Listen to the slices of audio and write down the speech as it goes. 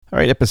All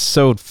right,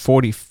 episode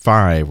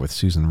 45 with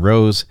Susan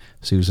Rose.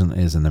 Susan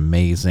is an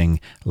amazing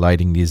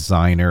lighting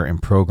designer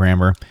and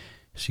programmer.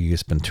 She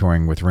has been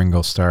touring with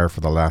Ringo Starr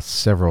for the last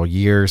several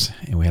years,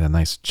 and we had a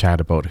nice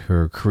chat about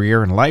her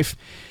career and life.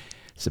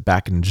 Sit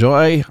back and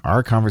enjoy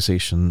our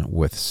conversation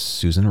with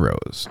Susan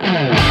Rose.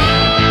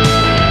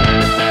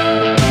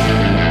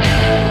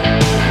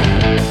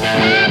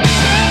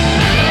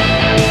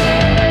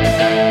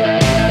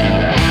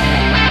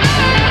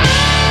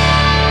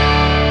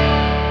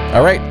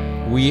 All right.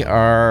 We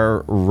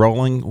are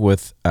rolling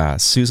with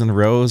Susan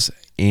Rose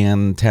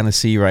in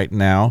Tennessee right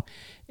now,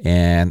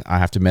 and I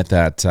have to admit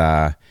that,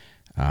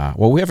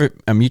 we have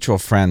a mutual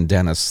friend,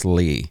 Dennis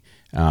Lee.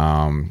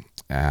 Oh,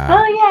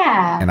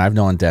 yeah. And I've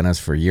known Dennis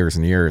for years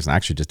and years, and I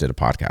actually just did a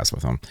podcast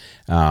with him.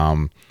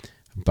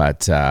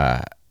 But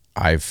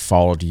I've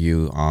followed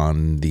you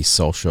on the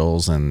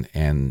socials and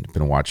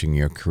been watching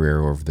your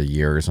career over the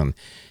years, and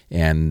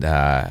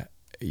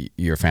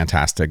you're a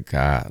fantastic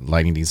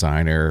lighting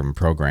designer and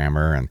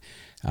programmer, and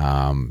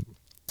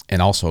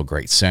also a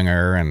great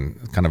singer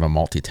and kind of a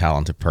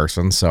multi-talented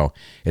person. So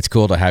it's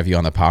cool to have you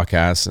on the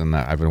podcast, and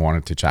I've been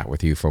wanting to chat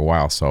with you for a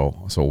while.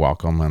 So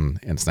welcome, and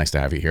it's nice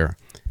to have you here.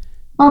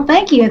 Well,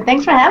 thank you.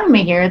 Thanks for having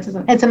me here. It's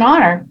an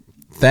honor.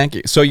 Thank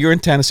you. So you're in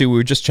Tennessee. We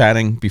were just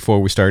chatting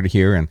before we started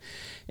here,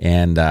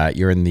 and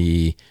you're in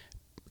the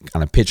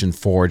kind of Pigeon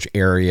Forge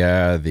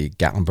area, the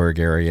Gatlinburg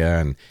area,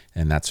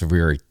 and that's a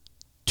very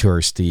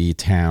touristy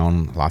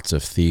town, lots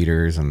of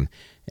theaters, and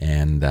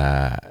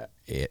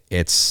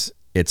it's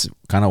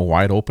kind of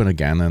wide open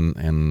again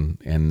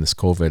in this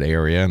COVID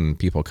area, and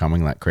people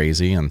coming like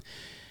crazy,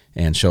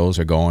 and shows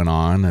are going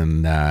on,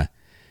 and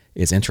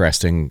it's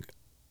interesting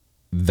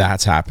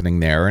that's happening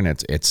there, and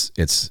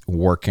it's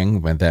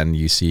working. But then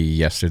you see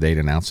yesterday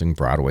announcing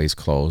Broadway's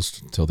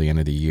closed till the end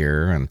of the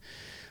year, and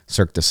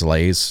Cirque du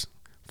Soleil's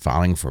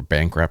filing for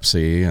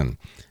bankruptcy, and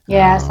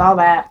I saw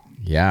that.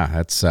 Yeah,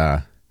 that's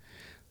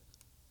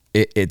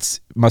it's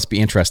must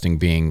be interesting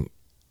being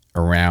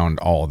around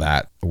all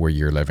that where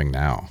you're living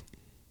now.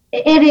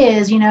 It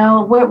is.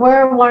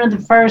 We're one of the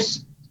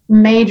first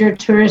major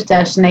tourist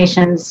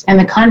destinations in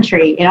the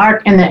country, in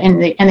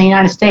the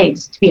United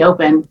States, to be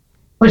open,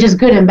 which is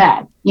good and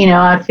bad.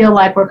 I feel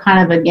like we're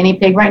kind of a guinea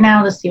pig right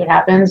now to see what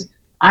happens.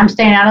 I'm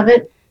staying out of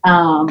it.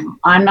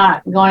 I'm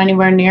not going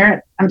anywhere near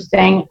it. I'm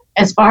staying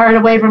as far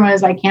away from it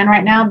as I can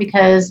right now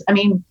because,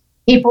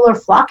 people are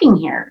flocking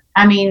here.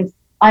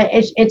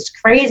 It's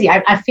crazy.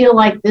 I feel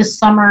like this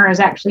summer is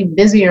actually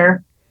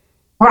busier.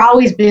 We're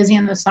always busy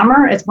in the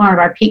summer. It's one of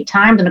our peak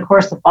times. And of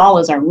course, the fall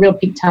is our real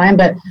peak time.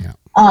 But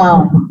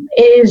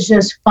it is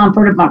just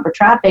bumper to bumper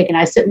traffic. And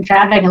I sit in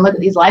traffic and look at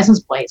these license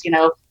plates,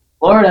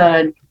 Florida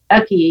and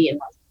Kentucky and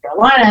North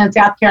Carolina and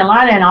South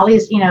Carolina and all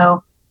these,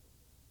 we're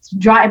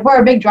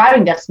a big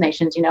driving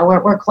destinations.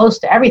 We're close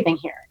to everything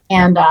here.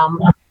 And,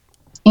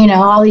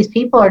 all these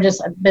people are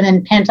just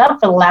been pent up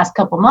for the last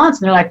couple months.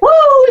 And they're like, woo,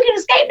 we can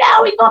escape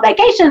now. We can go on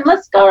vacation.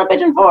 Let's go to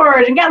Pigeon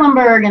Forge and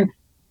Gatlinburg. And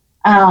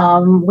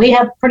we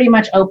have pretty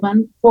much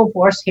open full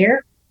force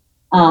here.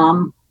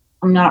 I'm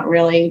not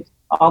really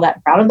all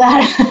that proud of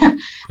that.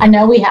 I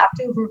know we have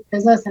to for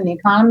business and the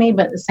economy,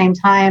 but at the same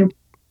time,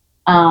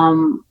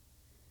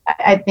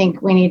 I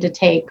think we need to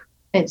take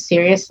it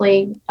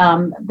seriously.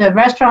 The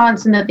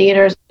restaurants and the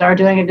theaters are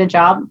doing a good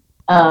job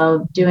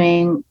of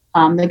doing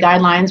the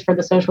guidelines for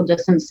the social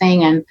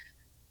distancing,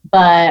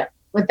 but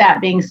with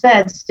that being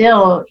said,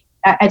 still,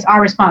 it's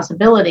our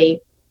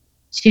responsibility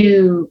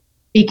to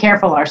be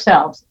careful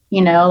ourselves.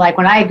 Like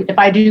if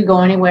I do go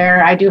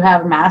anywhere, I do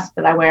have a mask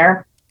that I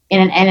wear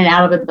in and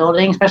out of a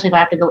building, especially if I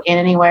have to go in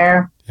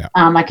anywhere. Yeah.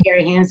 I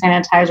carry hand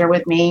sanitizer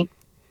with me.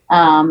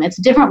 It's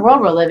a different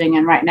world we're living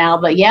in right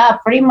now, but yeah,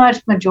 pretty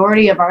much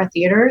majority of our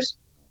theaters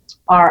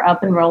are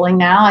up and rolling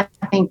now.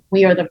 I think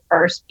we are the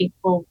first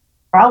people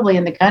probably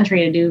in the country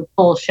to do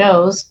full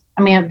shows.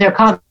 Their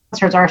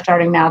concerts are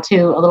starting now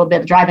too, a little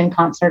bit, drive-in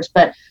concerts,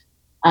 but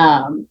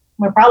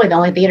we're probably the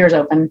only theaters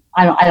open.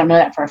 I don't know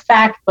that for a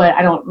fact, but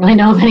I don't really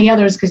know of any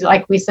others because,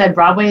 like we said,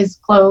 Broadway's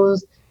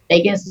closed,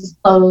 Vegas is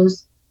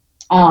closed.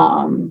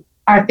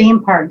 Our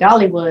theme park,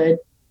 Dollywood,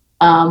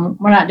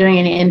 we're not doing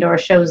any indoor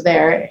shows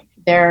there.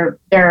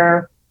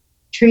 They're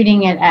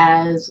treating it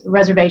as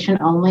reservation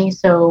only,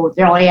 so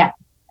they're only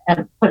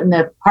putting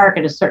the park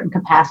at a certain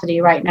capacity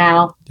right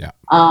now. Yeah.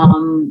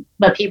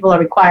 But people are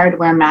required to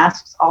wear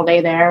masks all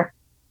day there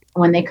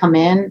when they come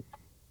in.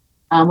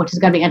 Which is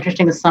going to be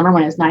interesting this summer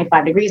when it's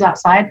 95 degrees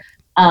outside.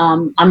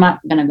 I'm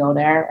not going to go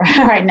there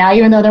right now,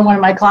 even though they're one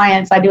of my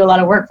clients. I do a lot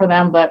of work for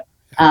them, but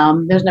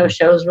there's no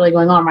shows really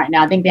going on right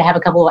now. I think they have a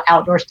couple of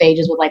outdoor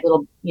stages with like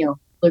little,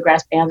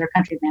 bluegrass bands or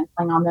country bands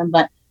playing on them.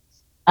 But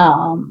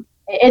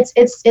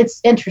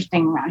it's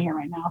interesting around here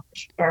right now for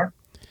sure.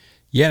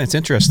 Yeah, and it's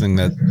interesting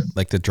that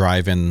like the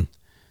drive-in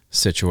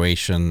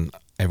situation,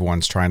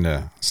 everyone's trying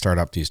to start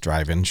up these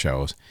drive-in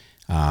shows.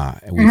 I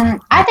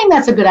think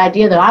that's a good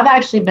idea, though. I've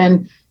actually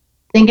been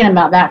thinking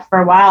about that for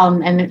a while,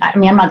 and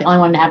I'm not the only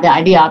one to have the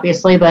idea,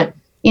 obviously, but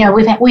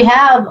we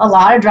have a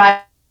lot of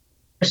drivers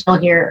still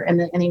here in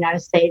the United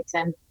States,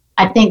 and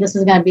I think this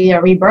is going to be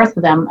a rebirth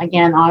of them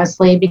again,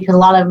 honestly, because a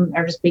lot of them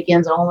are just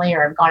weekends only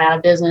or have gone out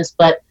of business.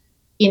 But,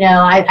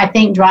 I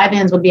think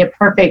drive-ins would be a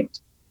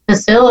perfect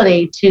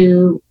facility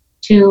to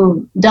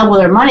double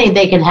their money.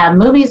 They can have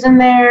movies in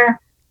there.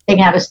 They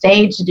can have a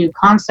stage to do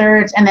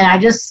concerts. And then I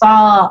just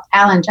saw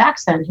Alan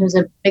Jackson, who's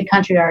a big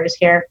country artist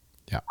here.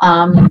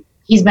 Yeah.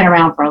 He's been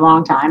around for a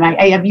long time.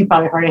 You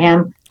probably heard of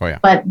him. Oh, yeah.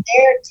 But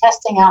they're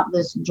testing out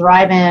this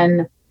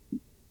drive-in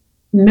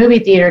movie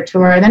theater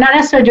tour. They're not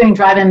necessarily doing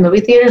drive-in movie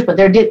theaters, but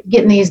they're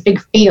getting these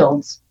big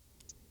fields.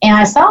 And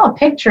I saw a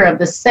picture of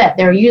the set.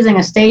 They were using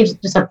a stage,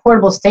 just a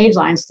portable stage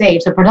line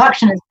stage. The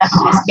production is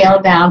definitely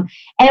scaled down.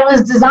 And it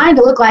was designed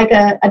to look like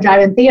a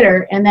drive-in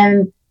theater. And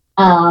then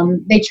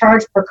they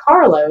charge per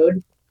carload.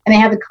 And they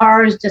have the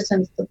cars just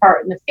in the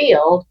part in the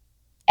field.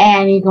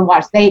 And you can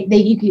watch. I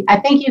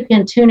think you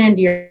can tune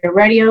into your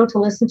radio to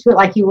listen to it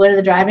like you would at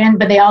the drive-in.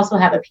 But they also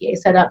have a PA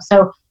set up.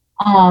 So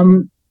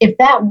if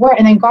that were,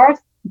 and then Garth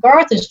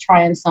is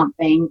trying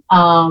something.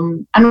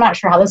 I'm not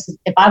sure how this is,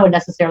 if I would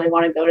necessarily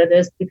want to go to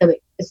this because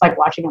it's like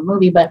watching a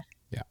movie, but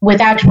with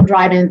actual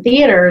drive-in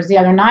theaters, the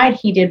other night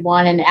he did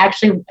one, and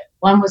actually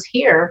one was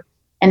here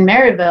in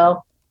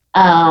Maryville,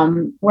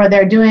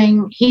 where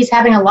he's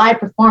having a live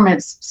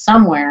performance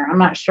somewhere. I'm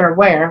not sure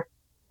where,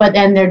 but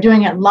then they're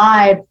doing it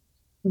live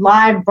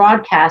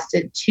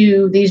broadcasted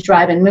to these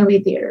drive-in movie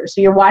theaters.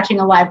 So you're watching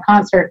a live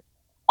concert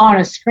on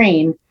a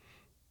screen.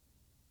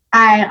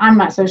 I'm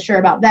not so sure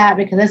about that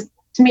because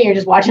to me, you're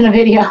just watching a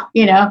video,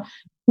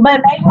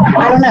 but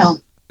I don't know.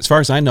 As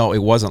far as I know, it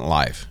wasn't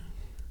live.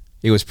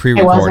 It was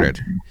pre-recorded.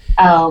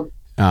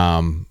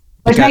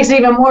 Which makes it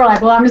even more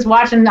like, well, I'm just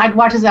watching, I'd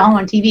watch this at home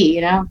on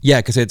TV, Yeah,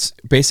 because it's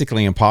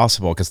basically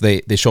impossible because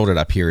they showed it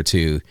up here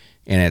too.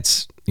 And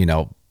it's,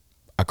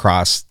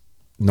 across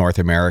North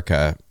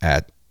America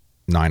at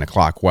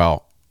 9:00.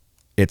 Well,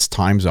 it's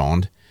time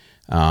zoned.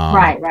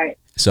 Right.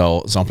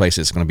 So some places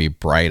it's going to be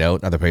bright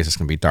out. Other places it's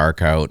going to be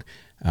dark out.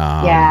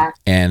 Yeah.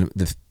 And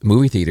the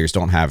movie theaters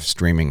don't have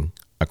streaming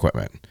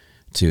equipment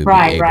to be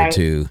able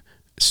to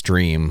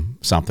stream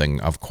something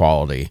of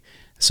quality.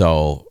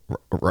 So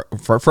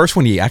first,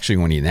 when he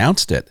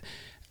announced it,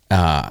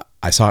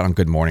 I saw it on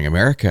Good Morning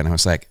America, and I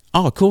was like,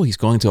 "Oh, cool! He's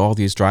going to all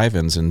these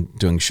drive-ins and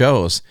doing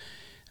shows."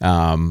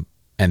 And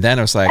then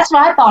I was like, "That's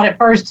what I thought at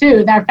first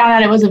too." Then I found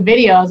out it was a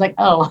video. I was like,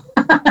 "Oh."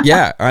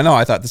 Yeah, I know.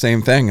 I thought the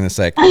same thing, and it's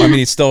like,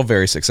 he's still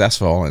very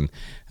successful, and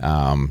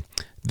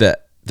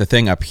the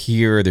thing up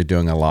here, they're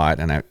doing a lot,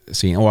 and I've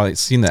seen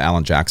the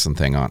Alan Jackson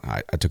thing on.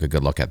 I took a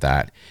good look at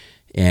that,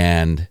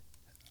 and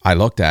I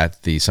looked at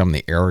some of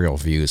the aerial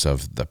views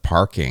of the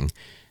parking,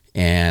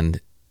 and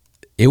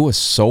it was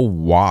so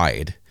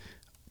wide,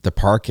 the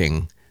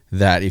parking,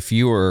 that if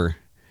you were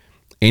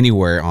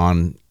anywhere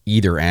on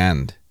either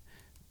end,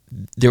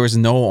 there was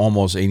no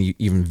almost any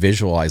even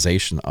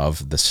visualization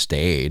of the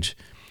stage.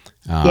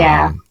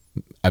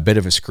 A bit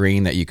of a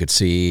screen that you could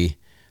see.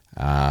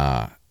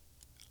 And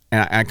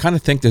I kind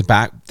of think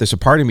there's a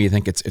part of me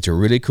think it's a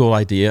really cool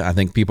idea. I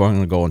think people are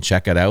going to go and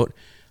check it out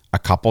a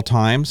couple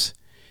times.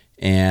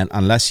 And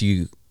unless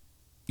you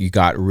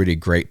got a really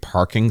great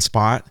parking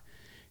spot,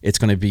 it's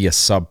going to be a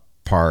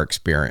subpar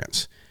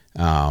experience.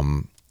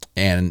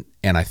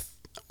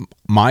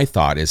 My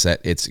thought is that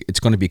it's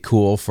going to be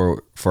cool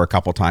for a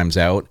couple times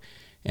out.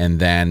 And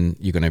then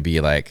you're going to be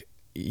like,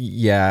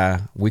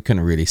 yeah, we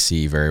couldn't really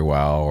see very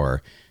well,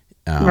 or,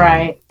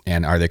 right.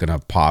 And are they going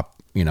to pop,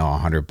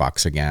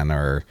 $100 again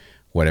or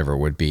whatever it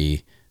would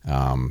be,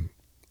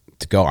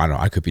 to go? I don't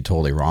know. I could be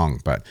totally wrong,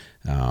 but,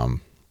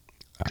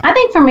 I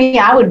think for me,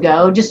 I would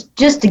go just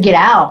to get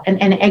out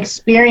and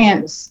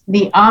experience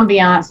the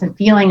ambiance and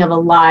feeling of a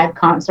live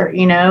concert,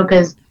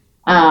 because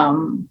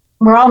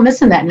we're all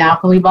missing that now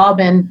because we've all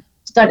been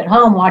stuck at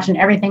home watching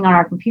everything on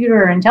our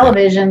computer and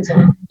televisions,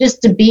 and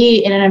just to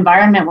be in an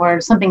environment where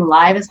something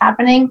live is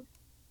happening,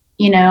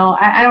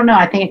 I don't know.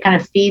 I think it kind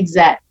of feeds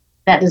that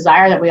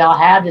desire that we all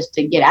have just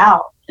to get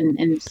out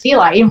and see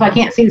live. Even if I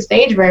can't see the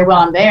stage very well,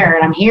 I'm there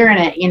and I'm hearing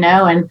it,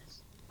 and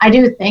I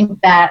do think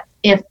that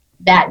if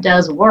that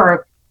does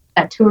work,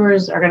 that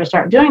tours are going to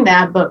start doing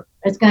that, but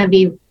it's going to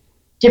be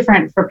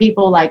different for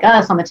people like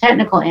us on the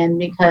technical end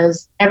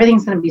because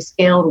everything's going to be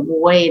scaled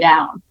way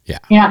down. Yeah.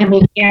 You're not going to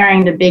be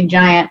carrying the big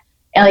giant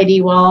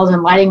LED walls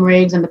and lighting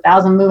rigs and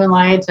 1,000 moving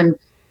lights and,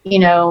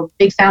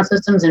 big sound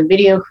systems and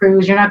video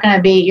crews. You're going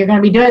to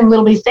be doing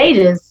little bitty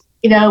stages,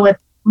 with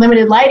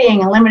limited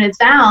lighting and limited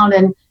sound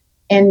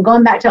and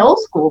going back to old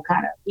school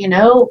kind of, Yeah.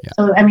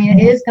 So,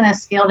 it is going to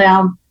scale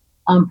down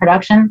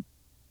production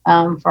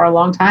for a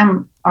long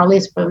time, or at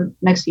least for the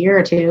next year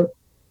or two,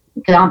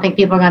 because I don't think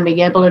people are going to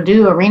be able to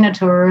do arena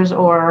tours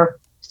or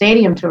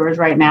stadium tours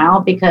right now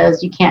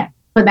because you can't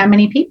put that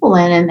many people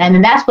in,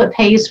 and that's what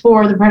pays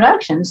for the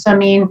production. So,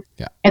 if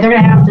they're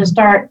going to have to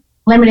start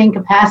limiting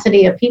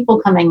capacity of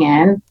people coming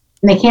in,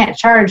 and they can't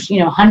charge,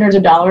 hundreds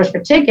of dollars for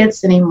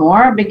tickets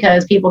anymore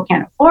because people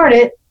can't afford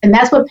it, and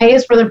that's what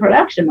pays for the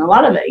production, a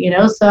lot of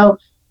it, so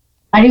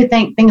I do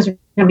think things are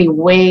going to be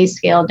way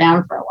scaled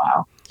down for a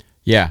while.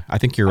 Yeah, I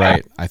think you're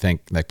right. I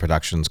think that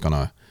production's going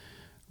to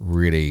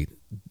really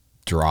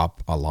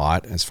drop a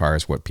lot as far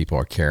as what people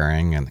are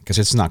carrying, and because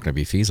it's not going to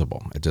be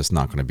feasible. It's just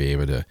not going to be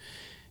able to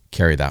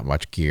carry that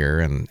much gear,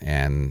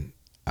 and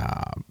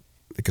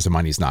because the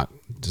money's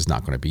just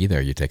not going to be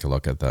there. You take a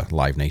look at the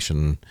Live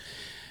Nation,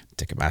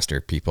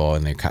 Ticketmaster people,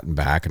 and they're cutting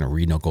back and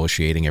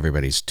renegotiating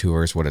everybody's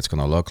tours, what it's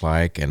going to look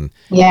like, and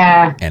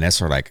it's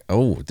sort of like,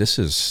 oh, this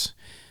is.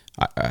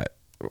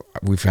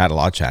 We've had a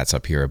lot of chats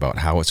up here about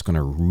how it's going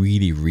to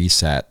really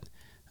reset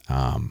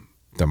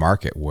the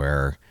market,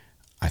 where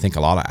I think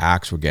a lot of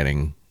acts were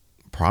getting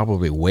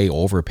probably way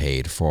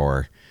overpaid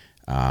for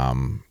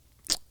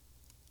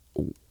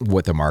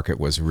what the market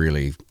was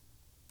really,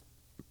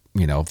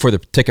 for the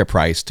ticket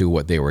price to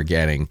what they were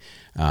getting,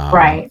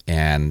 right,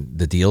 and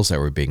the deals that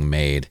were being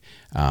made,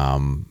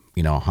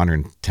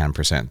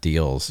 110%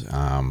 deals,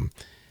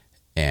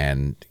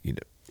 and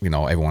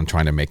everyone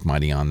trying to make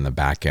money on the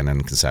back end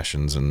and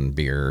concessions and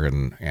beer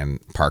and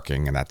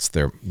parking, and that's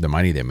the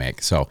money they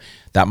make. So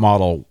that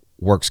model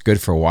works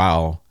good for a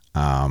while,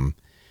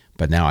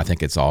 but now I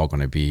think it's all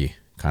going to be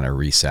kind of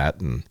reset,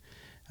 and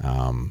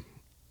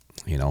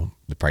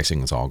the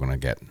pricing is all going to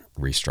get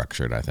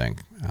restructured, I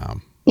think.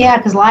 Yeah,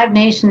 because Live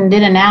Nation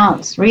did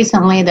announce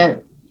recently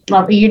that,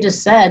 like you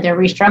just said, they're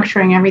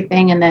restructuring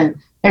everything, and then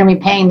they're going to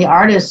be paying the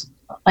artists,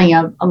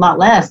 a lot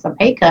less, a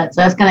pay cut. So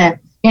that's going to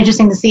be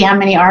interesting to see how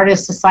many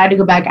artists decide to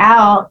go back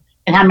out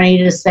and how many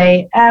just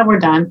say, we're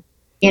done,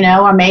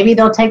 or maybe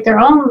they'll book their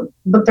own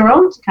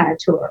kind of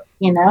tour,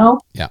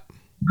 Yeah.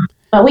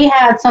 But we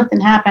had something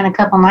happen a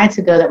couple nights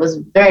ago that was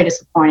very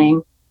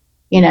disappointing.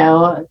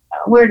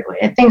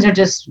 Things are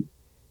just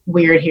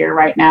weird here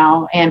right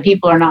now, and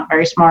people are not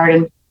very smart.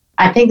 And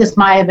I think this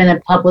might have been a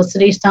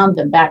publicity stunt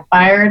that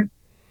backfired.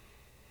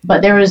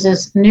 But there was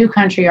this new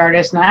country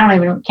artist, and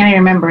can't even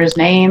remember his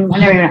name. I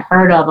never even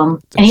heard of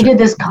him. And he did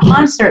this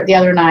concert the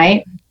other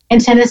night in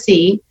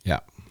Tennessee,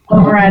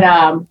 over at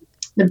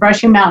the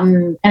Brushy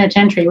Mountain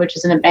Penitentiary, which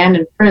is an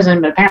abandoned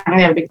prison, but apparently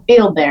they have a big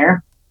field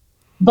there.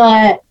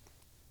 But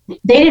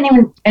they didn't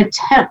even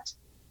attempt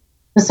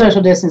the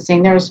social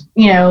distancing. There's,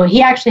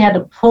 he actually had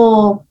to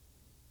pull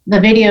the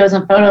videos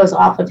and photos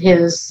off of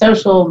his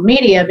social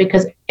media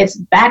because it's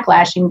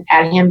backlashing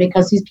at him,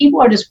 because these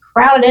people are just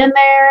crowded in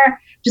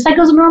there, just like it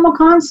was a normal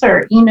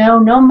concert,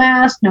 no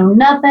mask, no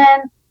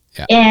nothing.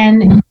 Yeah.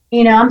 And,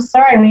 I'm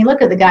sorry, when you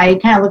look at the guy, he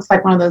kind of looks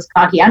like one of those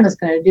cocky, I'm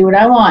just going to do what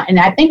I want. And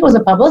I think it was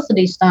a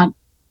publicity stunt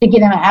to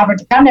get him an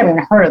advertisement. I've never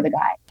even heard of the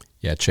guy.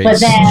 Yeah,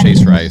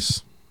 Chase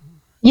Rice.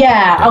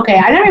 Yeah, okay,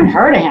 I never even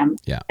heard of him.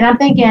 Yeah. And I'm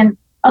thinking,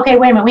 okay,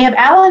 wait a minute, we have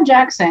Alan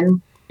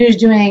Jackson, who's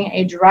doing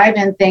a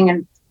drive-in thing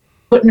and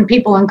putting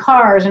people in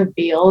cars and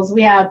fields.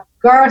 We have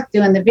Garth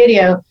doing the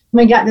video. And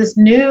we got this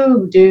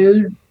new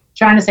dude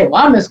trying to say,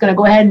 well, I'm just going to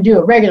go ahead and do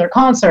a regular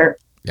concert.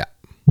 Yeah.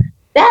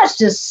 That's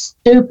just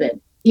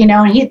stupid. And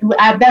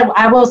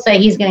I will say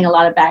he's getting a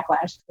lot of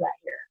backlash for that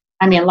here.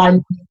 I mean, a lot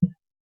of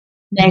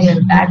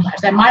negative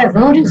backlash. That might have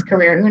ruined his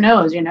career. Who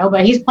knows,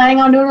 But he's planning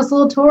on doing this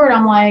little tour. And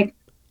I'm like,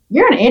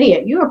 you're an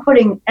idiot. You are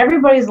putting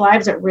everybody's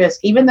lives at risk,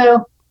 even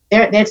though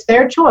it's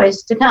their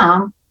choice to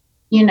come,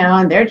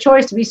 and their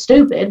choice to be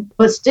stupid.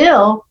 But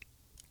still,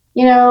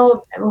 we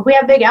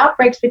have big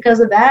outbreaks because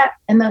of that.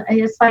 And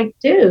it's like,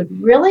 dude,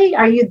 really?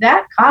 Are you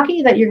that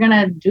cocky that you're going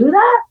to do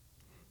that?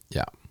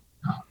 Yeah.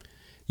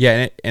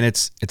 Yeah, and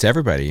it's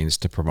everybody. It's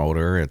the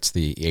promoter, it's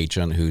the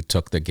agent who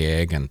took the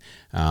gig, and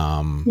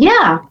and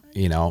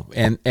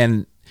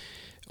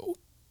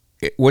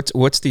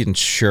what's the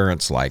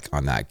insurance like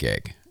on that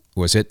gig?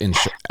 Was it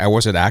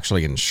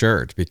actually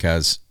insured?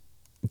 Because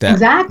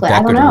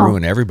that could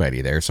ruin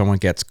everybody there. If someone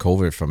gets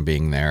COVID from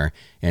being there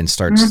and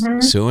starts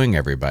suing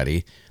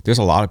everybody, there's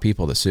a lot of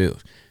people to sue.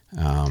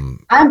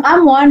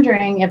 I'm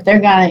wondering if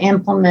they're going to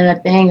implement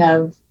a thing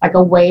of like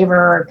a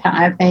waiver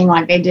kind of thing,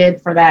 like they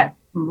did for that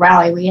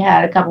rally we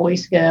had a couple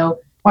weeks ago,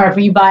 or if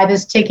you buy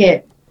this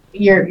ticket,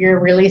 you're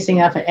releasing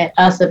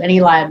us of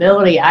any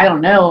liability. I don't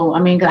know. I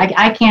mean, 'cause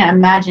I can't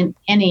imagine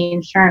any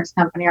insurance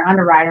company or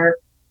underwriter,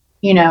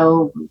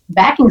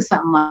 backing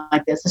something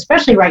like this,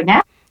 especially right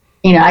now.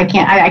 I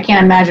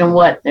can't imagine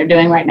what they're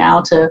doing right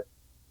now to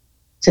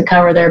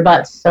cover their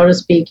butts, so to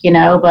speak,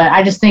 but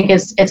I just think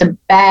it's a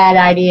bad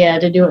idea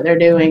to do what they're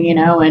doing,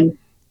 and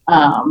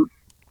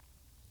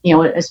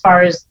as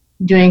far as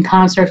doing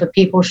concerts with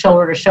people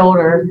shoulder to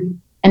shoulder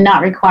and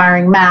not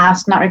requiring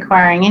masks, not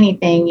requiring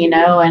anything,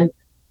 and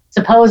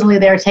supposedly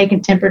they're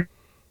taking temperature,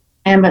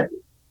 but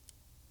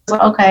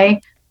okay.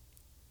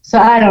 So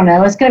I don't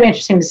know. It's going to be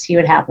interesting to see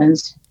what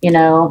happens,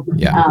 Yeah.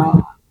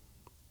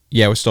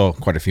 We're still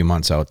quite a few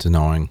months out to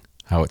knowing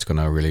how it's going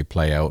to really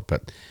play out,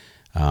 but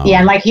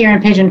and like here in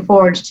Pigeon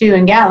Forge too,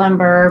 in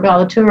Gatlinburg, all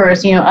the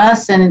tourists,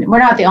 us, and we're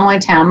not the only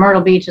town.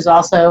 Myrtle Beach is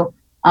also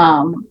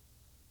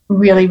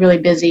really, really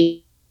busy.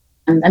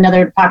 And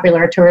another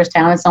popular tourist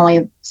town. It's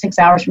only 6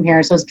 hours from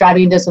here, so it's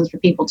driving distance for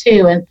people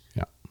too. And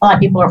a lot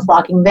of people are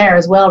flocking there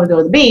as well to go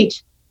to the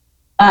beach.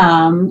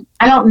 I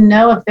don't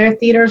know if their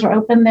theaters are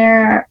open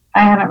there.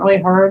 I haven't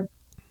really heard.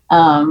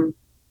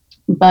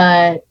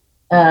 But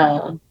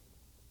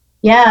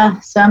Yeah.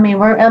 So, I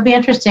mean, it'll be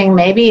interesting.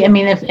 Maybe, I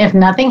mean, if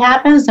nothing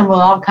happens, then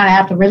we'll all kind of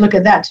have to relook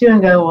at that too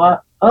and go,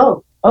 well,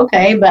 oh,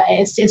 okay. But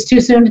it's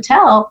too soon to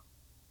tell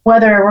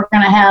whether we're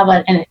going to have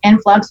an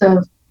influx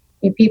of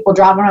people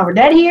dropping over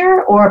dead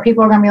here, or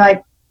people are going to be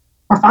like,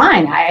 we're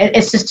fine.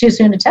 It's just too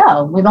soon to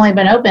tell. We've only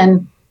been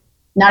open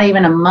not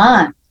even a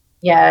month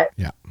yet.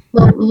 Yeah.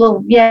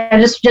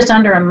 Just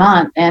under a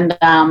month. And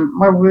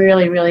we're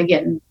really, really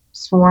getting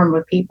swarmed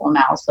with people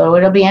now. So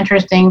it'll be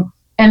interesting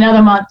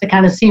another month to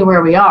kind of see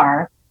where we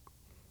are.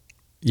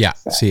 Yeah.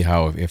 So. See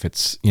how, if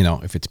it's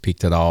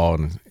peaked at all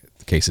and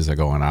the cases are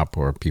going up,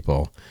 or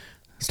people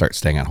start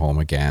staying at home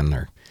again,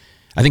 or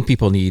I think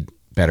people need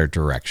better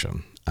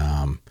direction.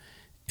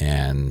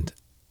 And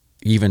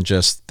even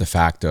just the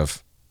fact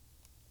of,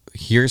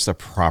 here's the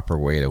proper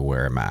way to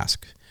wear a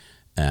mask,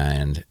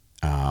 and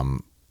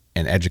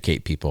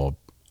educate people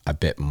a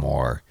bit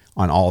more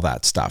on all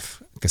that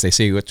stuff. Because they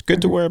say it's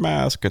good to wear a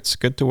mask,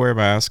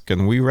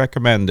 and we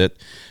recommend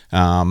it.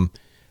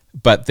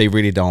 But they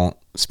really don't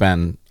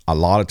spend a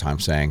lot of time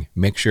saying,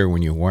 make sure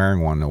when you're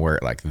wearing one to wear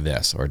it like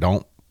this, or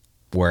don't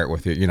wear it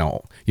with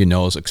your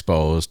nose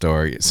exposed,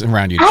 or it's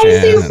around your chin.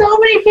 I see so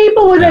many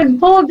people with it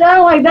pulled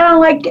down like that. I'm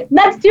like,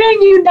 that's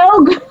doing you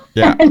no good.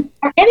 Yeah.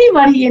 Or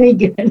anybody any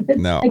good. It's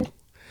no. Like,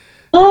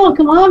 oh,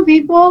 come on,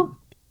 people.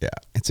 Yeah,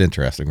 it's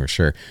interesting for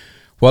sure.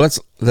 Well,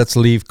 let's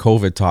leave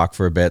COVID talk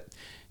for a bit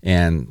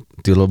and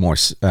do a little more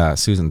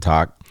Susan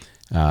talk.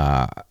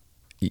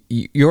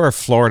 You're a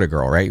Florida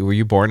girl, right? Were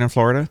you born in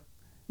Florida?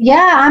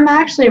 Yeah, I'm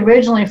actually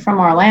originally from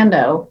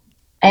Orlando,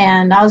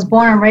 and I was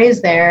born and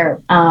raised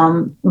there.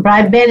 But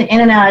I've been in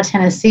and out of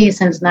Tennessee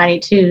since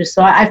 '92,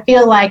 so I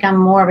feel like I'm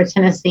more of a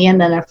Tennessean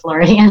than a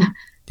Floridian.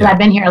 Because I've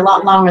been here a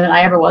lot longer than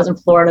I ever was in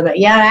Florida. But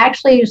yeah, I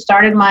actually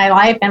started my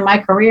life and my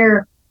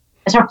career,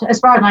 as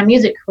far as my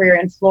music career,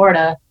 in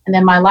Florida. And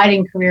then my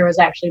lighting career was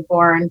actually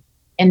born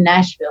in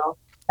Nashville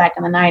back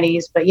in the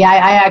 90s. But yeah,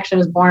 I actually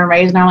was born and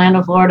raised in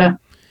Orlando, Florida.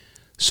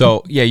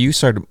 So yeah, you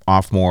started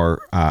off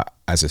more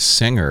as a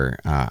singer.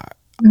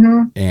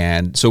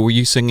 And so were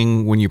you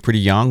singing when you were pretty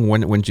young?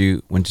 When did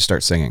you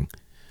start singing?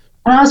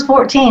 When I was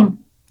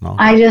 14. Oh.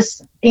 I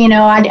just,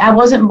 I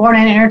wasn't born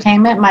in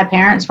entertainment. My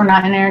parents were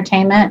not in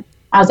entertainment.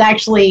 I was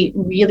actually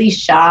really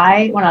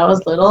shy when I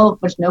was little,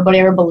 which nobody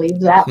ever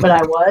believes that, but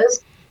I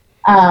was.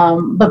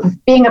 But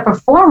being a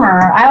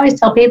performer, I always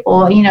tell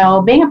people,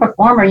 being a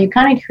performer, you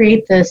kind of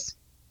create this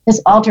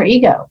alter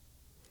ego,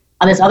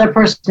 this other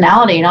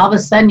personality, and all of a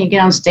sudden you get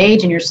on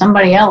stage and you're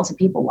somebody else and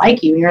people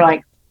like you, and you're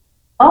like,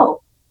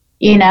 oh,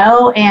 and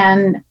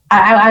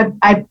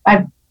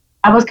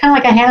I was kind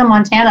of like a Hannah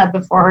Montana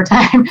before her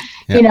time,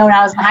 when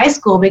I was in high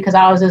school, because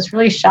I was this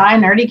really shy,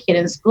 nerdy kid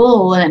in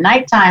school. And at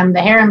nighttime,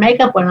 the hair and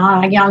makeup went on,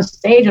 and I get on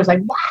stage, I was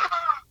like, wow,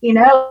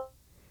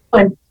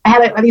 and I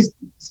had these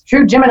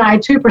true Gemini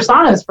 2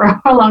 personas for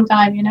a long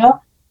time,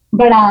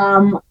 But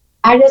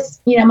I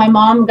just, my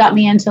mom got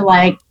me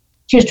into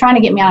she was trying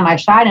to get me out of my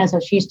shyness, so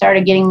she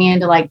started getting me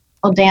into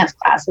little dance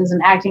classes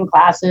and acting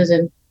classes.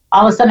 And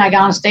all of a sudden I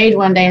got on stage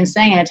one day and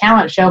sang in a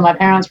talent show. My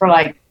parents were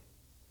like,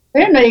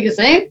 we didn't know you could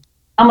sing.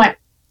 I'm like,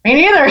 me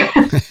neither.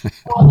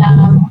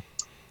 And,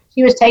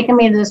 she was taking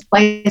me to this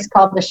place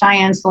called the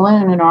Cheyenne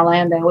Saloon in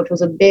Orlando, which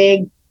was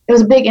it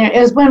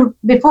was when,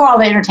 before all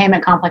the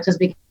entertainment complexes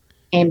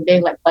became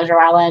big, like Pleasure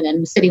Island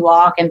and City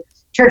Walk, and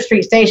Church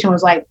Street Station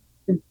was like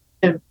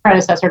the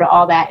predecessor to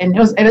all that. And it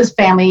was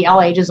family,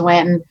 all ages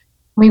went, and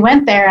we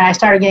went there, and I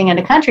started getting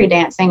into country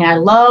dancing. I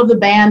loved the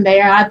band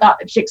there. I thought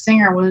the chick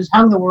singer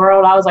hung the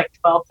world. I was like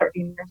 12,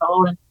 13 years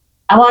old, and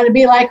I wanted to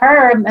be like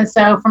her. And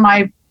so for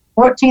my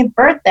 14th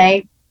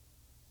birthday,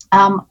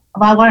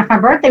 my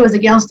birthday was to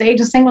get on stage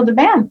and sing with the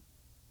band.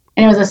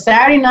 And it was a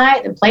Saturday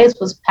night. The place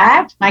was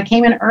packed. And I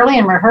came in early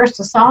and rehearsed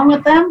a song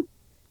with them.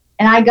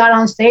 And I got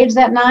on stage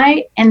that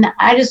night, and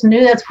I just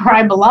knew that's where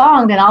I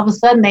belonged. And all of a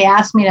sudden they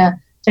asked me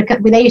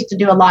they used to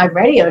do a live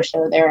radio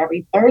show there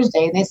every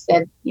Thursday. And they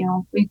said,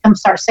 we come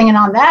start singing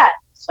on that.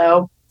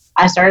 So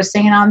I started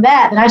singing on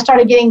that. And I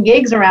started getting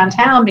gigs around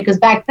town, because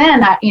back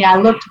then I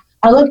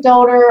looked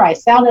older. I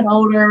sounded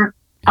older.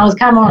 I was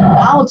kind of more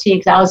novelty,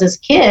 because I was this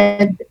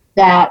kid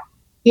that,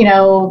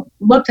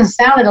 looked and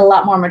sounded a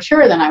lot more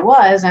mature than I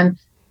was. And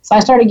so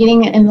I started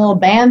getting in little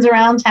bands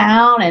around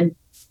town,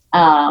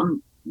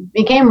 and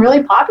became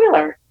really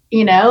popular,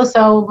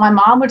 So my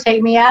mom would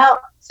take me out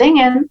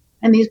singing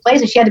in these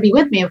places. She had to be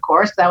with me, of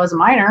course, because I was a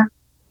minor.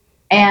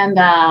 And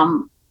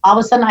all of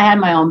a sudden I had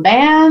my own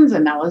bands,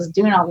 and I was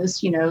doing all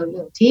this,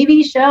 little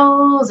TV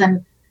shows.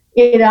 And,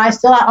 I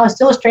was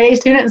still a straight A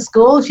student in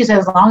school. She said,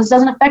 as long as it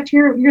doesn't affect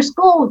your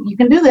school, you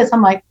can do this.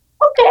 I'm like,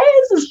 okay,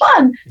 this is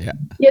fun.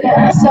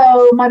 Yeah.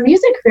 So my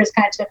music career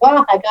kind of took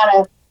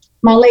off.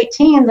 My late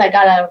teens, I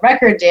got a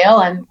record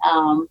deal, and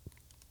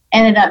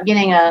ended up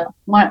getting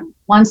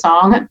one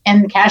song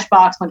in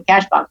Cashbox when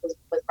Cashbox was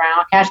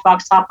around.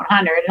 Cashbox Top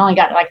 100. It only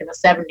got in the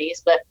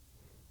 70s, but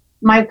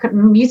my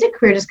music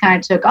career just kind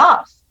of took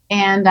off,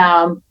 and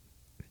I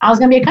was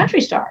going to be a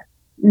country star.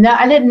 No,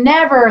 I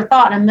never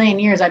thought in a million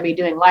years I'd be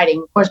doing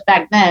lighting. Of course,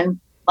 back then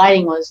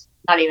lighting was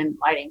not even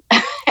lighting.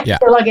 Yeah.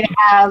 We're lucky to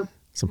have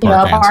Some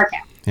park bands. Park.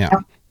 Yeah.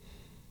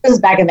 This is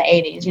back in the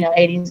 80s,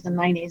 80s and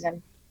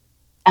 90s.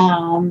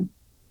 And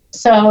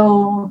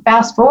so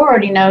fast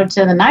forward, to the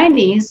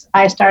 90s,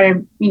 I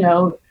started,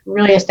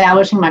 really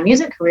establishing my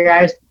music career.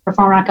 I was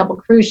performing on a couple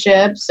cruise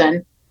ships,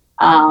 and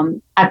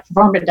I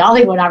performed at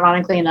Dollywood,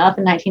 ironically enough,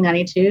 in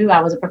 1992.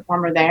 I was a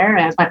performer there,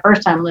 and it was my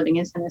first time living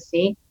in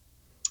Tennessee.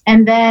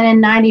 And then in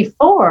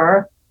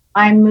 94,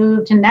 I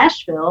moved to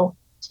Nashville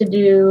to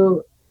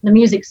do the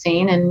music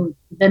scene and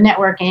the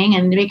networking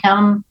and to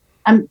become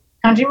a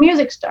country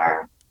music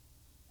star.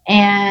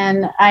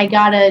 And I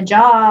got a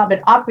job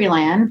at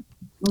Opryland,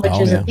 which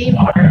is a theme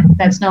park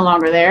that's no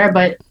longer there,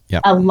 but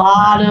a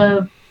lot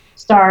of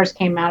stars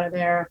came out of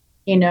there.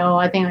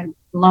 I think like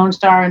Lone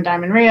Star and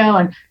Diamond Rio,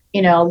 and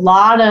a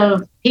lot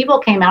of people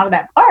came out of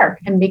that park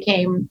and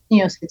became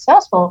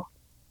successful.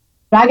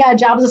 But I got a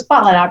job as a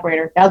spotlight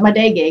operator. That was my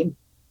day gig,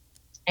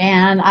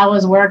 and I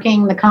was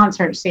working the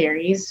concert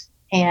series.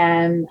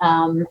 And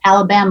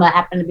Alabama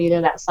happened to be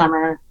there that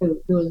summer, who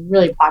was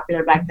really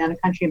popular back then, a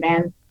country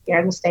band here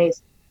in the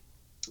States.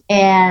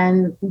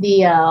 And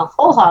the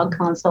Whole Hog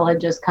console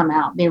had just come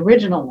out, the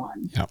original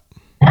one. Yep.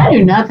 I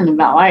knew nothing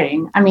about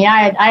lighting. I mean,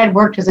 I had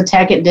worked as a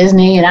tech at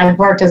Disney, and I'd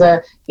worked as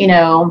a,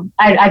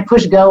 I'd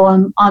push go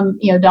on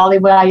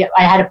Dollywood.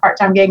 I had a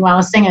part-time gig when I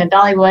was singing at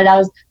Dollywood. I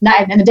was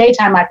in the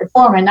daytime I'd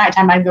perform, and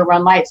nighttime I'd go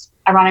run lights,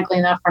 ironically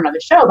enough, for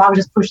another show. But I was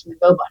just pushing the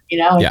go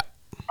button, Yeah.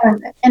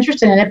 I'm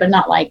interested in it, but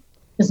not like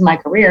this is my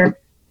career.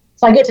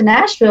 So I get to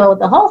Nashville with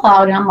the Whole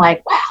Hog, and I'm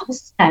like, wow, this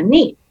is kind of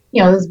neat.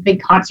 This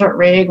big concert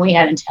rig. We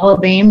had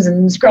IntelliBeams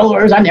and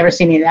scrollers. I've never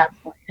seen any of that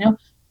before,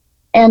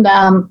 And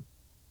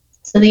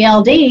so the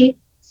LD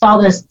saw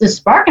this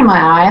spark in my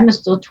eye. I'm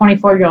just a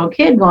 24-year-old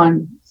kid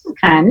going, this is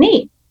kind of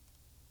neat.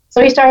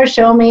 So he started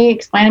showing me,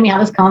 explaining to me how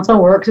this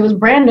console works. It was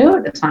brand new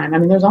at the time. I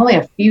mean, there's only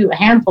a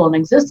handful in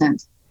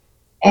existence.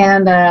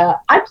 And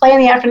I play in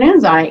the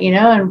afternoons on it,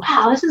 and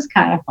wow, this is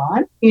kind of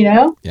fun,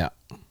 Yeah.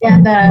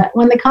 And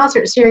when the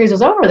concert series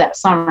was over that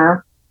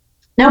summer,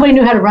 nobody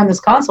knew how to run this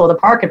console. The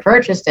park had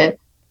purchased it.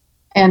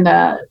 And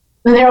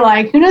they were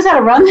like, who knows how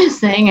to run this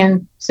thing?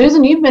 And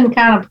Susan, you've been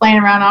kind of playing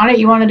around on it.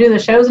 You want to do the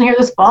shows in here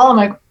this fall? I'm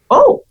like,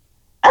 oh,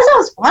 that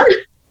sounds fun.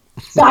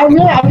 So I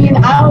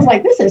was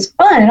like, this is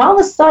fun. And all of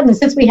a sudden,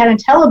 since we had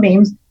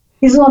IntelliBeams,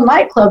 these little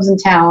nightclubs in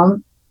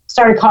town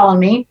started calling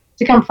me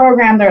to come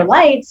program their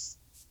lights.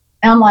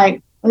 And I'm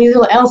like, these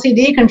little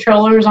LCD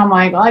controllers, I'm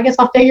like, well, I guess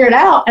I'll figure it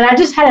out. And I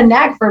just had a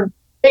knack for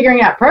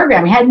figuring out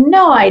programming. I had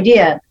no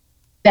idea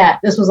that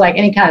this was like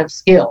any kind of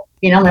skill.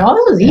 I'm like, oh,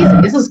 this is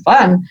easy. This is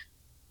fun.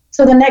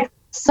 So the next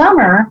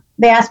summer,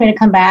 they asked me to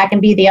come back and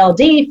be the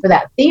LD for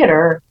that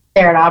theater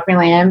there at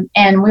Opryland.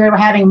 And we were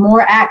having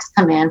more acts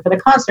come in for the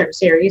concert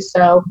series.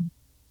 So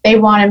they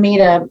wanted me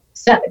to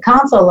set the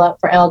console up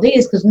for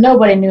LDs because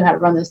nobody knew how to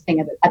run this thing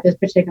at this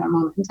particular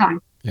moment in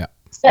time. Yeah.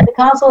 Set the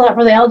console up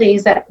for the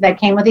LDs that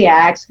came with the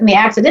acts. And the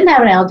acts that didn't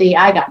have an LD,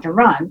 I got to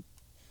run.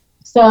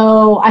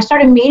 So I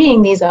started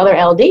meeting these other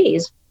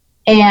LDs.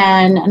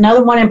 And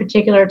another one in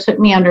particular took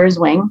me under his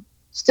wing.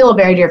 Still a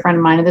very dear friend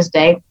of mine to this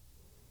day.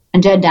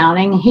 And Jed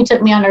Downing, he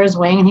took me under his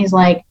wing, and he's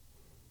like,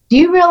 do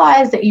you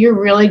realize that you're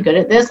really good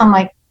at this? I'm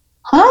like,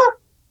 huh?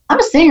 I'm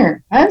a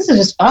singer. This is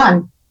just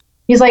fun.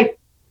 He's like,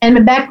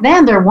 and back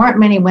then there weren't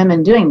many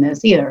women doing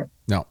this either.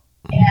 No.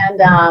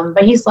 And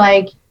but he's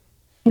like,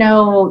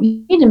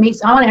 you need to meet.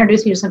 I want to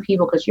introduce you to some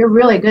people because you're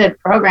really good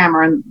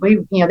programmer, and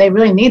they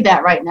really need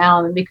that right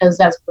now, and because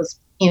that's what's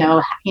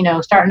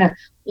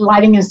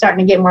lighting is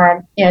starting to get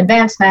more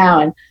advanced now,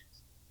 and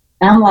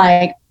I'm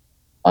like,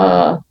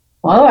 well,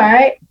 all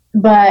right.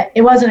 But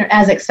it wasn't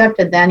as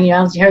accepted then,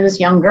 I was here, this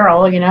young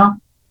girl,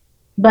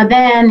 But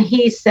then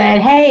he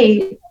said,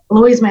 hey,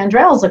 Louise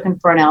Mandrell is looking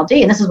for an LD.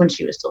 And this is when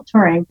she was still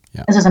touring.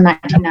 Yeah. This is in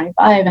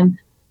 1995.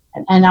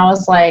 And I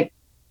was like,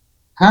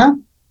 huh?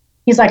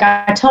 He's like,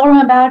 I told him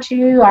about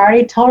you. I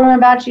already told him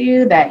about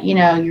you that,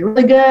 you're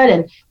really good.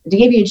 And to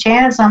give you a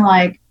chance, I'm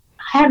like,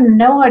 I have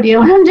no idea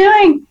what I'm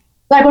doing.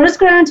 Like, well, just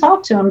go down and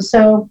talk to him.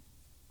 So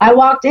I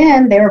walked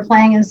in. They were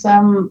playing in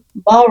some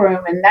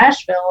ballroom in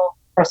Nashville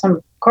for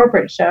some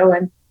corporate show,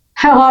 and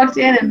I walked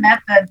in and met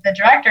the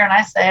director, and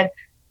I said,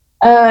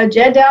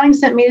 Jed Downing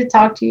sent me to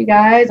talk to you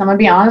guys. I'm gonna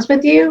be honest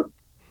with you,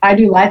 I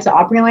do lights at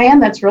Opryland.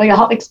 That's really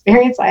all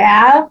experience I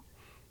have.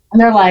 And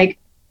they're like,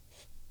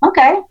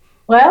 okay,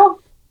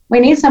 well, we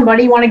need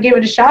somebody. You want to give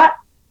it a shot?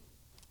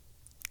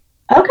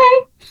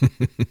 Okay.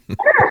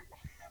 Sure.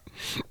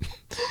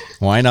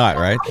 Why not,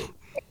 right?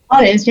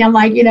 Honest, I'm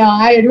like,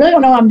 I really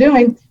don't know what I'm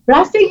doing, but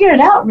I figured it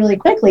out really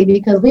quickly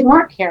because we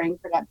weren't carrying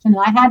production,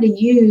 and I had to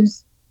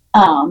use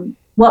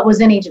what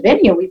was in each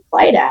video we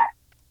played at.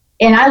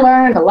 And I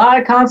learned a lot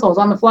of consoles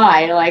on the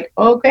fly. Like,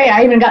 okay,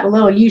 I even got the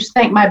little "You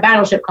Thank My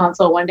Battleship"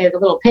 console one day with the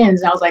little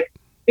pins. And I was like,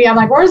 I'm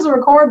like, where's the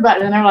record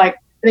button? And they're like,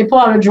 they pull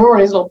out a drawer,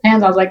 these little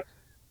pins. I was like,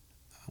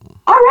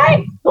 all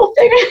right, we'll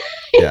figure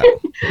it out.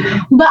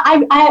 Yeah. But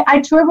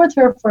I toured with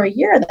her for a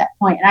year at that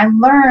point, and I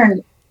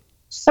learned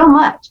so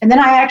much. And then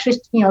I actually,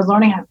 was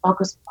learning how to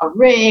focus a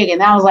rig,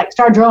 and I was like,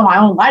 started drawing my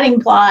own lighting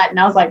plot. And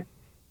I was like,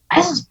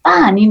 this is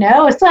fun,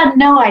 I still had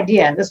no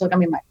idea this was going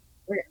to be my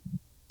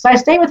So I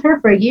stayed with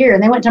her for a year,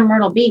 and they went to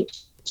Myrtle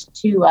Beach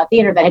to a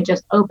theater that had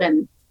just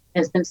opened.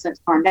 Has been since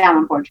torn down,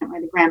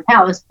 unfortunately, the Grand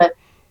Palace. But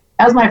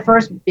that was my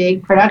first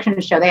big production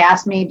show. They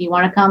asked me, do you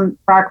want to come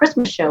for our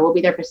Christmas show? We'll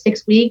be there for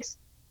 6 weeks,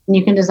 and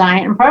you can design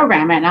it and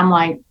program it. And I'm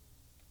like,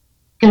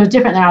 it was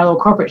different than our little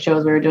corporate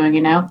shows we were doing,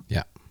 you know?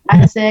 Yeah.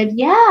 I said,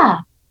 yeah,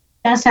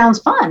 that sounds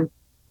fun.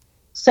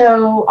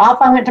 So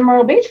off I went to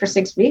Myrtle Beach for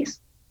 6 weeks,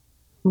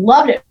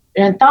 loved it,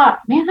 and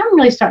thought, man, I'm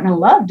really starting to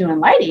love doing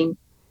lighting.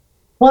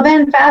 Well,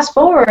 then fast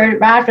forward,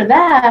 right after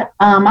that,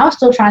 I was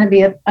still trying to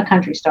be a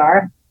country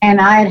star, and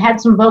I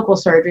had some vocal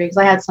surgery because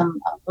I had some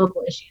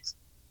vocal issues.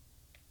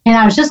 And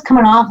I was just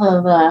coming off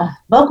of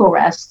vocal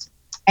rest,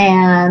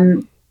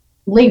 and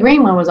Lee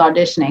Greenwood was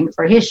auditioning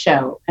for his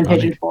show in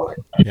Pigeon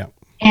Forward. Yeah.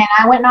 And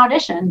I went and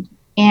auditioned,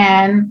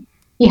 and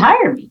he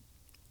hired me.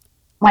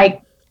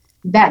 Like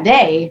that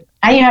day,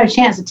 I didn't have a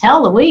chance to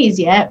tell Louise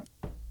yet.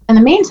 In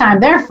the meantime,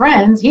 they're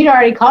friends. He'd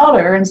already called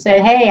her and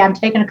said, hey, I'm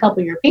taking a couple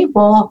of your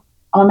people.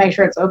 I want to make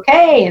sure it's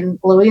okay. And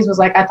Louise was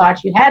like, I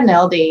thought you had an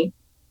LD.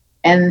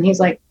 And he's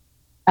like,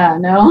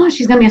 no,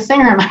 she's going to be a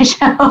singer in my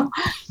show.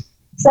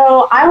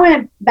 So I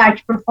went back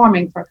to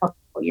performing for a couple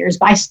of years,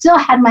 but I still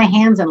had my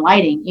hands in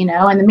lighting, you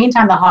know. In the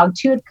meantime, the Hog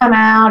 2 had come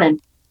out, and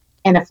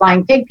the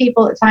Flying Pig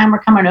people at the time were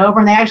coming over,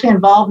 and they actually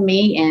involved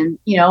me in,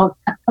 you know,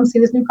 come see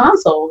this new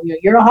console.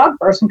 You're a Hog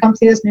person, come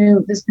see this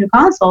new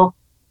console.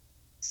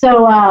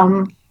 So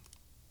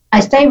I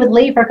stayed with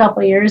Lee for a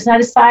couple of years, and I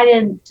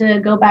decided to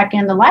go back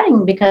into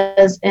lighting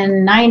because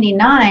in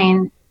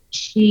 '99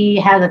 she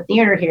had a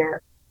theater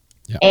here.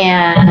 Yep.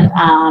 And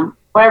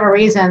for whatever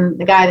reason,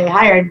 the guy they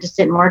hired just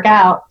didn't work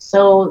out.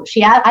 So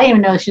I didn't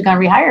even know she was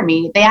going to rehire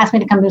me. They asked me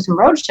to come do some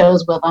road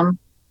shows with them.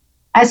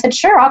 I said,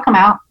 sure, I'll come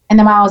out. And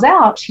then while I was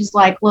out, she's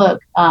like,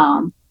 look,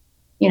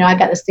 you know, I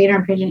got this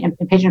theater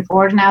in Pigeon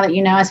Forge now that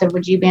you know. I said,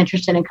 would you be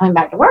interested in coming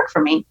back to work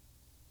for me?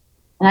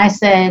 And I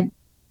said,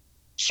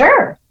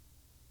 sure.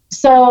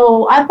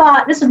 So I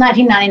thought, this was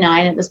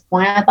 1999 at this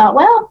point. I thought,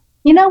 well,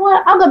 you know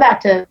what? I'll go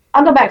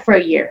back for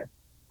a year.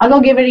 I'll go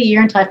give it a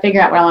year until I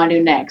figure out what I want to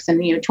do next.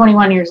 And, you know,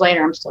 21 years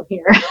later, I'm still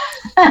here.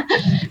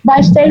 But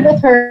I stayed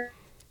with her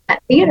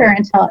at theater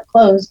until it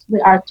closed.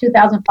 Our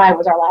 2005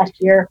 was our last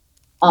year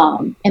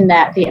in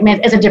that theater. I mean,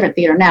 it's a different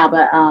theater now,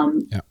 but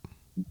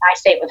I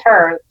stayed with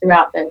her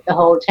throughout the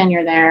whole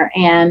tenure there.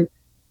 And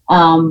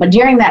but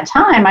during that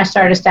time, I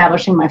started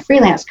establishing my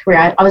freelance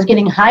career. I was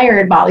getting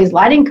hired by all these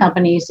lighting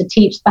companies to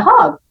teach the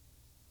Hog.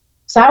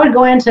 So I would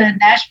go into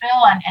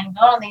Nashville and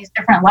go to these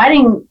different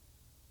lighting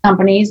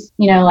companies,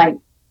 you know, like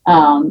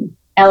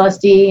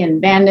LSD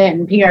and Bandit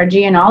and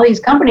PRG and all these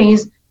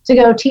companies to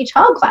go teach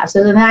Hog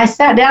classes. And then I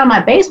sat down in my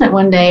basement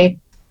one day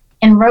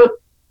and wrote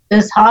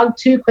this Hog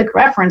 2 quick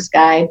reference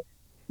guide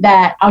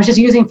that I was just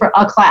using for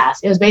a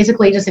class. It was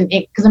basically just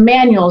because the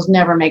manuals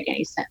never make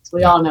any sense.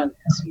 We all know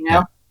this, you know?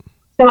 Yeah.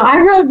 So I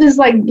wrote this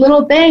like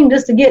little thing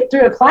just to get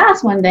through a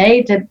class one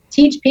day to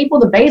teach people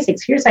the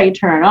basics. Here's how you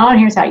turn it on.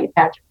 Here's how you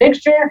patch a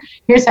fixture.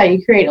 Here's how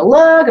you create a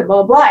look, and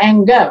blah, blah, blah,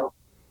 and go.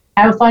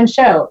 Have a fun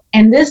show.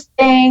 And this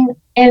thing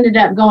ended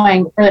up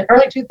going, for the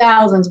early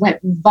 2000s,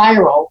 went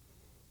viral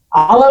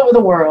all over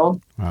the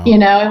world. Wow. You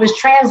know, it was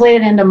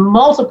translated into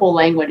multiple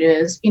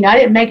languages. You know, I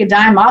didn't make a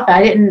dime off it.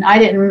 I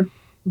didn't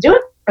do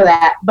it for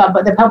that, but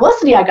the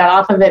publicity I got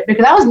off of it,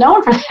 because I was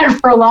known for that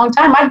for a long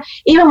time.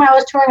 Even when I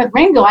was touring with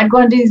Ringo, I'd go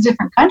into these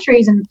different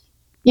countries, and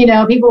you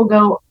know, people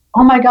go,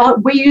 "Oh my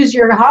God, we use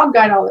your Hog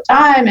guide all the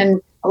time," and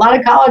a lot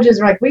of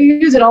colleges are like, "We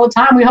use it all the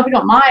time. We hope you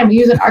don't mind. We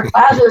use it in our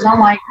classes." I'm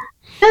like,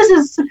 "This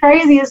is the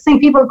craziest thing."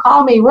 People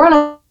call me, "We're in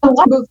a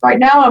live booth right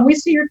now, and we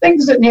see your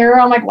things sitting here."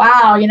 I'm like,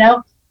 "Wow," you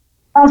know.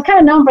 I was kind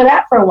of known for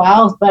that for a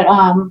while, but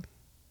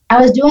I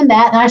was doing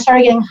that, and I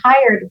started getting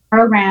hired to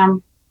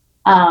program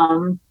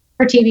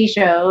for TV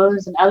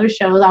shows and other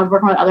shows. I was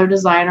working with other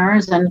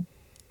designers, and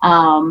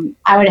I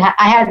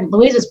had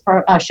Louise's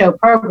show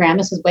program.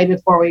 This is way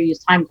before we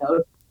used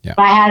timecode. Yeah.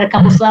 But I had a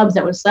couple subs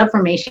that would sub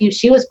for me.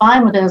 She was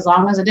fine with it as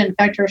long as it didn't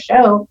affect her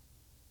show.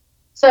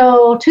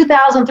 So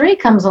 2003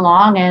 comes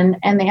along, and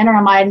in the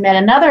interim, I had met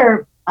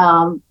another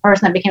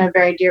person that became a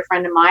very dear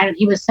friend of mine, and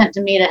he was sent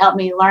to me to help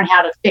me learn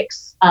how to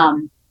fix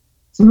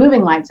some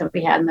moving lights that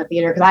we had in the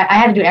theater, because I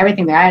had to do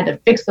everything there. I had to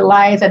fix the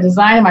lights, I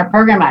designed my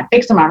program, I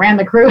fixed them, I ran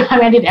the crew. I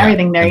mean, I did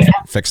everything there. You know?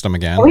 Fixed them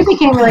again. And we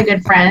became really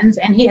good friends,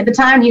 and at the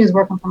time he was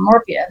working for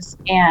Morpheus,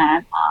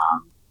 and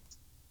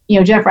you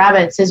know, Jeff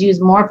Rabbits has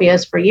used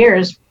Morpheus for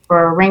years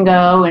for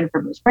Ringo and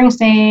for Bruce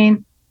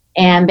Springsteen,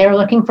 and they were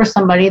looking for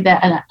somebody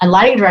a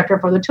lighting director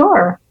for the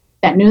tour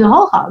that knew the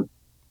whole Hog.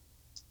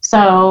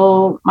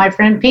 So my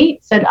friend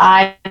Pete said,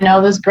 "I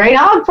know this great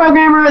Hog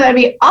programmer that'd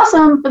be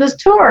awesome for this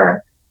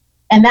tour."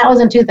 And that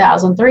was in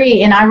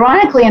 2003. And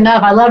ironically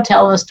enough, I love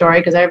telling the story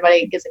because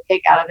everybody gets a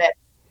kick out of it.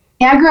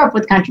 Yeah, I grew up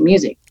with country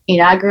music. You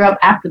know, I grew up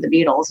after the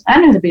Beatles. I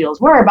knew the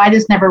Beatles were, but I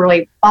just never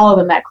really followed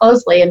them that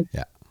closely. And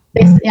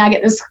I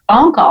get this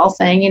phone call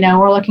saying, you know,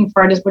 we're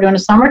doing a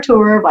summer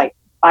tour of like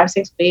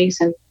 5-6 weeks,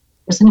 and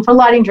we're looking for a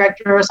lighting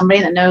director or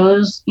somebody that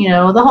knows, you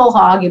know, the whole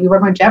Hog. You'll be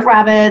working with Jeff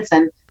Rabbits,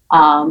 and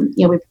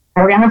you'll be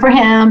programming for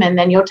him, and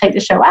then you'll take the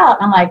show out.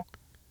 And I'm like,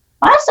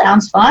 that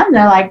sounds fun. And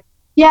they're like,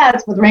 yeah,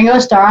 it's with Ringo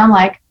Starr. I'm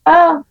like,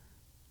 oh,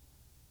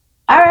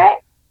 all right.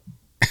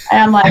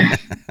 And I'm like,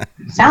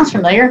 sounds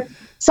familiar.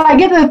 So I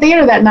get to the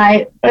theater that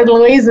night at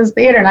Louise's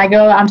theater, and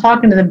I'm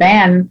talking to the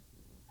band.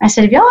 I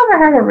said, have y'all ever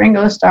heard of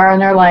Ringo Starr?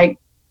 And they're like,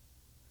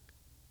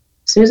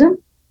 Susan,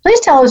 please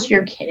tell us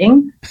you're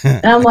kidding.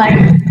 And I'm like,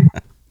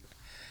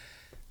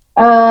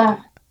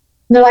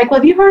 they're like, well,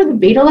 have you heard of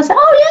the Beatles? I said,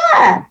 oh,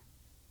 yeah.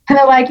 And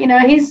they're like,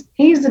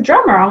 he's the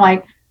drummer. I'm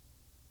like,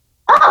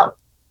 oh,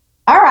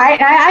 all right.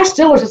 And I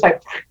still was just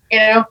like,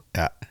 Yeah.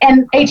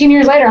 And 18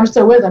 years later, I'm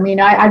still with them.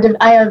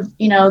 I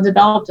have,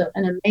 developed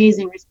an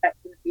amazing respect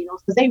for the Beatles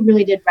because they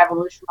really did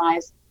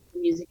revolutionize the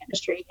music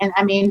industry. And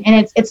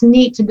it's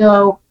neat to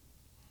go.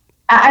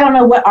 I don't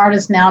know what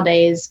artist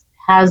nowadays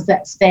has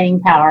that staying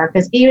power,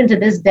 because even to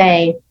this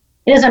day,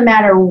 it doesn't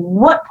matter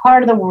what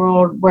part of the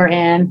world we're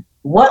in,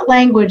 what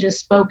language is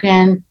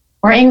spoken,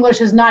 or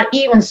English is not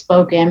even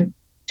spoken,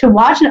 to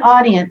watch an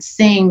audience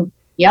sing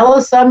Yellow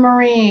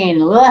Submarine,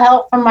 A Little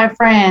Help from My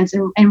Friends,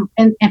 and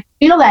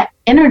feel that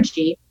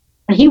energy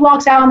when he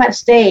walks out on that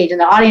stage and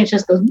the audience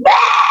just goes, bah!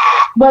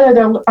 Whether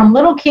they're from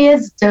little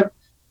kids to,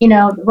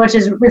 which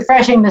is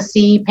refreshing to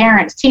see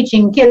parents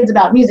teaching kids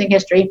about music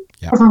history,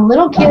 or from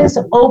little kids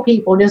to old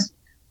people, just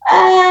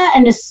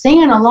and just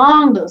singing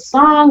along to the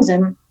songs.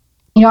 And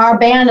our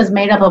band is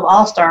made up of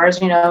all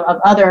stars, of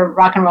other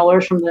rock and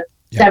rollers from the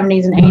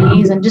 70s and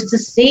 80s, and just to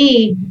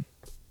see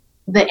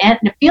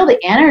to feel the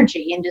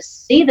energy and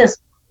just see this,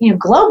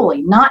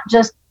 globally, not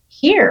just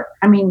here.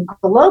 I mean,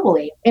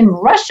 globally, in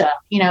Russia,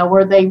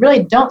 where they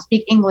really don't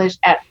speak English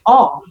at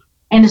all,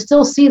 and to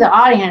still see the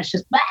audience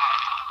just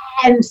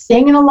and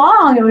singing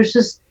along, it was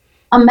just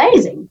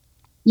amazing,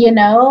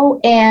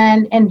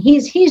 and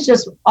he's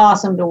just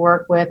awesome to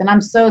work with. And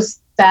I'm so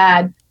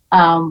sad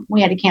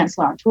we had to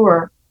cancel our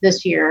tour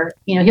this year.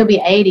 He'll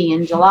be 80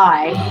 in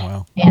July. Oh,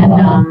 wow.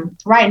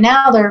 And right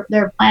now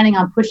they're planning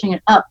on pushing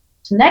it up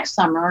to next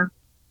summer,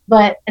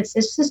 but it's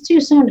just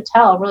too soon to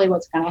tell really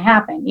what's going to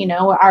happen.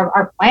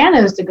 Our plan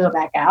is to go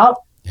back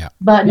out,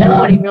 but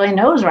nobody really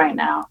knows right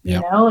now.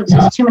 It's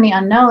just too many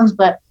unknowns.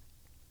 But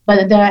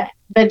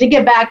to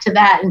get back to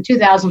that, in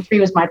 2003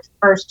 was my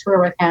first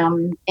tour with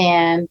him,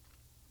 and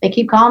they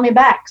keep calling me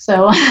back.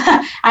 So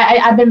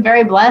I've been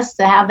very blessed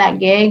to have that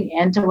gig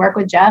and to work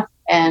with Jeff.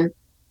 And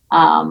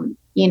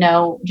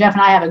Jeff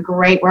and I have a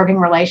great working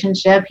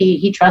relationship.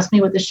 He trusts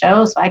me with the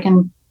show, so I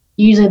can.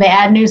 Usually they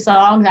add new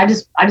songs. I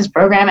just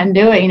program it and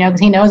do it, because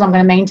he knows I'm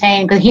going to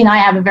maintain. Because he and I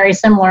have a very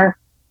similar,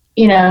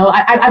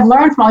 I've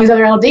learned from all these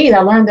other LDs. I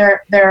learned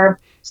their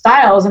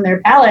styles and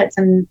their palettes,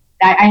 and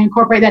I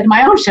incorporate that to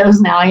my own shows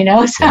now.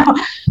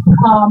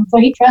 So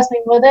he trusts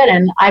me with it,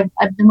 and I've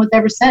been with it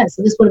ever since.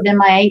 So this would have been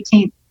my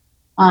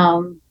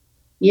 18th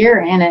year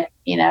in it,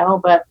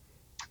 but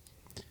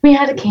we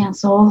had to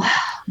cancel.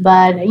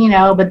 But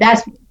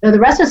that's the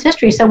rest is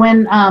history. So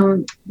when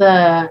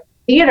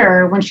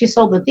when she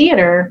sold the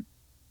theater,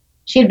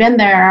 she'd been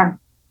there,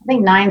 I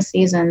think, 9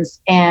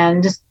 seasons,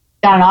 and just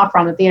got an offer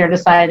on the theater,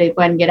 decided to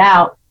go ahead and get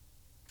out.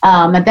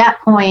 At that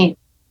point,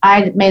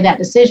 I made that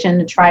decision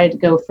to try to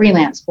go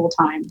freelance full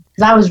time,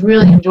 because I was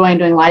really enjoying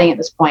doing lighting at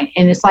this point.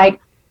 And it's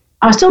like,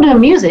 I was still doing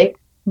music,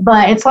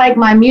 but it's like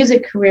my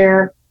music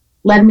career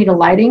led me to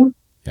lighting.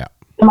 Yeah.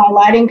 And my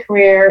lighting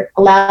career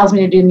allows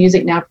me to do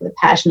music now for the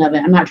passion of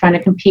it. I'm not trying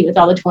to compete with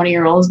all the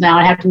 20-year-olds now.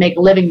 I have to make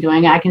a living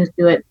doing it. I can just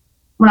do it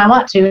when I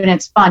want to, and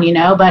it's fun,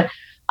 but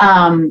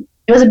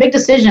it was a big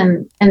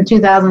decision in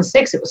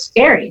 2006. It was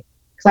scary,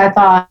 because I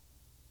thought,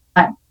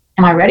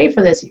 am I ready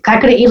for this? I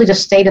could have easily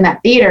just stayed in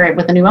that theater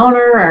with a new owner,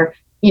 or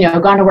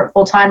gone to work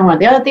full time in one of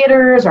the other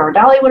theaters, or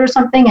Dollywood or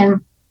something.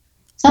 And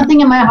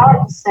something in my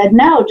heart said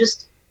no.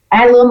 I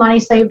had a little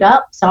money saved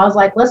up, so I was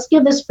like, let's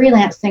give this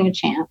freelance thing a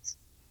chance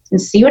and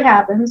see what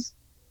happens.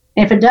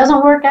 And if it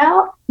doesn't work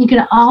out, you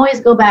can always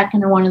go back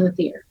into one of the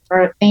theaters,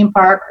 or a theme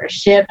park, or a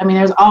ship. I mean,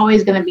 there's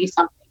always going to be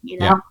something.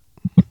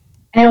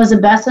 And it was the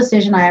best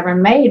decision I ever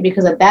made,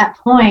 because at that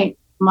point,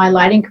 my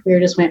lighting career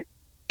just went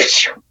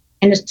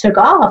and just took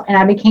off, and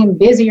I became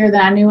busier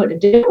than I knew what to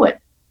do with.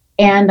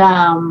 And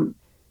all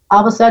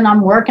of a sudden,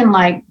 I'm working,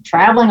 like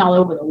traveling all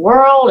over the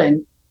world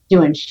and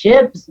doing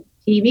ships,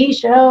 TV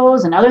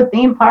shows, and other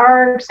theme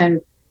parks.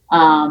 And,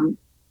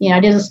 I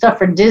did the stuff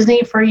for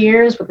Disney for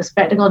years with the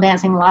Spectacle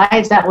Dancing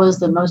Lights. That was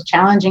the most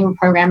challenging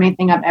programming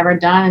thing I've ever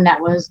done, and that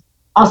was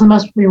also the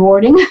most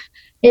rewarding.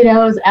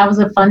 That was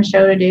a fun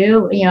show to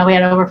do. We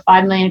had over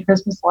 5 million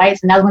Christmas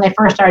lights, and that was when they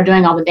first started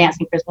doing all the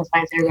dancing Christmas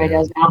lights everybody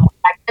does now.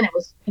 Back then it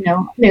was,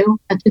 new.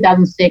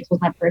 2006 was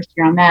my first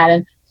year on that.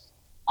 And,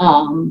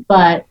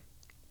 but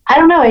I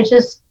don't know,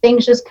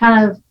 things just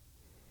kind of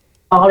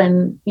fall,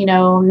 and,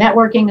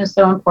 networking is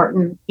so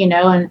important,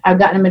 and I've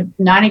gotten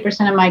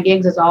 90% of my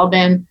gigs has all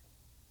been,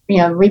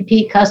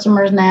 repeat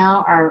customers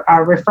now,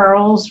 are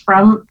referrals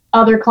from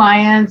other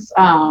clients.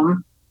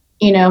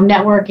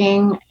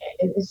 Networking,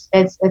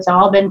 it's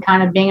all been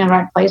kind of being in the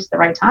right place at the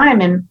right time.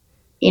 And,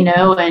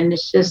 and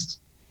it's just,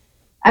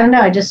 I don't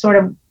know, it just sort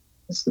of,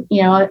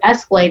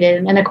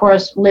 escalated. And of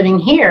course, living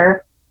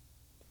here,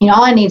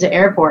 all I need is an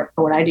airport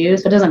for what I do.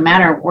 So it doesn't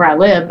matter where I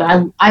live,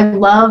 but I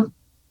love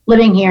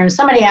living here. And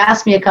somebody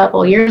asked me a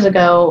couple of years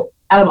ago,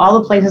 out of all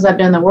the places I've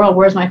been in the world,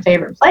 where's my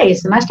favorite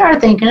place? And I started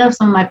thinking of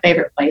some of my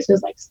favorite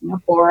places like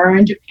Singapore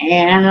and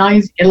Japan and all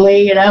these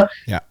Italy,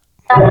 Yeah.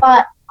 I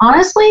thought,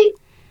 honestly,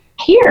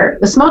 here,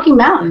 the Smoky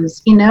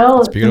Mountains,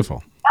 It's beautiful.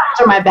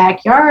 Mountains are my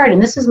backyard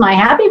and this is my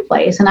happy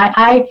place. And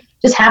I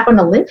just happen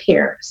to live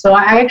here. So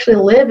I actually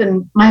live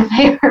in my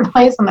favorite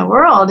place in the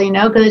world,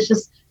 because it's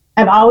just,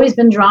 I've always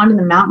been drawn to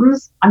the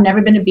mountains. I've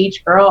never been a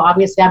beach girl.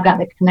 Obviously, I've got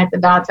the connect the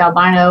dots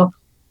albino,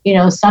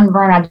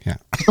 sunburn. I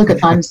just look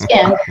at my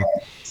skin.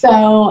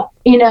 So,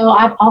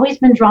 I've always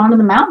been drawn to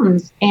the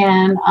mountains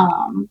and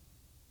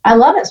I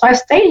love it. So I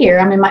stayed here.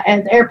 I mean,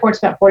 the airport's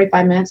about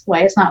 45 minutes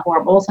away. It's not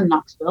horrible. It's in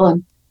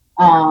Knoxville.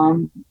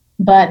 And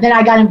but then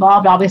I got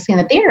involved, obviously, in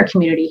the theater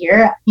community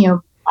here.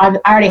 I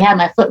already had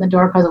my foot in the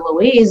door because of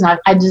Louise, and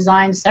I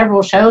designed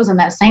several shows in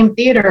that same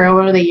theater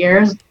over the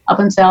years. Up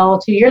until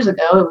 2 years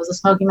ago, it was the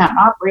Smoky Mountain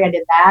Opry. I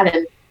did that,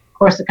 and of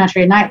course, the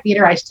Country at Night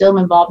Theater. I still am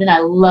involved in. I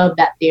love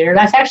that theater.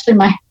 That's actually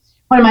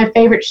one of my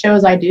favorite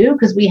shows I do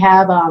because we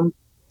have a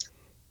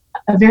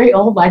very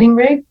old lighting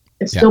rig.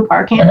 It's still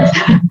parking,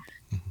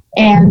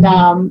 and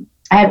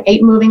I have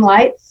 8 moving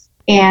lights,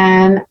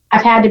 and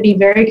I've had to be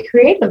very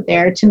creative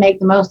there to make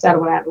the most out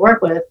of what I have to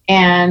work with,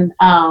 and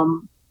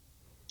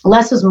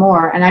less is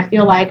more. And I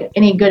feel like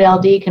any good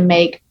LD can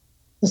make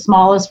the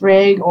smallest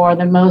rig or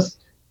the most,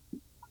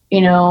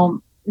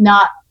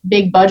 not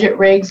big budget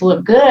rigs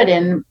look good.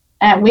 And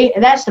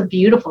that's a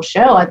beautiful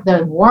show.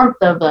 The warmth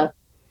of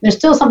there's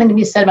still something to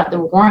be said about the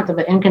warmth of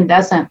an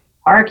incandescent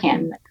power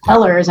can, the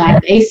colors. I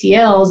have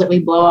ACLs that we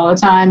blow all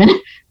the time and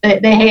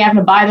they hate having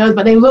to buy those,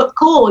 but they look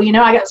cool.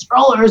 I got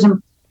strollers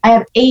and I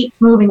have 8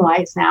 moving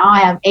lights now. I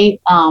have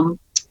 8,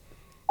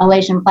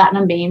 Elation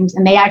platinum beams,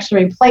 and they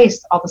actually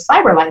replaced all the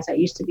cyber lights that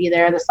used to be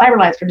there. The cyber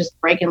lights were just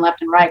breaking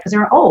left and right because they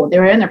were old. They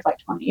were in there for like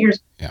 20 years.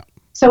 Yeah.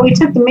 So we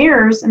took the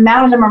mirrors and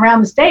mounted them around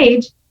the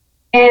stage,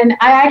 and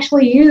I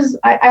actually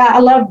I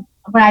love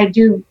when I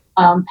do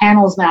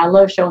panels now. I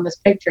love showing this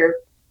picture.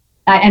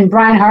 And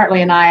Brian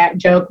Hartley and I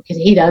joke because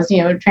he does,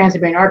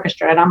 Trans-Siberian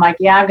Orchestra, and I'm like,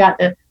 yeah, I've got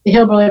the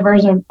hillbilly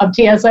version of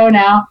TSO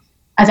now.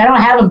 I said I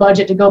don't have a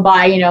budget to go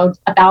buy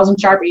 1,000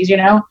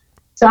 Sharpies,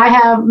 so I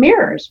have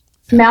mirrors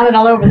mounted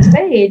all over the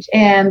stage,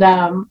 and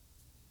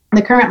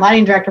the current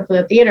lighting director for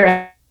the theater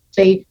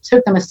actually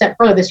took them a step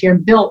further this year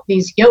and built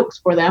these yokes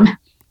for them,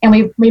 and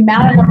we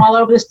mounted them all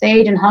over the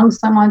stage and hung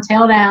some on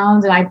tail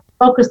downs, and I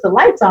focused the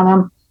lights on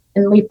them,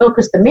 and we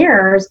focused the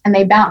mirrors, and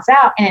they bounce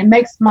out, and it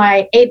makes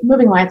my 8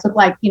 moving lights look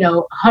like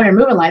 100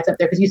 moving lights up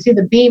there because you see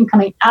the beam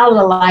coming out of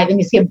the light and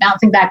you see it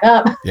bouncing back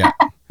up. Yeah.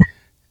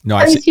 No,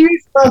 I see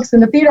folks,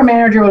 and the theater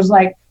manager was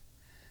like,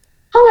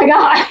 "Oh my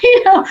God,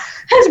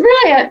 that's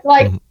brilliant!"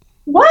 Like. Mm-hmm.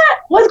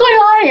 What's going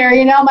on here?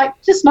 I'm like,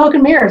 just smoke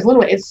and mirrors.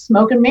 Literally, it's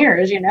smoke and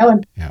mirrors, and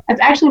that's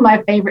actually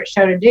my favorite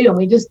show to do. And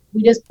we just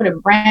put a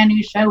brand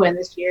new show in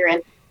this year,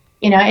 and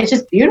it's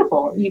just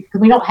beautiful.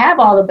 We don't have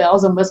all the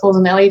bells and whistles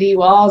and LED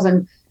walls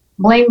and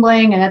bling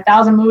bling and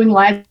 1,000 moving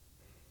lights.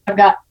 I've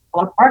got a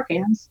lot of park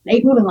cans,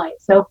 8 moving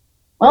lights. So,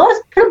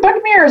 let's put a bunch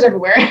of mirrors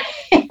everywhere.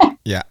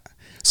 Yeah.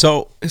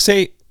 So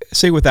say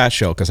with that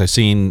show, because I've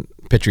seen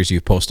pictures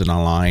you've posted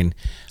online.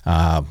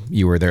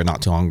 You were there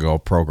not too long ago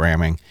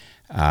programming.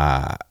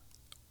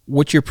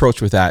 What's your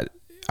approach with that?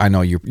 I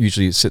know you're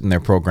usually sitting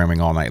there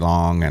programming all night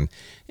long,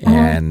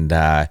 and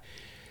are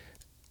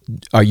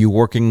you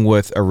working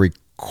with a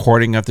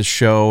recording of the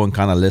show and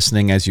kind of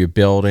listening as you're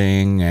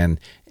building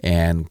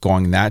and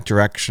going that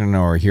direction,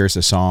 or here's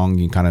a song,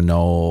 you kind of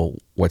know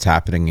what's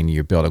happening in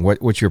your building?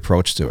 What's your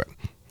approach to it?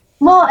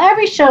 Well,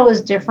 every show is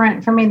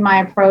different for me.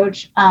 My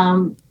approach,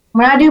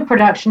 when I do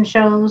production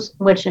shows,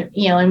 which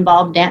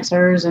involve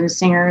dancers and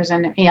singers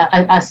and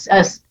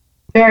a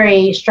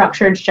very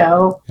structured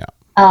show,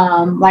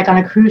 like on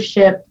a cruise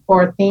ship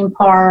or a theme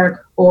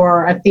park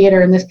or a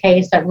theater in this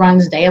case that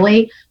runs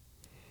daily.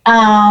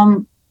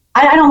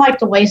 I don't like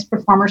to waste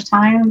performers'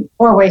 time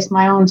or waste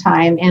my own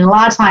time. And a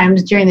lot of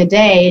times during the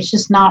day, it's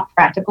just not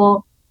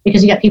practical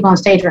because you got people on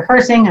stage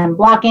rehearsing and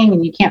blocking,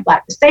 and you can't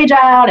black the stage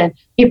out, and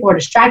people are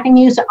distracting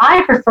you. So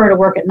I prefer to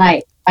work at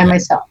night by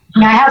myself.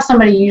 I have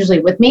somebody usually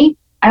with me.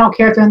 I don't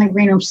care if they're in the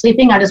green room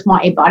sleeping. I just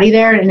want a body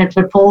there, and if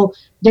to pull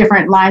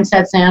different line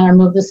sets in or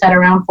move the set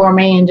around for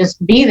me and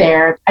just be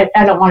there.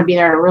 I don't want to be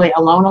there really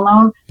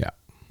alone. Yeah.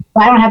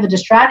 But I don't have the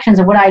distractions.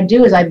 And what I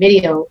do is I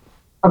video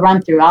a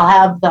run through. I'll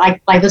have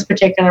like this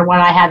particular one.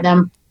 I had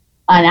them,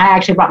 and I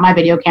actually brought my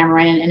video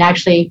camera in and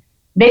actually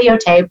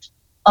videotaped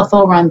a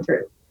full run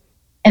through.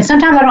 And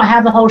sometimes I don't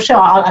have the whole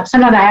show.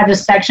 Sometimes I have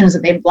just sections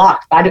that they've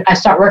blocked. But I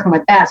start working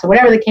with that. So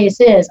whatever the case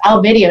is,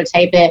 I'll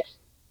videotape it.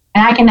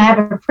 And I can have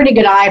a pretty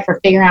good eye for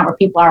figuring out where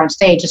people are on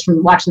stage just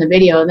from watching the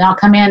video. And then I'll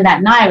come in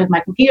that night with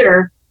my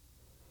computer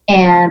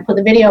and put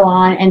the video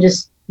on and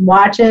just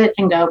watch it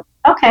and go,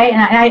 okay.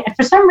 And I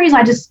for some reason,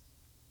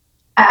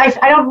 I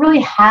don't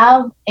really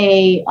have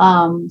a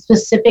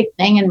specific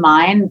thing in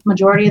mind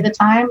majority of the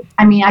time.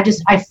 I mean,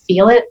 I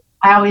feel it.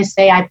 I always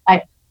say I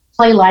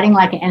play lighting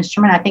like an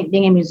instrument. I think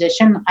being a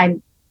musician, I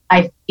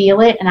I feel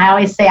it. And I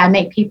always say I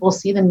make people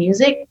see the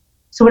music.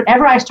 So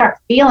whatever I start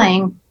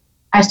feeling,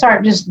 I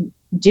start just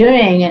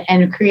doing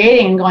and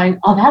creating and going,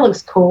 oh, that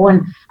looks cool.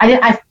 And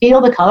I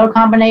feel the color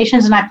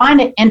combinations. And I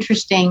find it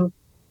interesting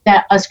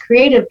that us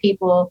creative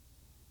people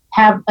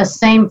have a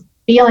same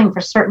feeling for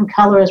certain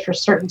colors for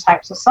certain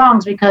types of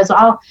songs, because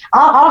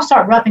I'll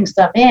start roughing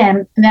stuff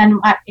in, and then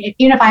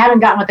even if I haven't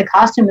gotten with the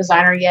costume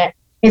designer yet,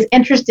 it's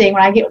interesting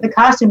when I get with the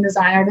costume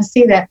designer to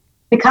see that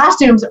the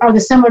costumes are the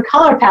similar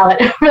color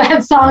palette for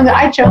that song that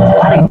I chose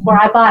for.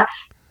 I thought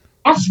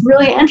that's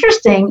really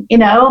interesting.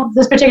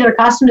 This particular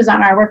costume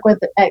designer I work with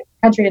at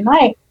Country at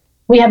Night,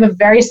 we have a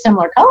very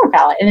similar color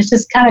palette, and it's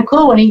just kind of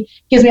cool when he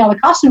gives me all the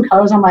costume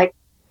colors. I'm like,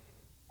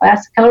 well,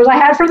 that's the colors I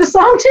had for the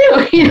song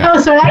too,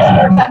 so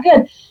that's worked out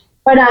good.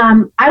 But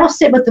I will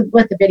sit with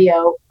the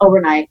video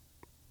overnight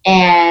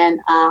and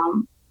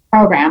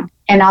program,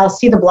 and I'll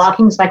see the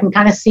blocking so I can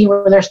kind of see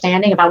where they're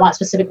standing if I want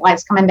specific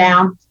lights coming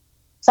down.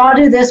 So I'll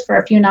do this for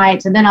a few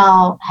nights, and then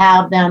I'll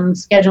have them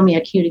schedule me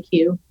a cue to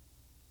cue.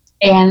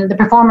 And the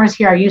performers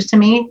here are used to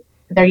me.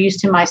 They're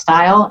used to my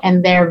style,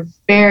 and they're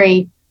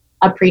very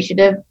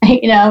appreciative,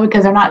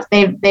 because they're not,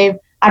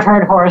 I've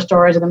heard horror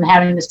stories of them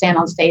having to stand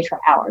on stage for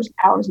hours and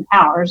hours and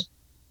hours.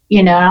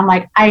 And I'm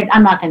like,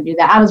 I'm not going to do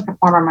that. I was a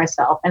performer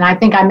myself. And I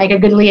think I make a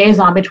good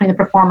liaison between the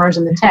performers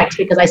and the text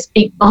because I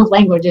speak both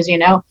languages,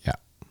 Yeah.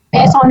 They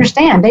just don't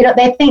understand.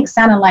 They think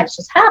sound and lights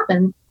just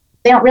happen.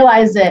 They don't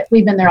realize that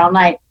we've been there all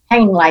night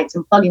hanging lights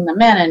and plugging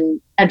them in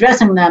and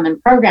addressing them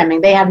and programming.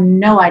 They have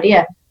no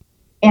idea.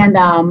 And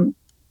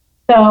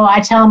so I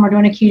tell them we're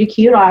doing a cue to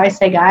cue. I always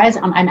say, guys,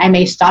 I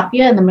may stop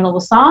you in the middle of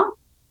a song.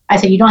 I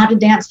say, you don't have to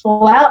dance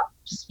full out.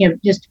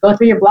 Just go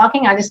through your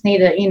blocking. I just need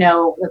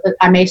to,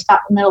 I may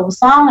stop in the middle of the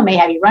song. I may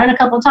have you run a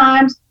couple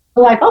times.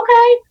 They're like,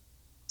 okay.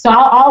 So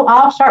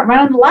I'll start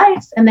running the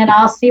lights, and then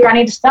I'll see where I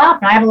need to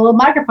stop. And I have a little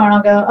microphone.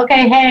 I'll go,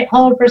 okay, hey,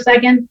 hold for a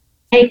second.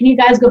 Hey, can you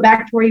guys go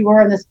back to where you were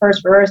in this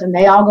first verse? And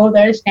they all go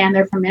there to stand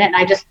there for a minute. And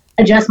I just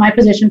adjust my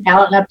position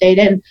palette and update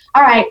it. And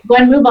all right, go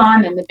ahead and move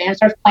on. And the band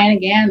starts playing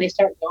again. And they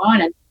start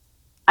going. And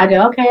I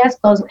go, okay, that's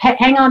close.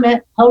 Hang on a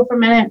minute. Hold for a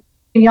minute.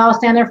 Can you all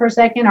stand there for a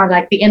second? Or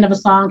like the end of a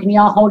song, can you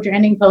all hold your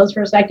ending pose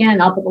for a second?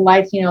 And I'll put the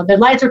lights, the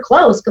lights are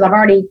close because I've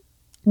already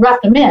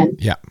roughed them in.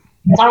 Yeah.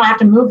 So I don't have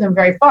to move them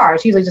very far.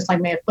 It's usually just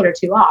like maybe a foot or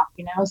two off,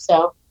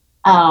 So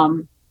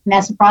and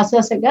that's the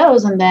process it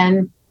goes. And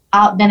then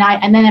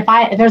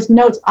if there's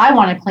notes I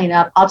want to clean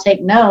up, I'll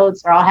take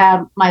notes, or I'll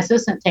have my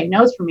assistant take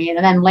notes for me.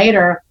 And then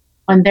later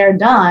when they're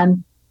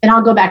done, then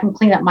I'll go back and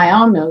clean up my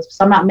own notes.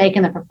 So I'm not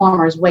making the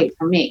performers wait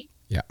for me.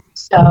 Yeah.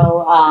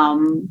 So,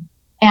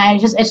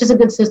 and it's just a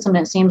good system.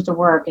 And it seems to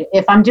work.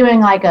 If I'm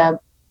doing like a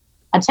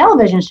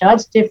television show,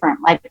 it's different.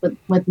 Like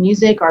with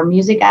music or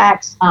music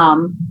acts,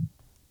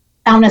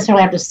 I don't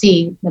necessarily have to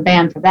see the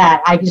band for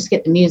that. I just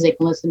get the music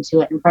and listen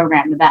to it and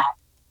program to that.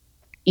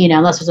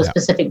 Unless there's a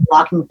specific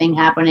blocking thing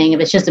happening.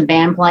 If it's just a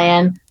band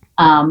playing,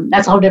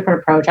 that's a whole different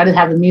approach. I just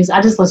have the music.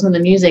 I just listen to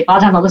the music. A lot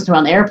of times I'll listen to it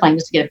on the airplane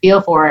just to get a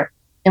feel for it.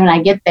 Then when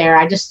I get there,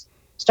 I just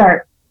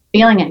start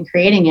feeling it and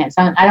creating it.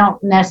 So I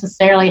don't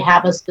necessarily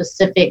have a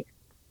specific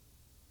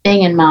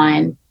thing in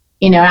mind.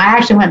 I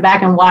actually went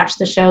back and watched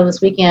the show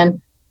this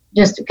weekend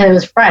just because it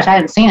was fresh. I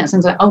hadn't seen it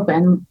since it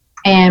opened,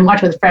 and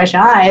watched it with fresh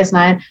eyes.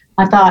 And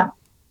I thought,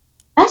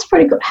 that's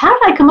pretty good. How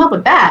did I come up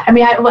with that? I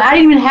mean, I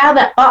didn't even have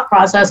that thought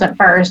process at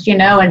first,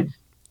 and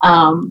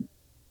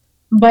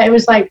but it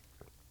was like,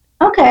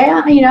 okay,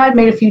 I'd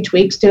made a few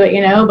tweaks to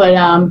it, but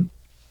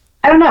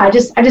I don't know. I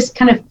just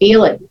kind of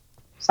feel it.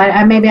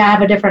 So maybe I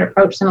have a different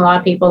approach than a lot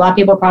of people. A lot of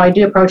people probably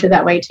do approach it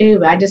that way too,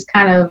 but I just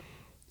kind of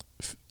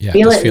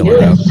feel it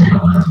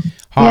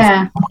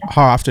out.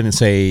 How often,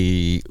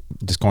 say,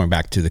 just going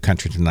back to the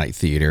Country Tonight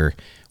Theater,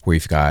 where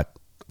you've got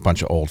a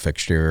bunch of old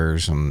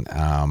fixtures and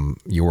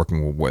you're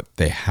working with what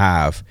they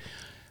have,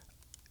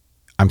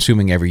 I'm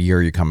assuming every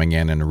year you're coming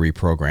in and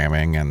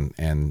reprogramming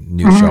and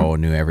new show,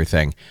 new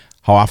everything.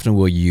 How often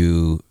will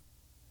you,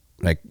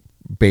 like,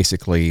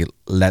 basically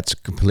let's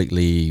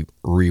completely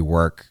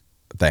rework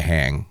the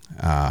hang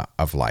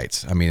of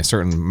lights? I mean, a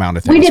certain amount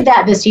of things. We did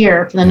that this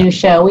year for the new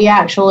show. We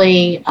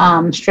actually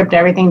stripped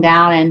everything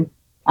down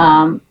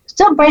and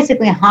still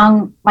basically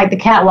hung, like the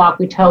catwalk,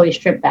 we totally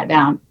stripped that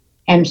down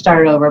and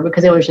started over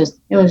because it was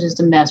just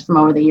a mess from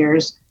over the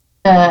years.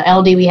 The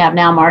LD we have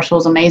now,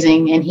 Marshall's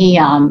amazing, and he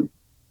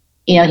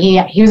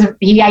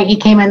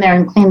came in there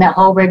and cleaned that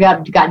whole rig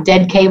up. Got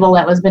dead cable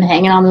that was been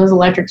hanging on those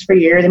electrics for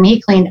years. I mean,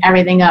 he cleaned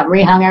everything up,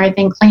 rehung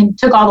everything,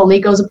 took all the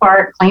Legos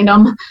apart, cleaned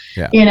them,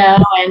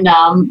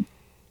 and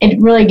it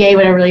really gave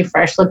it a really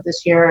fresh look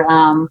this year.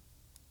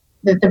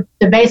 The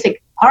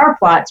basic power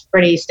plot's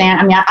pretty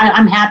standard. I mean,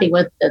 I'm happy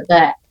with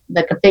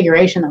the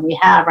configuration that we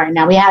have right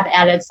now. We have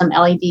added some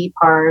LED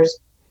pars.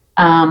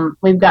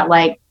 We've got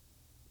like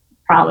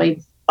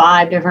probably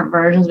 5 different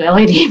versions of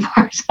LED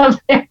bars up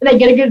there. They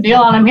get a good deal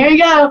on them. Here you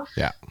go.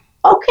 Yeah.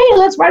 Okay,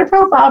 let's write a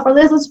profile for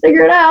this. Let's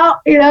figure it out,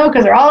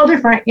 because they're all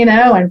different,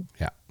 and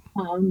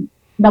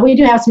but we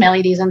do have some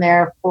LEDs in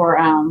there for,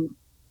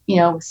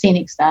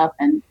 scenic stuff.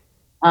 And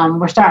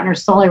We're starting to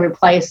slowly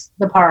replace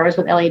the PARs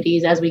with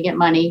LEDs as we get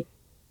money.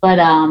 But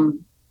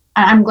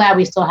I'm glad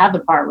we still have the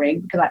PAR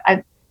rig,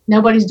 because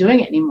nobody's doing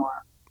it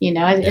anymore. You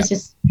know, it's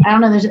just, I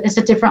don't know, it's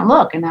a different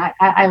look. And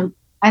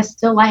I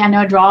still like, I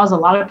know it draws a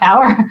lot of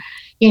power,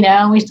 you know,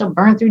 and we still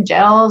burn through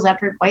gels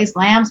after replace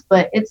lamps,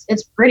 but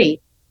it's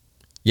pretty.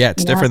 Yeah,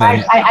 it's different.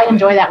 I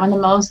enjoy that one the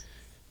most.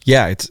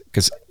 Yeah, it's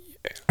because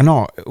I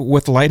know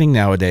with lighting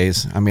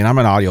nowadays, I mean, I'm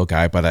an audio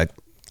guy, but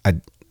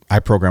I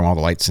program all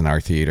the lights in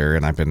our theater,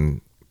 and I've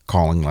been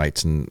calling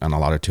lights on a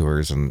lot of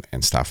tours and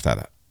stuff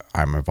that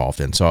I'm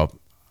involved in. So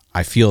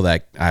I feel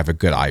that I have a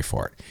good eye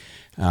for it.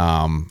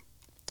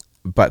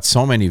 But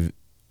so many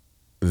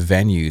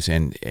venues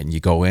and you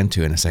go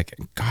into, and it's like,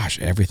 gosh,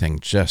 everything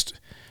just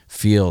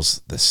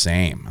feels the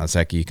same. It's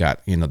like you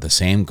got, you know, the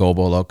same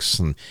gobo looks,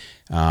 and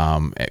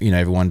you know,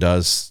 everyone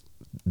does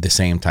the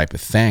same type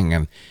of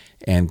thing,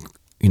 and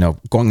you know,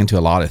 going into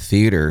a lot of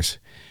theaters,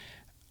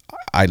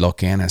 I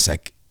look in and it's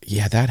like,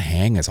 yeah, that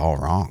hang is all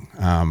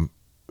wrong.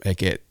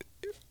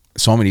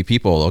 So many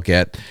people will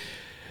get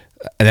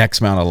an X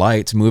amount of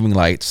lights, moving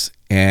lights,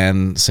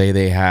 and say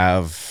they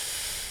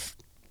have,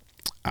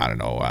 I don't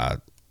know,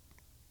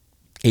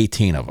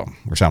 18 of them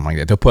or something like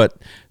that. They'll put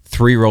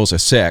 3 rows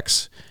of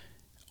 6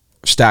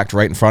 stacked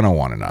right in front of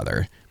one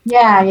another.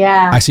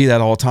 Yeah. I see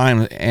that all the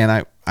time,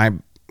 and I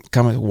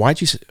come, why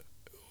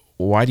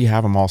do you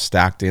have them all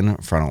stacked in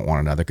front of one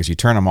another? Because you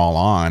turn them all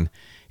on,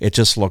 it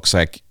just looks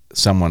like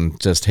someone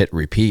just hit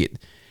repeat.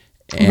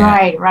 And,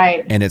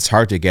 right. And it's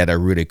hard to get a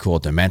really cool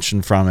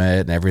dimension from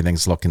it, and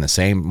everything's looking the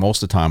same.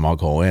 Most of the time I'll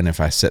go in,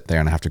 if I sit there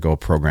and I have to go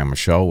program a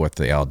show with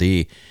the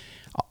LD,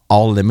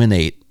 I'll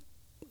eliminate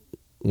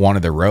one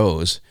of the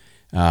rows,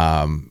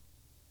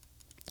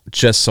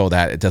 just so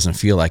that it doesn't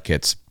feel like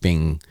it's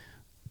being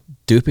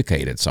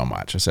duplicated so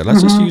much. I said,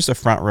 let's just use the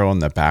front row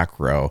and the back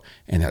row.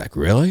 And they're like,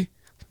 really?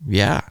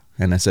 Yeah.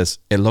 And it says,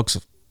 it looks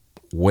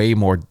way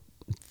more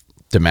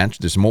dimension.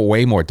 There's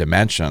way more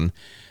dimension,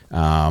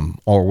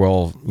 or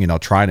we'll, you know,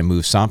 try to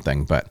move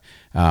something. But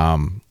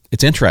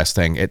it's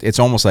interesting. It's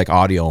almost like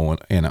audio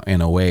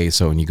in a way.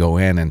 So when you go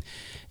in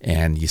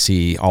and you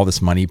see all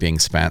this money being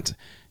spent,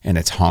 and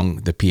it's hung,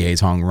 the PA's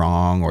hung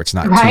wrong, or it's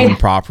not tuned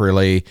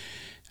properly.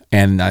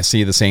 And I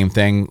see the same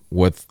thing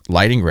with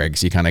lighting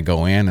rigs. You kind of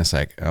go in, it's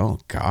like, oh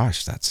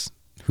gosh,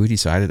 who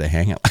decided to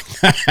hang it like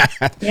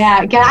that?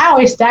 Yeah, I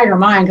always stagger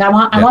mine,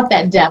 because I want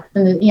that depth.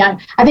 And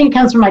I think it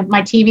comes from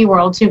my TV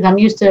world too, because I'm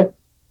used to,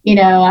 you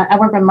know, I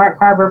worked with Mark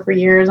Carver for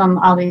years on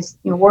all these,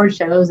 you know, award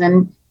shows,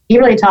 and he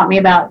really taught me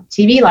about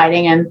TV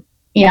lighting. And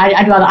you know,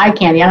 I do all the eye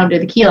candy. I don't do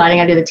the key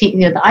lighting. I do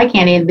the eye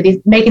candy. But he's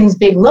making these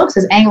big looks,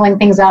 is angling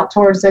things out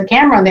towards the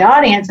camera and the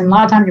audience. And a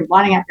lot of times you're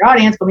blinding out your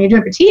audience. But when you're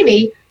doing it for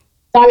TV,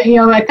 so, you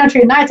know, at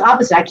Country at Night's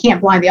opposite. I can't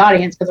blind the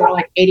audience because they're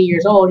like 80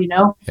 years old, you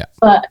know. Yeah.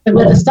 But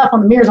with the stuff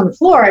on the mirrors on the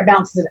floor, it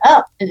bounces it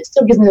up, and it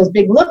still gives me those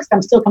big looks.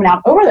 I'm still coming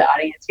out over the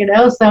audience, you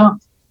know. So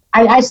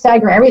I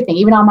stagger everything.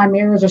 Even all my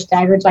mirrors are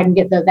staggered, so I can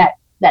get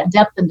that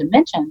depth and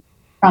dimension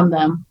from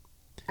them.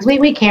 Because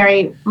we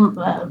carry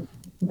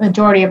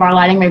majority of our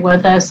lighting rig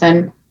with us,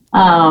 and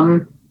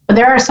but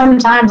there are some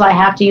times I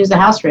have to use the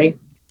house rig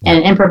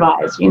and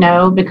improvise, you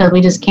know, because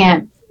we just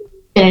can't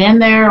fit it in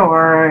there,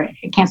 or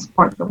it can't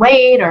support the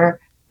weight, or,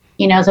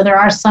 you know. So there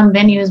are some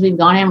venues we've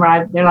gone in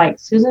where they're like,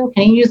 Susan,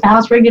 can you use the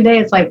house rig today?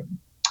 It's like,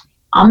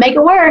 I'll make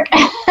it work.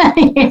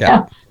 you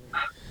know?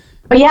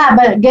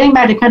 But getting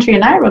back to Country at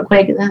Night real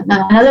quick,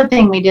 another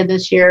thing we did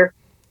this year,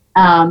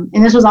 and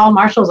this was all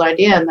Marshall's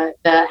idea, and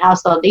the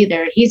house LD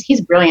there,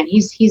 he's brilliant.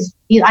 He's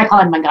I call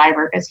him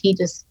MacGyver, because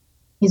he's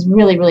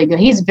really, really good.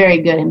 He's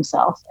very good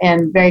himself,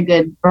 and very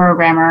good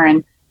programmer,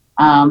 and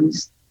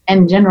just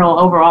in general,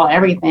 overall,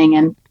 everything.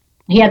 And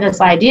he had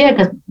this idea,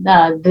 because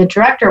the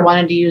director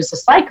wanted to use the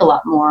psych a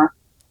lot more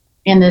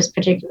in this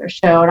particular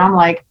show. And I'm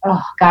like,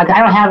 oh God, I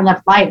don't have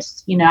enough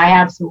lights. You know, I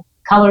have some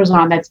colors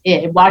on, that's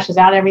it. It washes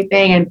out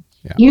everything. And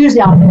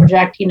usually I'll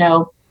project, you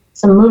know,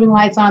 some moving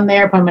lights on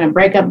there, put them in a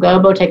breakup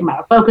gobo, take them out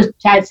of focus,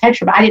 add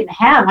texture. But I didn't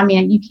have, I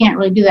mean, you can't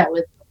really do that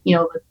with, you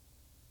know, with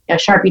a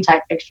Sharpie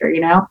type fixture,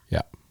 you know?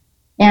 Yeah.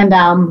 And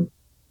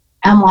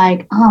I'm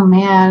like, oh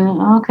man,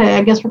 okay,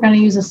 I guess we're going to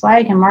use a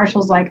psych. And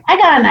Marshall's like, I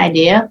got an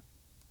idea.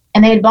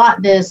 And they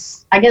bought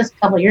this, I guess a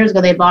couple of years ago,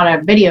 they bought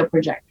a video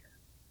projector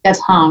that's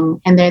hung.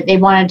 And they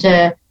wanted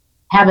to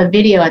have a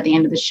video at the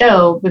end of the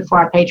show before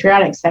our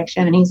patriotic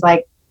section. And he's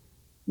like,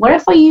 what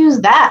if we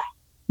use that?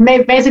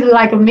 Basically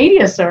like a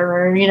media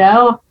server, you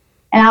know?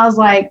 And I was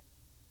like,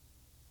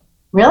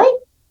 really?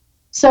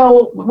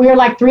 So we were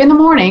like 3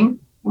 a.m.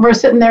 We're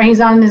sitting there. He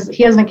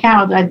has an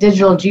account with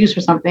Digital Juice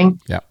or something.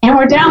 Yeah. And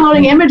we're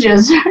downloading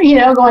images, you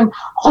know, going,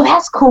 oh,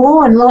 that's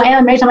cool. And a little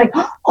animation. I'm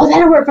like, oh,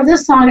 that'll work for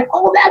this song.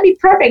 Oh, that'd be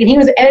perfect. And he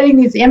was editing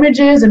these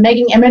images and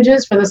making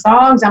images for the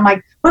songs. I'm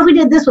like, what if we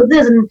did this with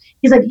this? And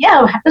he's like,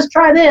 yeah, let's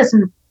try this.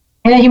 And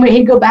then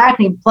he'd go back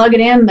and he'd plug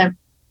it in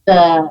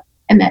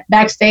and that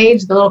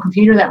backstage, the little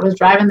computer that was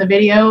driving the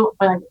video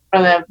for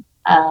the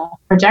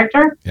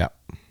projector. Yeah.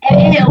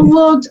 And it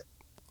looked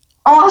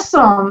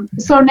awesome.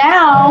 So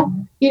now,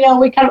 you know,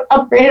 we kind of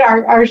upgraded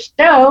our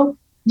show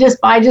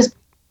just by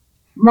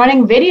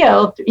running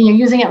video,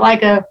 using it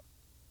like a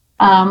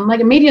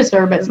media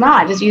server, but it's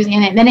not, just using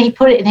it. And then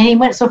he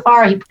went so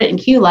far, he put it in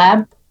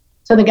QLab.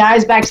 So the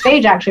guys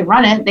backstage actually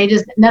run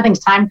it. Nothing's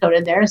time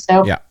coded there.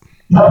 So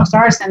All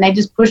Stars, and they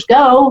just push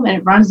go and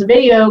it runs the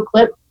video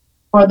clip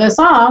for the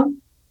song.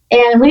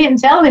 And we didn't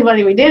tell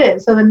anybody we did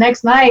it. So the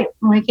next night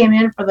when we came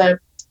in for the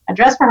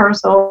dress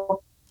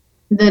rehearsal,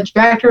 the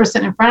director was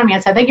sitting in front of me. I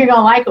said, I think you're going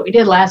to like what we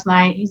did last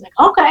night. He's like,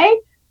 okay.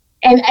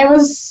 And it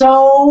was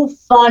so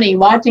funny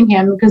watching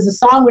him because the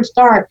song would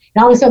start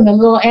and all of a sudden the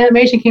little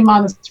animation came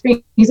on the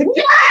screen. He's like,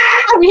 yeah!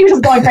 I mean, he was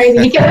just going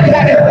crazy. He kept looking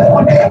back and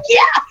forth,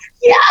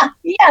 yeah.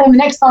 And the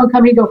next song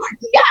come, he'd go,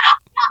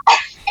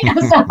 yeah.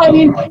 So, I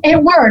mean,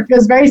 it worked. It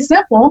was very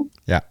simple.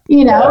 Yeah.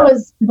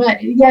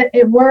 But yet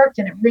it worked,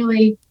 and it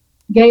really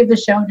gave the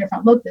show a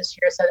different look this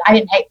year. So I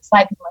didn't hate the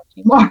site as much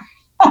anymore.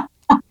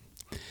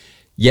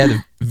 Yeah,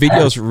 the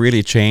videos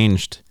really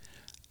changed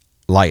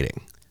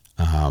lighting,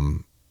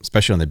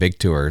 especially on the big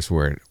tours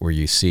where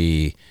you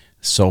see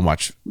so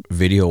much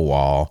video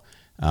wall.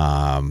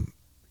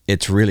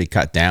 It's really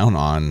cut down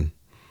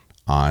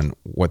on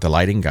what the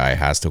lighting guy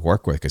has to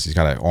work with because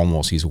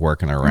he's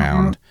working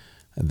around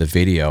the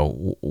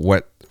video.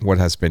 What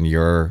has been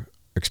your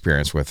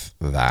experience with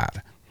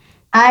that?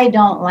 I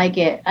don't like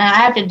it. I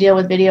have to deal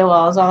with video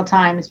walls all the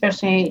time,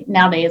 especially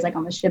nowadays, like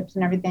on the ships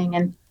and everything,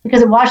 and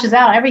because it washes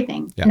out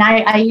everything. Yeah. And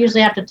I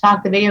usually have to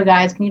talk to video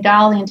guys. Can you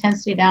dial the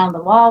intensity down on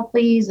the wall,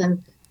 please?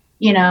 And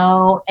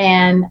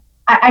and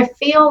I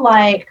feel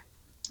like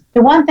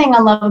the one thing I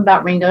love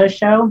about Ringo's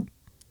show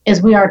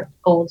is we are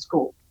old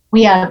school.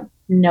 We have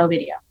no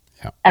video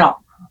at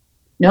all.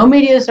 No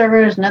media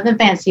servers, nothing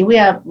fancy. We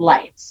have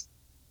lights.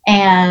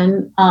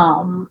 And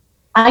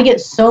I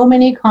get so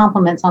many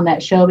compliments on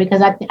that show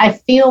because I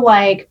feel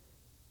like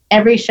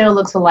every show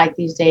looks alike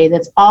these days.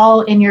 It's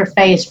all in your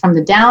face from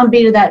the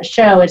downbeat of that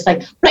show. It's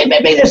like,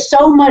 there's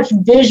so much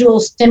visual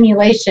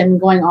stimulation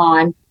going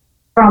on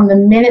from the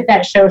minute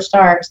that show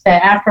starts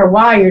that after a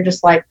while you're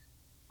just like,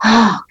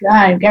 oh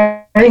God,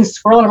 everything's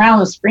swirling around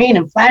the screen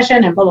and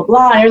flashing and blah, blah,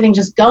 blah. Everything's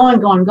just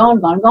going.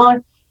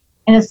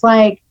 And it's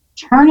like,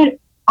 turn it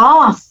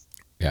off.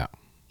 Yeah.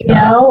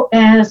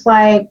 And it's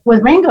like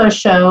with Ringo's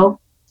show,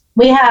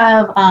 we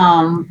have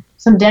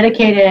some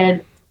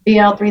dedicated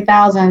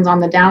BL3000s on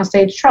the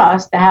downstage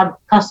truss that have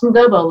custom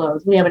gobo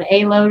loads. We have an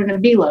A load and a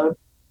B load,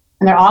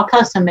 and they're all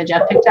custom that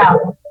Jeff picked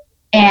out.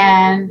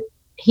 And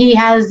he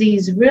has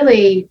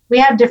we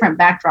have different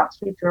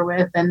backdrops we tour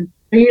with, and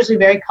they're usually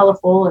very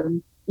colorful.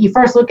 And you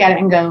first look at it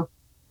and go,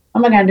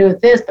 what am I going to do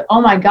with this? But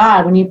oh my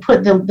God, when you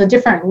put the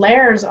different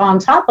layers on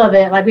top of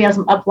it, like we have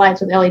some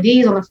uplights with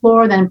LEDs on the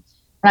floor, then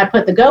when I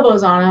put the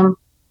gobos on them,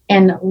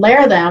 and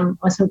layer them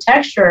with some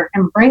texture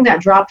and bring that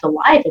drop to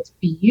life, it's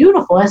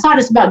beautiful. It's not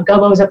just about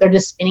gobos up there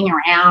just spinning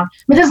around.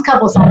 I mean, there's a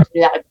couple of songs to do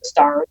that, like the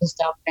stars and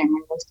stuff,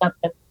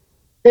 but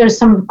there's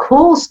some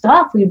cool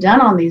stuff we've done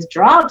on these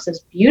drops.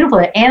 It's beautiful.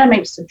 It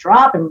animates the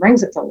drop and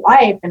brings it to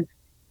life. And,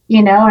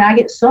 and I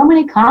get so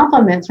many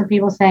compliments from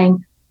people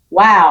saying,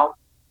 wow,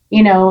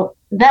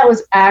 that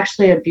was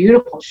actually a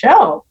beautiful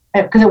show.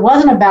 Because it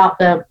wasn't about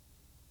the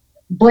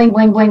bling,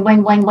 bling, bling,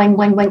 bling, bling, bling,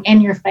 bling, bling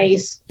in your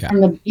face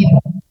and the,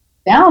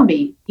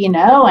 downbeat,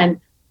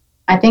 and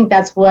I think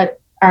that's what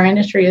our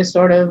industry has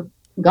sort of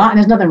gotten.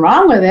 There's nothing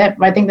wrong with it,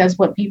 but I think that's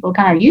what people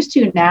kind of are used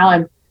to now.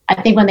 And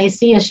I think when they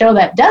see a show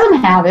that doesn't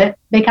have it,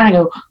 they kind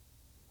of go,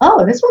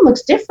 oh, this one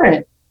looks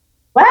different.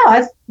 Wow,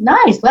 that's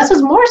nice. Less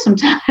is more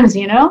sometimes,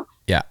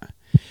 Yeah.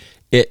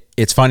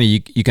 It's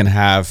funny. You can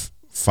have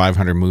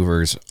 500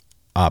 movers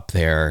up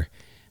there,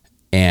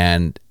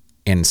 and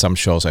in some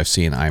shows I've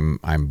seen,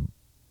 I'm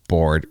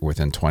bored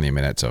within 20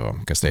 minutes of them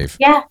because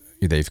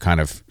they've kind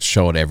of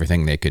showed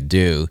everything they could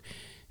do,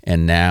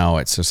 and now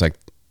it's just like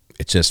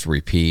it's just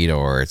repeat,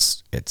 or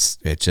it's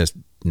just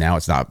now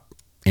it's not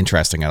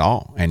interesting at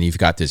all. And you've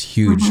got this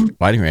huge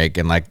lighting rig,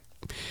 and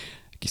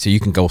so you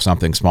can go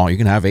something small. You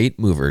can have 8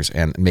 movers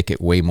and make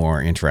it way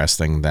more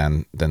interesting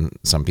than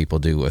some people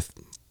do with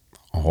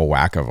a whole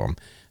whack of them.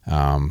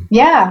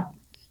 Yeah.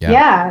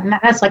 And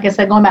that's, like I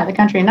said, going back to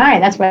Country Night,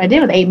 that's what I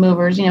did with 8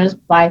 movers,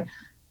 just by,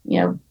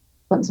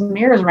 putting some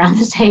mirrors around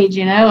the stage,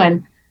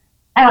 and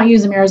I don't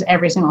use the mirrors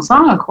every single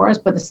song, of course,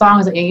 but the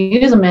songs that you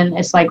use them in,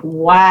 it's like,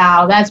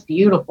 wow, that's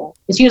beautiful.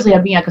 It's usually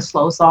like a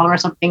slow song or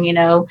something,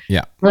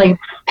 really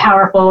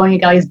powerful, and you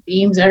got these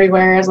beams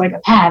everywhere. It's like,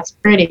 that's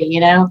pretty,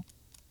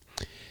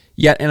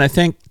 Yeah, and I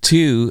think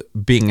too,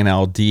 being an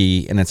LD,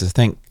 and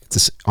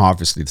it's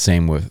obviously the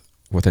same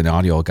with an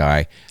audio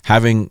guy,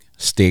 having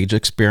stage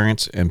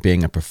experience and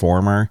being a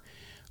performer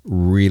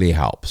really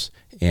helps.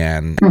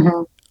 And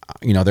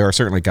there are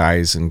certainly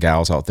guys and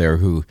gals out there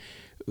who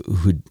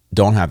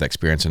don't have the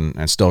experience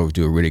and still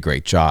do a really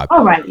great job.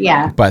 Oh, right,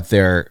 yeah. But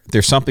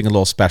there's something a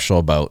little special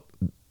about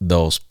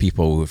those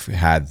people who've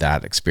had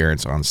that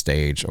experience on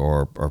stage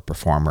or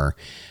performer.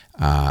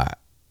 The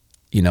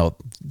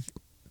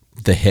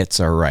hits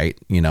are right.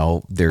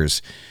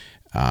 There's,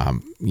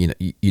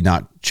 you're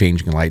not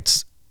changing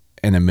lights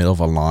in the middle of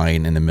a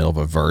line, in the middle of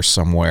a verse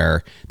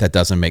somewhere that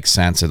doesn't make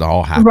sense. It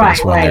all happens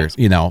when there's,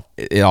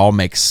 it all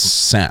makes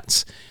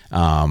sense.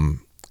 And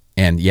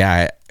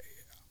yeah,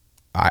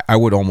 I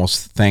would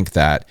almost think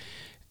that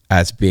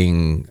as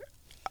being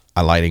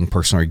a lighting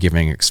person or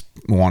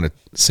want to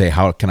say,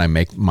 how can I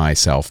make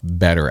myself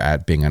better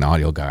at being an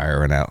audio guy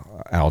or an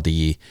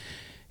LD?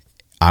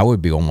 I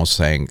would be almost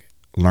saying,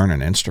 learn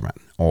an instrument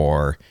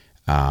or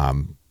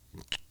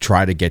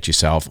try to get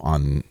yourself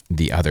on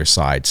the other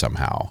side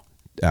somehow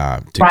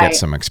to get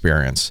some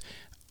experience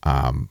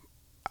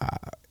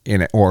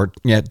in it, or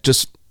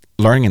just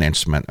learning an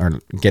instrument or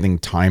getting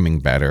timing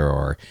better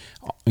or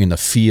in the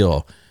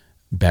feel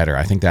better.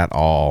 I think that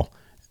all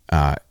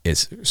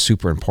is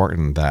super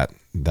important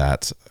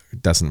that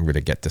doesn't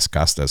really get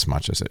discussed as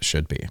much as it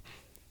should be.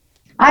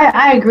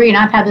 I agree, and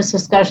I've had this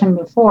discussion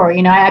before.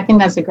 I think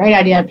that's a great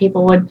idea.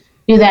 People would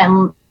do that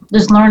and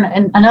just learn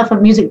enough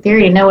of music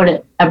theory to know what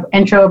an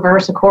intro, a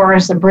verse, a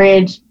chorus, a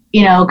bridge.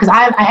 Because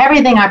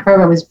everything I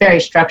program is very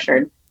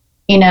structured.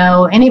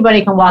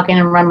 Anybody can walk in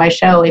and run my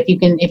show if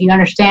you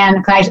understand.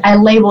 Because I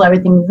label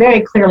everything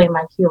very clearly in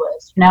my cue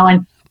list.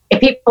 And if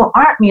people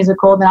aren't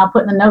musical, then I'll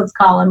put in the notes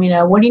column.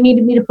 What do you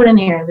need me to put in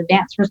here? The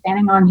dancer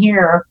standing on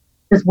here, or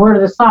this word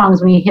of the song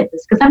is when you hit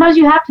this. Because sometimes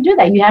you have to do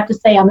that. You have to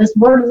say on this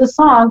word of the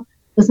song,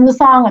 listen to the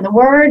song and the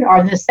word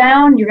or the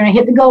sound, you're going to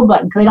hit the go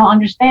button because they don't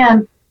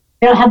understand.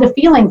 They don't have the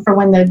feeling for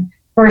when the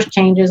verse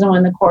changes and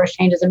when the chorus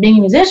changes. And being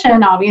a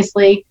musician,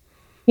 obviously,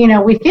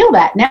 we feel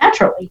that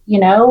naturally,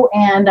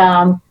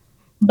 and,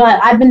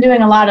 but I've been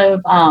doing a lot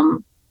of,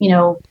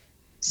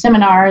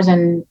 seminars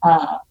and,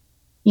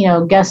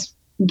 guest,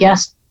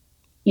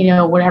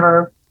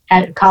 whatever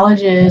at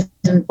colleges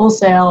and Full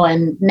Sail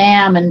and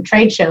NAMM and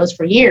trade shows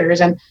for years.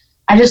 And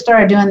I just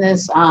started doing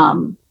this,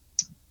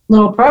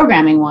 little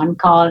programming one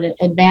called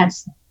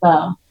Advanced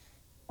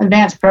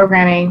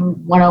Programming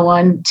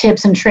 101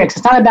 Tips and Tricks.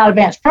 It's not about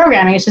advanced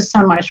programming. It's just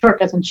some of my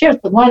shortcuts and tips.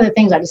 But one of the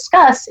things I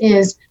discuss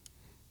is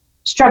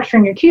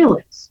structuring your cue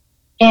list.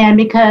 And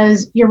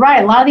because you're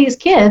right, a lot of these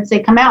kids,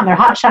 they come out and they're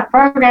hotshot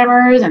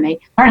programmers and they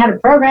learn how to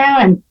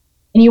program and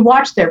you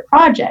watch their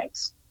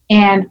projects.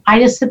 And I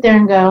just sit there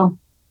and go,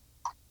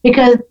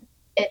 because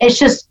it's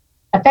just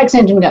effects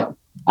engine go.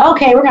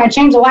 Okay, we're going to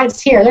change the lights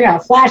here. They're going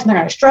to flash and they're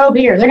going to strobe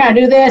here. They're going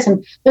to do this.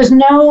 And there's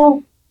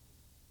no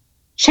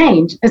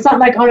change. It's not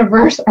like on a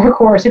verse or a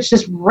chorus. It's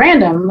just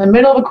random. In the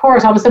middle of a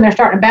chorus, all of a sudden they're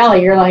starting a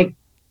ballad. You're like,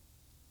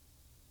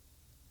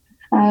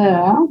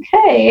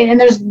 okay. And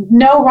there's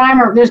no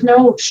rhyme or there's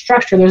no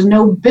structure. There's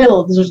no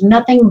build. There's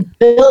nothing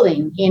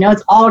building.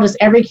 It's all just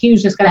every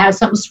cue's just going to have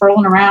something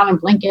swirling around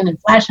and blinking and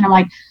flashing. I'm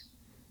like,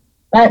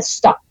 let's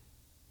stop.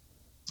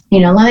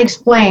 Let me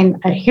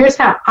explain. Here's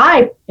how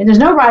and there's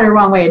no right or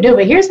wrong way to do it,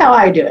 but here's how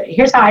I do it.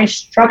 Here's how I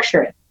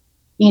structure it.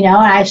 And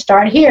I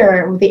start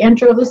here with the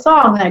intro of the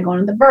song, then I go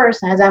into the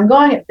verse, and as I'm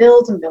going, it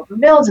builds and builds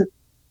and builds. And,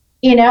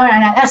 and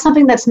that's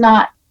something that's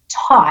not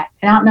taught.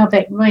 And I don't know if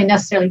it really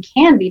necessarily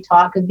can be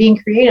taught, because being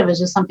creative is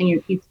just something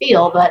you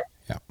feel, but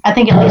I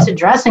think at least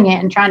addressing it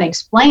and trying to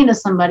explain to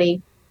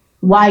somebody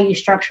why you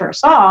structure a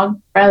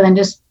song rather than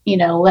just,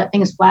 let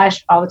things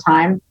flash all the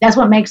time. That's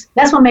what makes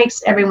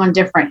everyone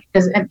different.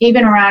 Because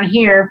even around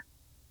here,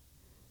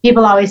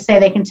 people always say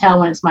they can tell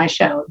when it's my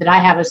show, that I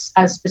have a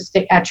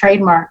specific, a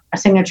trademark, a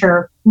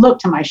signature look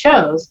to my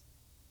shows.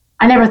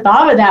 I never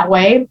thought of it that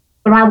way.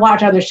 But when I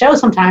watch other shows,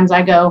 sometimes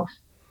I go,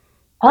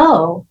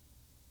 oh,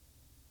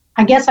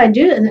 I guess I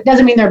do. And it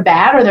doesn't mean they're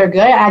bad or they're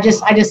good. I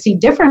just see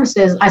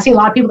differences. I see a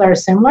lot of people that are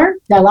similar.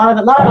 A lot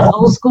of us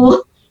old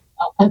school,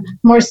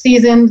 more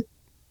seasoned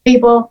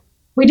people.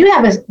 We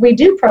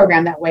do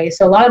program that way.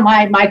 So a lot of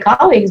my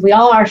colleagues,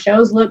 our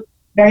shows look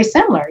very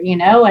similar,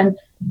 and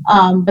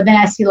but then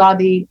I see a lot of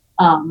the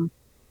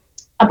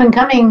up and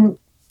coming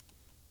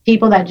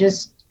people that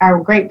just are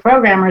great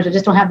programmers that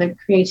just don't have the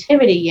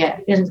creativity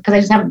yet, because they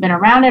just haven't been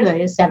around it, or they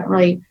just haven't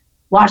really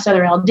watched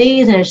other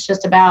LDs, and it's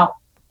just about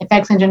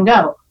effects engine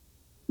go,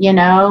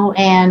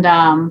 and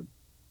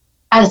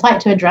I just like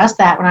to address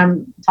that when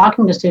I'm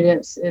talking to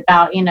students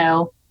about,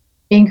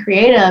 being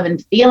creative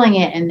and feeling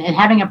it and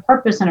having a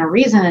purpose and a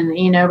reason,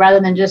 and,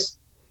 rather than just,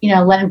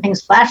 letting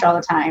things flash all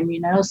the time,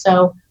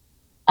 so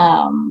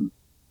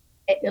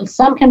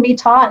some can be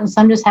taught and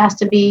some just has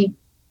to be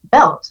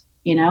felt,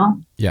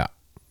 Yeah.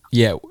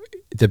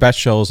 The best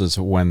shows is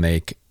when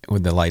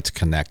the lights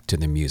connect to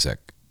the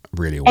music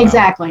really well.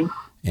 Exactly.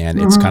 And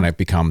it's kind of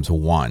becomes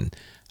one.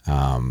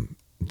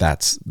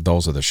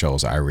 Those are the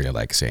shows I really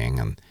like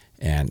seeing,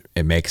 and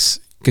it makes,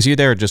 because you're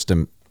there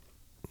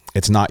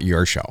it's not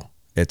your show.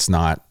 It's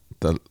not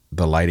the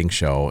lighting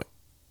show.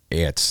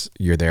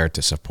 You're there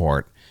to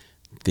support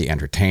the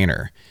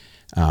entertainer.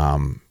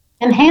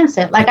 Enhance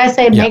it. Like I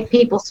say, make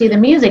people see the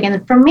music.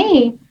 And for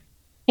me,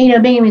 being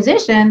a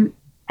musician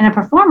and a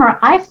performer,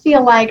 I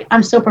feel like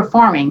I'm still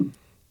performing.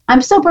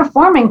 I'm still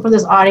performing for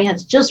this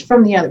audience just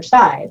from the other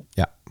side.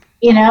 Yeah.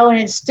 And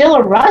it's still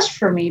a rush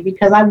for me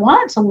because I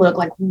want it to look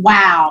like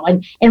wow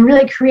and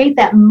really create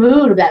that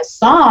mood of that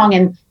song.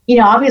 And,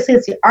 obviously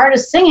it's the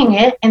artist singing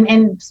it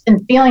and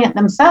feeling it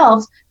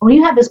themselves. When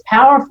you have this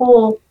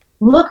powerful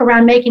look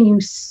around making you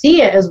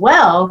see it as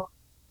well,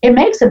 it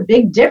makes a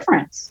big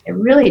difference. It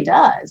really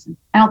does.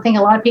 I don't think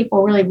a lot of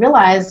people really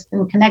realize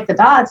and connect the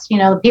dots. You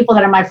know, the people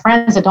that are my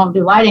friends that don't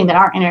do lighting, that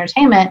aren't in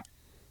entertainment,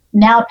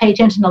 now pay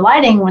attention to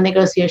lighting when they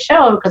go see a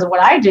show because of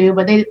what I do.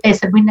 But they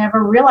said, we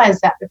never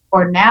realized that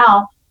before.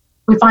 Now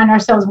we find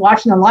ourselves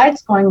watching the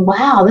lights going,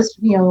 wow, this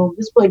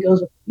really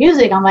goes with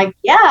music. I'm like,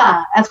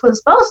 yeah, that's what it's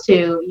supposed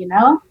to, you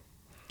know?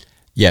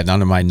 Yeah,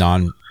 none of my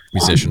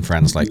non-musician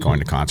friends like going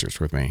to concerts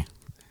with me.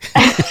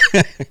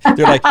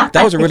 They're like,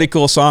 that was a really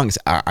cool song.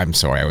 I'm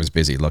sorry, I was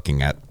busy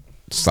looking at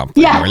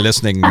something or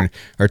listening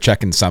or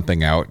checking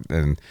something out,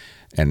 and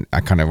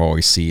I kind of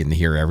always see and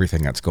hear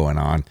everything that's going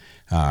on,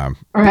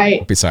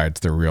 right,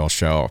 besides the real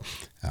show.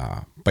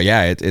 But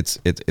yeah, it's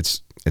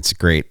a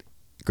great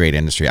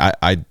industry.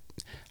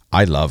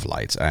 I love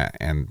lights,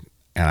 and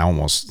I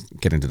almost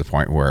getting to the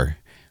point where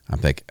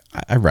I'm like,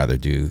 I'd rather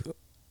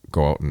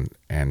go out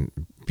and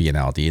be an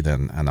LD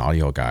than an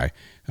audio guy.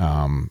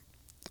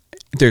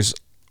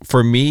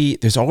 For me,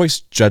 there's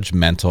always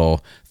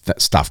judgmental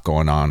stuff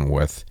going on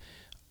with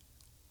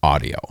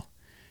audio.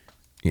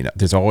 You know,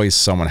 there's always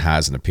someone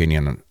has an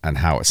opinion on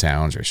how it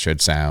sounds or should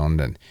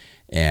sound,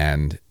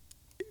 and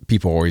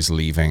people always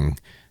leaving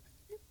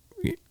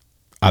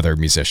other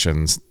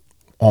musicians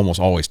almost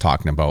always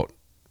talking about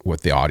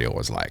what the audio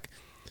was like.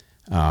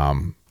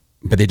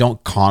 But they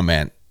don't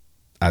comment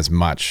as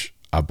much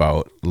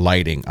about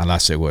lighting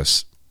unless it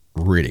was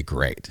really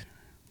great.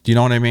 Do you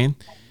know what I mean?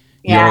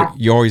 Yeah.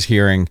 You're always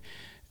hearing,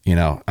 you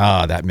know,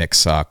 that mix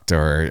sucked,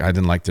 or I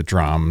didn't like the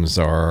drums,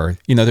 or,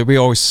 you know, there'll be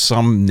always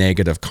some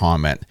negative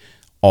comment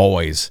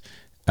always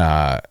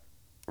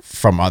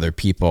from other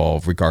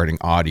people regarding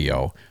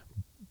audio,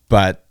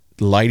 but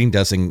lighting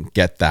doesn't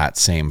get that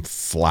same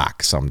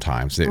flack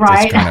sometimes.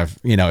 It's kind of,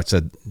 you know,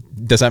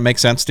 does that make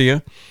sense to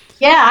you?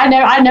 Yeah,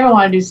 I never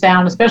want to do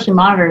sound, especially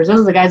monitors. Those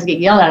are the guys that get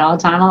yelled at all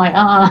the time. I'm like,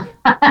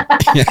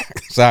 Yeah,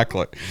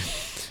 exactly.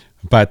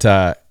 But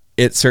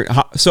it's certain.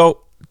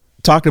 So,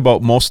 talking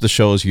about most of the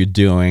shows you're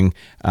doing,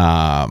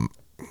 how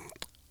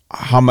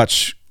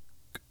much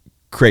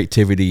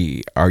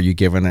creativity are you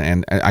given?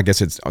 And I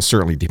guess it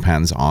certainly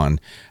depends on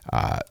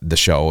the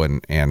show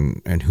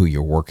and who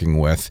you're working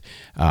with.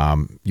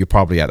 You're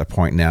probably at a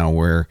point now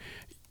where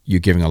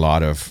you're giving a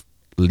lot of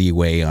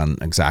leeway on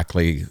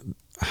exactly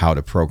how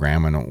to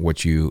program and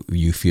what you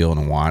feel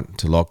and want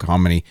to look. How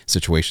many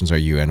situations are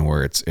you in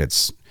where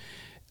it's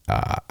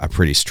a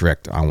pretty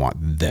strict, I want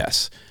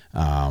this?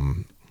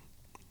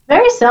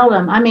 Very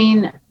seldom. I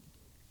mean,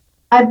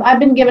 I've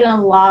been given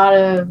a lot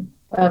of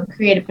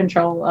creative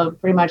control of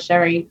pretty much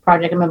every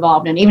project I'm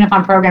involved in, even if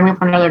I'm programming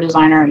for another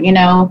designer, you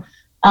know.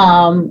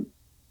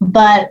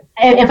 But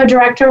if a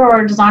director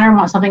or a designer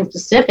wants something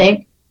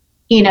specific,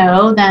 you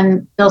know,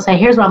 then they'll say,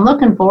 here's what I'm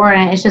looking for.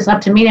 And it's just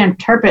up to me to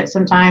interpret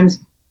sometimes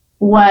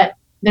what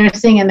they're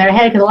seeing in their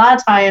head. Because a lot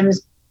of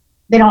times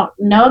they don't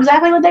know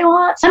exactly what they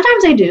want.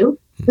 Sometimes they do.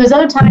 There's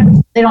other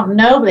times they don't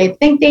know, but they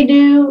think they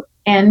do.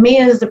 And me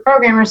as the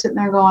programmer sitting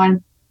there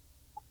going,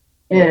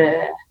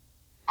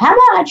 how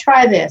about I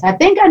try this? I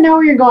think I know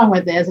where you're going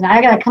with this. And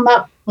I got to come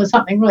up with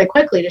something really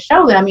quickly to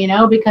show them, you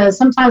know, because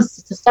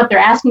sometimes the stuff they're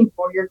asking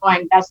for, you're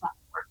going, that's not going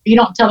to work. You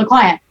don't tell the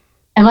client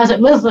unless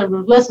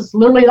it's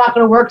literally not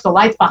going to work. So the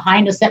light's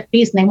behind a set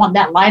piece and they want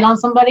that light on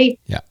somebody.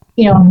 Yeah.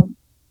 You know,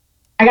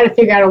 I got to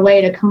figure out a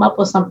way to come up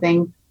with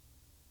something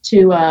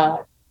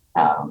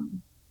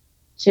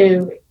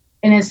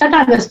and then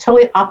sometimes it's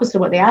totally opposite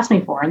of what they asked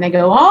me for. And they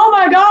go, oh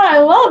my God, I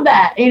love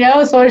that. You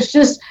know, so it's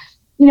just,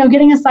 you know,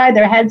 getting inside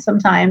their head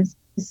sometimes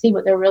to see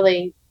what they're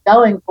really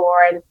going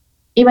for. And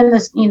even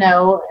this, you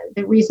know,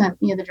 the recent,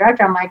 you know, the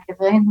director, I'm like, if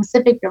there's anything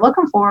specific you're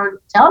looking for,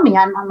 tell me.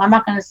 I'm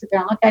not going to sit there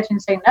and look at you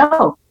and say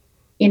no.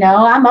 You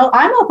know,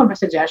 I'm open for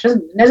suggestions.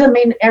 It doesn't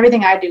mean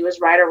everything I do is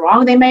right or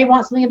wrong. They may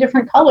want something a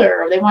different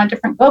color, or they want a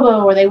different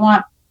gobo, or they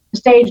want the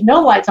stage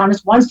no lights on,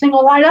 just one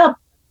single light up.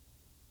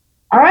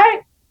 All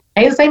right.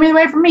 Hey, the same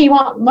way for me. You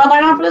want one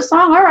light on for this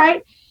song? All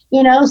right.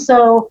 You know,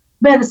 so,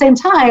 but at the same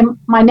time,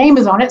 my name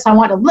is on it. So I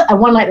want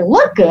one light to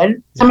look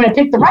good. So I'm going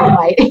to pick the right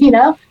light, you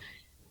know?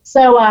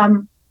 So,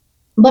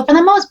 but for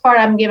the most part,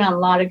 I'm given a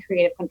lot of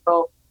creative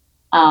control,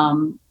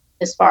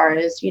 as far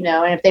as, you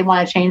know, and if they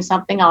want to change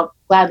something, I'll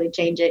gladly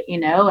change it, you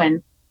know,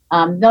 and,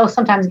 they'll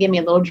sometimes give me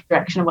a little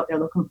direction of what they're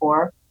looking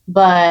for,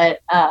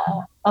 but,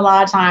 a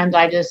lot of times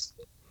I just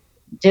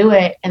do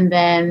it. And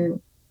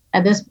then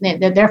at this,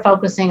 they're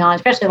focusing on,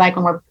 especially like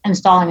when we're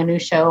installing a new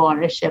show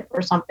on a ship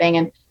or something,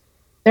 and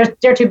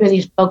they're too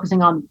busy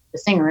focusing on the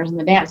singers and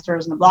the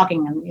dancers and the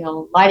blocking, and, you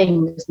know,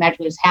 lighting just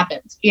naturally just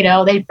happens. You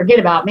know, they forget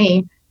about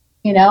me.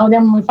 You know,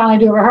 then when we finally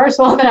do a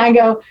rehearsal, then I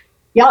go,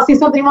 y'all see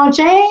something want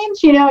to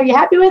change? You know, are you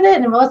happy with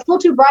it? And well, it's a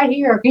little too bright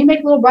here. Or can you make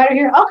it a little brighter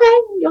here? Okay,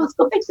 you know, let's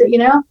go fix it. You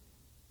know,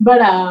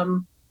 but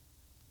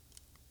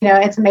you know,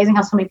 it's amazing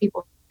how so many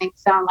people think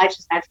sound lights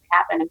just naturally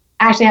happen. And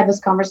I actually had this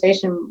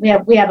conversation. We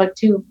have like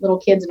 2 little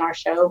kids in our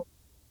show,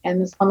 and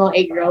this one little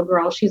 8-year-old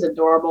girl, she's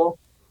adorable.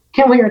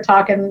 And we were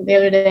talking the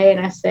other day, and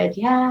I said,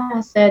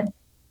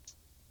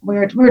 we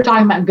were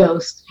talking about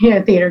ghosts, you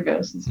know, theater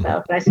ghosts and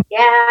stuff. And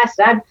I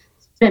said,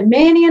 spent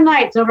many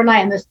nights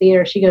overnight in this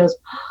theater. She goes,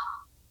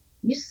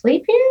 you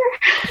sleep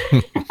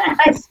here?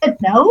 I said,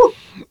 no.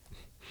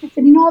 I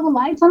said, you know all the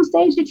lights on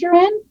stage that you're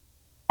in?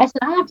 I said,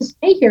 I have to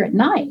stay here at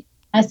night.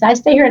 I said, I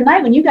stay here at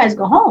night when you guys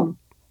go home.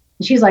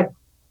 And she's like,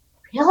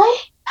 really?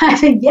 I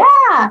said,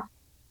 yeah.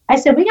 I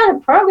said, we got to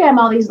program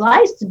all these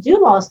lights to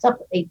do all the stuff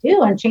that they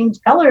do and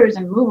change colors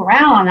and move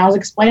around. And I was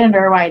explaining to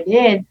her what I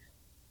did.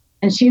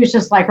 And she was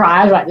just like, her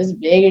eyes were like this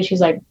big. And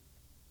she's like,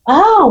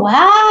 oh,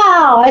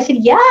 wow. I said,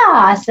 yeah.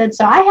 I said,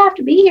 so I have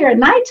to be here at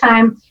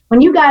nighttime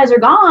when you guys are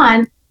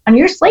gone and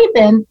you're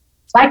sleeping.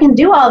 So I can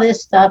do all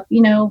this stuff,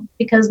 you know,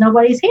 because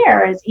nobody's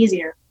here. It's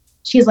easier.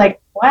 She's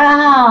like,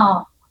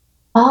 wow.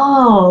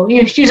 Oh,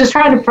 you know, she's just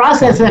trying to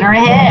process it in her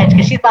head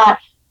because she thought,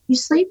 you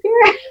sleep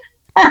here?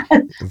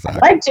 Exactly.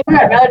 I'd like to.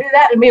 I'd rather do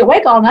that than be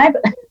awake all night.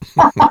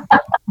 But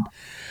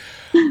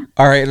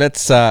all right,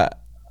 let's I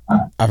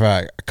have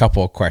a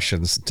couple of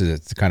questions to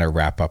kind of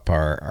wrap up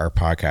our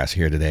podcast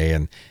here today.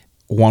 And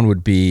one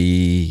would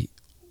be,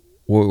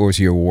 what was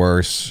your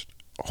worst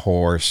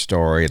horror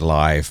story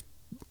live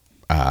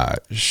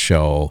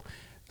show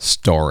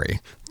story?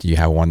 Do you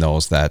have one of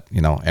those that,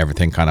 you know,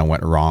 everything kind of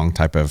went wrong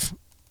type of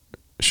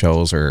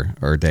shows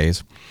or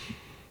days?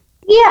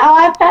 Yeah,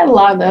 I've had a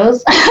lot of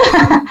those.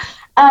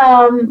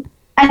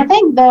 I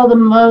think, though, the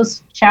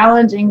most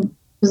challenging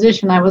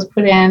position I was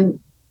put in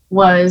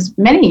was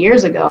many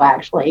years ago,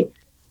 actually.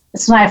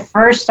 It's when I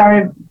first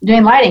started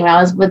doing lighting. When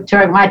I was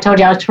touring, I told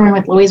you I was touring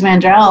with Louise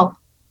Mandrell,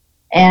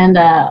 and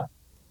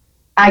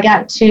I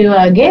got to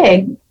a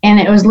gig, and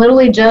it was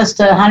literally just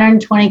a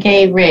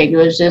 120K rig. It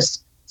was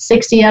just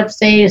 60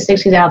 upstage,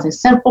 60 downstage,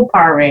 simple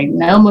par rig,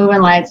 no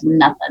moving lights,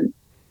 nothing.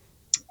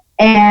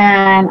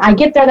 And I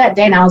get there that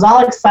day, and I was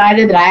all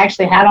excited that I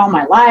actually had all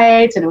my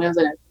lights, and it was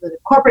a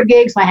corporate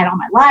gig, so I had all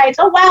my lights.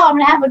 Oh, wow, I'm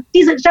going to have a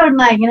decent show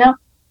tonight, you know?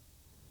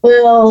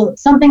 Well,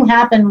 something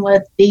happened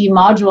with the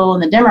module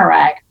and the dimmer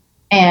rack,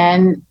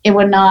 and it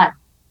would not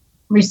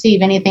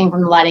receive anything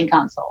from the lighting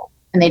console.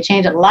 And they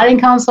changed up the lighting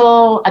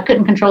console. I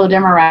couldn't control the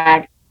dimmer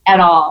rack at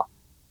all.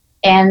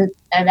 And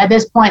at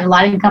this point, the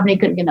lighting company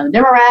couldn't get another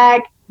dimmer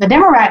rack. The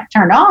dimmer rack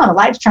turned on, the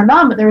lights turned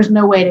on, but there was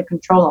no way to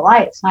control the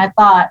lights. And I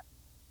thought,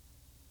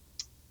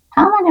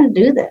 how am I going to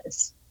do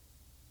this?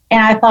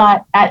 And I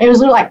thought, it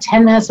was like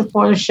 10 minutes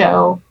before the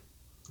show.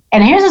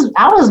 And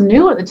I was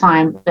new at the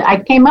time, but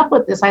I came up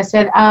with this. I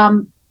said,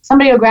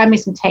 somebody go grab me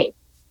some tape.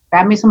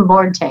 Grab me some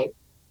board tape.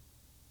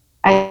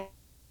 I'm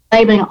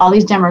labeling all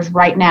these dimmers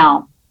right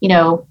now. You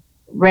know,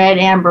 red,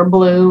 amber,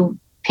 blue,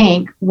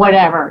 pink,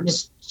 whatever.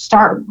 Just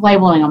start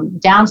labeling them.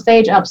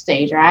 Downstage,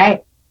 upstage,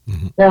 right?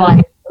 Mm-hmm. They're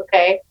like,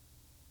 okay.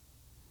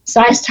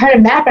 So I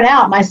started mapping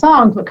out my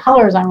songs, what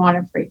colors I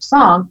wanted for each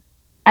song.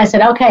 I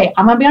said, okay,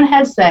 I'm going to be on a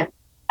headset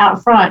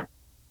out front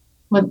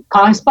with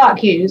calling spot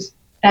cues.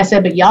 And I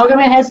said, but y'all going to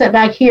be on a headset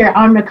back here.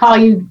 I'm going to call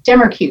you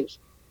dimmer cues.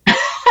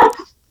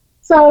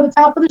 So at the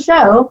top of the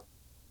show,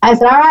 I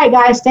said, all right,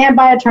 guys, stand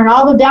by. I turn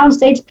all the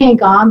downstage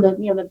pink on,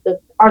 the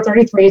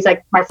R33 is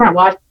like my front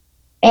watch.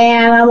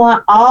 And I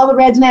want all the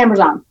reds and ambers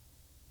on.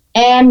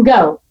 And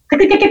go. And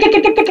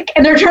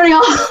they're turning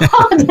all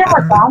the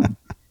dimmers on.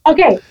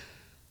 Okay,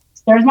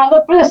 so there's my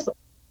look for this.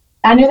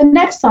 I knew the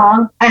next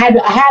song. I had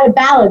a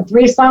ballad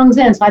 3 songs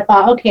in, so I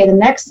thought, okay, the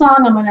next song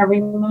I'm going to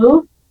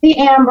remove the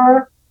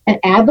amber and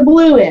add the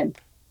blue in,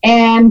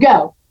 and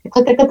go.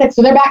 Click, click, click, click.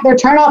 So they're back there.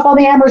 Turn off all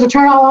the ambers or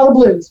turn on all the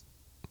blues.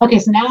 Okay,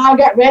 so now I've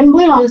got red and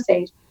blue on the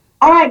stage.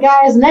 All right,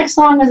 guys, the next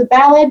song is a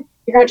ballad.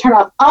 You're going to turn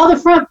off all the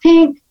front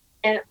pink,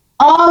 and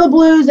all the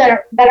blues that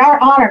are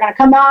on are going to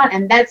come on,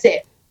 and that's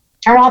it.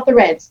 Turn off the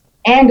reds,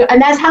 and go.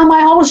 And that's how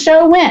my whole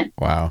show went.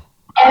 Wow.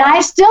 And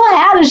I still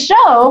had a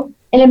show.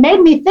 And it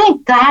made me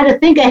think. I had to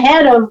think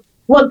ahead of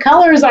what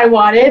colors I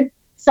wanted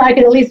so I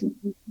could at least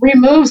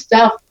remove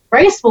stuff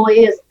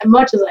gracefully as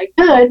much as I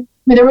could. I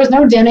mean, there was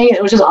no dimming.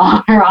 It was just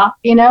on or off,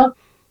 you know.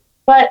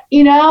 But,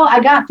 you know, I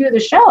got through the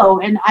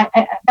show, and I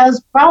that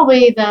was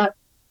probably the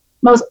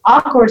most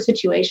awkward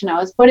situation I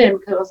was put in,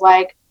 because it was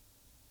like,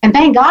 and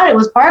thank God it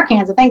was bar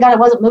cans, and thank God it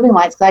wasn't moving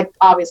lights, because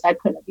obviously I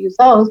couldn't have used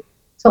those.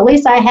 So at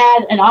least I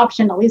had an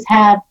option, at least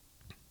have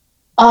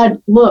a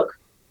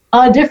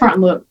different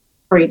look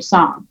for each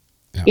song.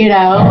 Yeah. You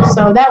know,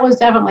 so that was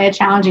definitely a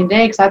challenging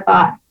day, because I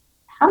thought,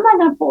 how am I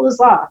going to pull this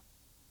off?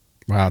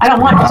 Wow, I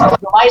don't want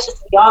the lights just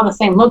to be all the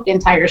same look the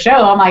entire show.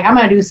 I'm like, I'm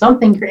going to do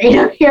something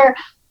creative here.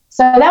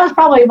 So that was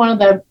probably one of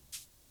the,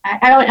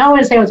 I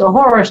wouldn't say it was a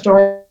horror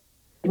story.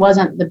 It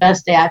wasn't the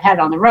best day I've had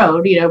on the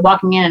road. You know,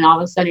 walking in and all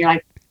of a sudden you're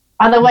like,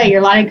 by the way,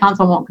 your lighting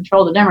console won't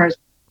control the dimmers.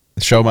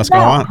 The show must go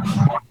on.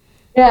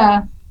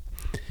 Yeah.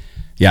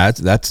 Yeah,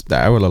 that's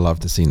I would have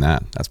loved to seen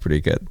that. That's pretty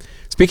good.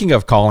 Speaking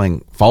of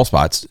calling fall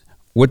spots,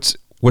 what's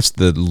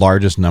the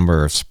largest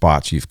number of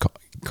spots you've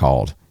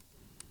called?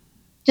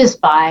 Just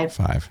 5.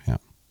 5, yeah.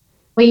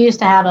 We used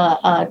to have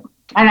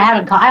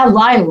I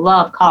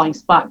love calling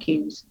spot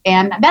cues.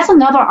 And that's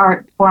another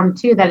art form,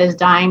 too, that is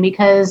dying,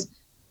 because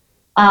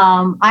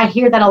I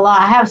hear that a lot.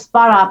 I have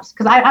spot ops,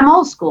 because I'm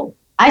old school.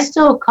 I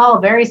still call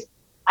very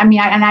I mean,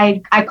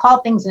 I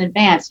call things in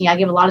advance. You know, I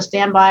give a lot of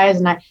standbys,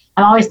 and I'm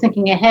always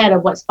thinking ahead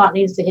of what spot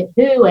needs to hit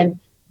who. And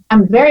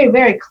I'm very,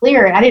 very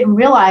clear. I didn't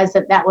realize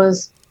that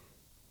was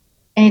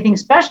anything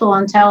special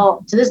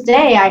until to this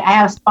day. I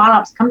have spot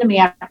ops come to me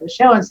after the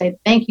show and say,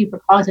 "Thank you for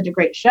calling such a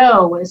great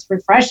show. It's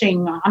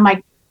refreshing." I'm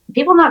like, do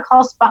people not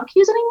call spot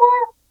cues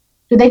anymore?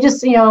 Do they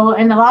just, you know?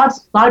 And a lot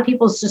of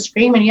people just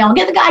scream and yell,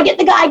 "Get the guy! Get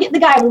the guy! Get the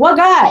guy!" Well, what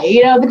guy?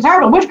 You know, the guitar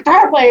player. Which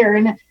guitar player?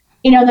 And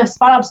you know, the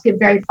spot ops get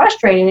very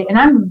frustrated, and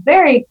I'm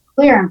very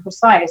clear and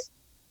precise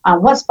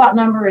on what spot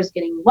number is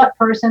getting what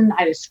person.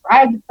 I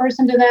describe the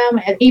person to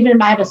them, and even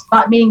if I have a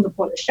spot meeting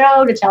before the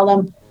show to tell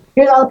them,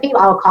 here's all the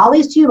people, I'll call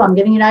these to you, I'm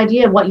giving you an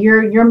idea of what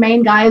your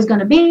main guy is going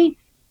to be.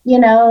 You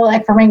know,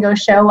 like for Ringo's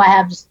show, I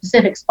have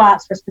specific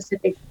spots for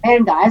specific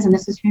band guys, and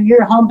this is who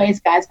your home base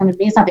guy is going to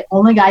be. It's not the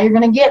only guy you're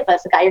going to get, but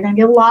it's the guy you're going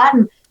to get a lot,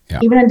 and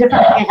even in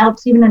different, it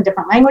helps even in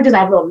different languages. I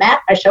have a little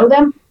map. I show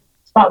them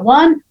spot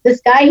one, this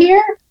guy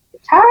here,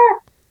 guitar,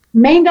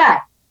 main guy,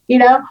 you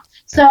know.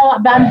 So,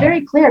 but I'm very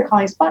clear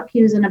calling spot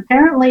cues, and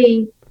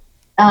apparently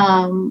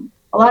a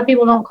lot of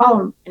people don't call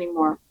them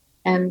anymore,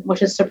 and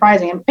which is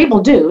surprising. And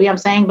people do, you know what I'm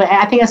saying? But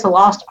I think it's a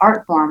lost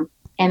art form,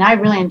 and I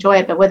really enjoy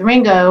it. But with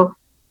Ringo,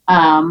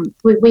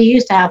 we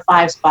used to have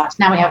 5 spots.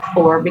 Now we have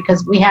 4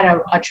 because we had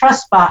a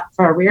truss spot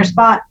for a rear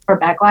spot for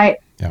backlight.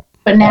 Yep.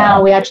 But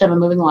now we actually have a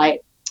moving light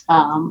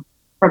for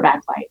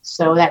backlight.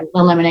 So that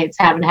eliminates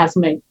having to have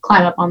somebody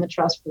climb up on the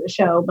truss for the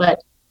show. But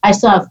I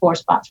still have 4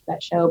 spots for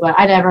that show. But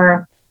I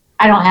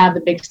don't have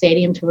the big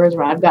stadium tours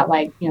where I've got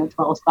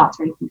 12 spots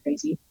or anything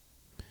crazy.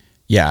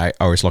 Yeah, I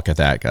always look at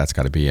that. That's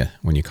got to be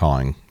when you're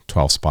calling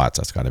 12 spots,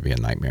 that's got to be a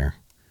nightmare.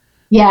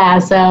 Yeah,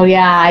 so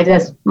I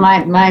just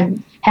my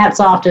hats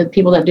off to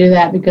people that do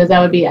that, because that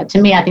would be,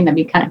 to me, I think that'd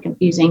be kind of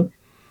confusing,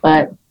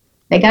 but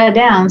they got it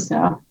down.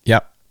 So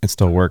yep, it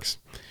still works.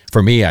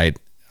 For me, I'd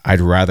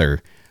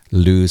rather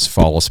lose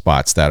follow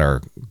spots that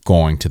are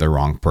going to the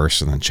wrong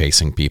person than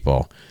chasing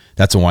people.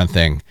 That's the one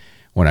thing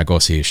when I go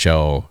see a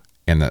show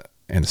and the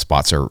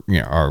spots are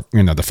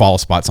the follow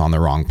spots on the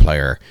wrong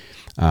player.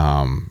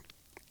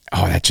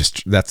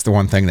 That's the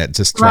one thing that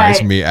just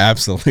drives me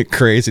absolutely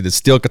crazy. The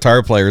steel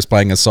guitar player is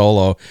playing a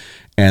solo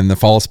and the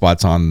follow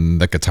spot's on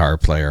the guitar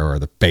player or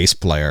the bass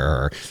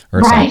player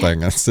or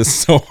something. It's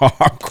just so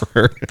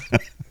awkward.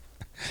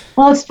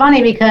 Well, it's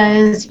funny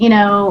because, you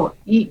are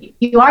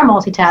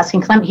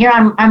multitasking.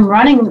 Because I'm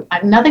running,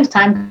 nothing's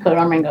time code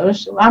on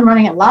Ringo's. I'm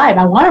running it live.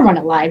 I want to run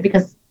it live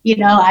because,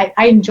 I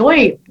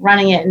enjoy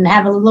running it and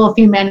have a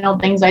few manual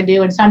things I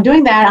do. And so I'm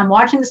doing that. I'm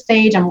watching the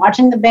stage. I'm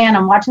watching the band.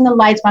 I'm watching the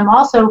lights. But I'm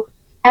also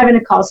having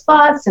to call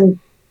spots and,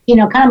 kind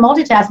of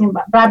multitasking.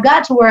 But I've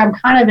got to where I'm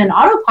kind of in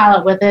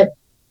autopilot with it.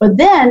 But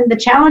then the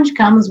challenge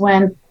comes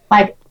when,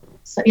 I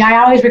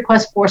always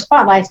request 4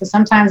 spotlights, but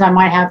sometimes I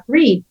might have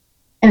 3.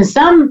 And in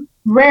some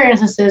rare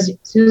instances,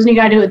 Susan, you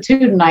got to do it 2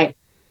 tonight.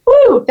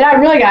 Woo! Then I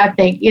really got to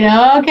think,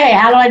 okay,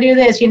 how do I do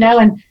this, And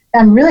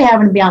I'm really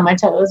having to be on my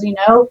toes,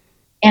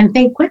 and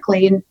think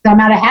quickly. And I'm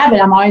out of habit.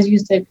 I'm always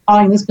used to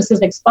calling this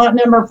specific spot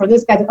number for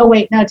this guy. Oh,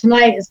 wait, no,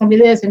 tonight it's going to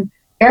be this. And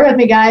bear with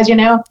me, guys,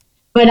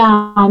 But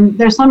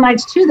there's some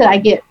nights, too, that I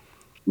get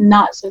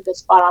not so good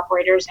spot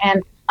operators.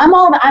 And I'm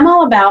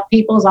all about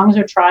people as long as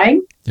they're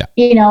trying. Yeah.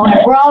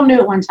 And we're all new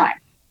at one time.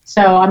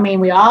 So, I mean,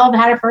 we all have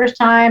had our first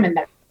time, and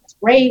that's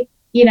great,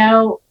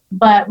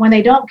 But when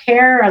they don't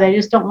care or they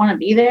just don't want to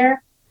be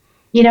there,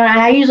 and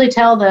I usually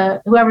tell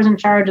whoever's in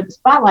charge of the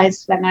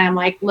spotlights that night, I'm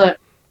like, look,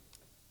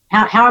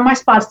 how are my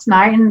spots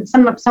tonight? And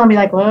some will be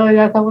like, well, we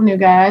got a couple new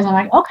guys. I'm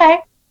like, okay.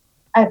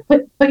 I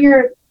put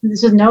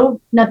this is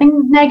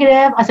nothing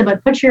negative. I said,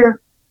 but put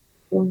your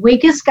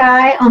weakest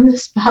guy on the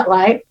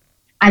spotlight.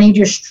 I need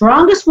your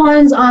strongest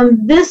ones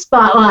on this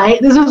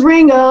spotlight. This is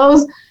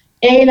Ringo's.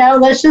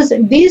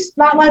 And, these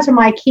spotlights are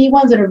my key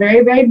ones that are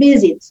very, very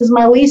busy. This is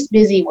my least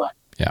busy one.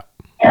 Yeah.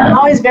 And I'm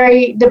always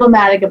very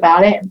diplomatic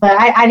about it. But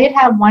I did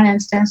have one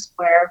instance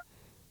where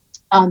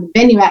the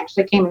venue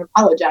actually came and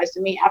apologized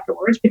to me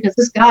afterwards because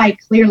this guy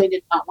clearly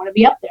did not want to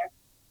be up there.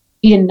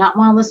 He did not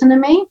want to listen to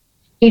me.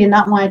 He did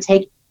not want to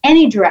take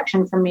any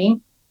direction from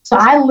me. So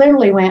I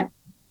literally went,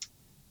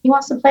 he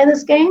wants to play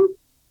this game?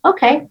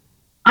 Okay.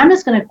 I'm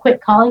just going to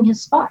quit calling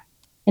his spot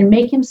and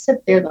make him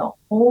sit there the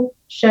whole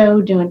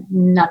show doing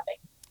nothing.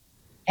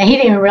 And he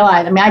didn't even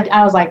realize. I mean,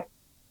 I was like,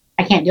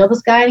 I can't deal with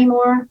this guy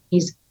anymore.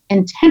 He's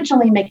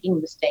intentionally making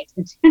mistakes,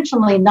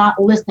 intentionally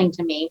not listening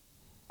to me.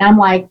 And I'm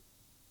like,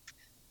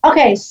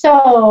 okay,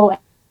 so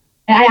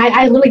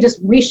I literally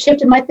just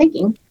reshifted my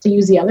thinking to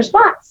use the other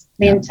spots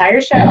the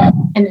entire show.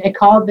 And it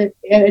called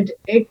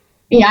I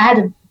had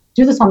to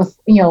do this on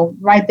the,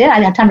 right there. I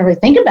didn't have time to really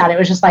think about it. It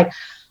was just like,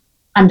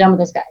 I'm done with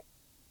this guy.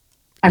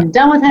 I'm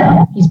done with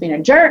him. He's being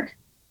a jerk.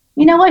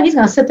 You know what? He's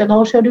going to sit there the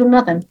whole show doing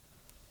nothing.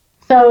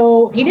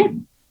 So he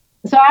did.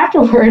 So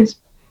afterwards,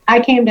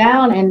 I came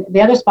down and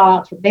the other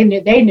spots,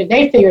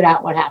 they figured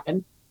out what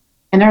happened.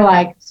 And they're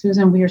like,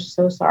 Susan, we are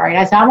so sorry. And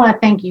I said, I want to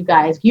thank you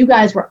guys. You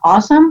guys were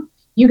awesome.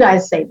 You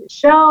guys saved the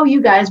show.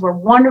 You guys were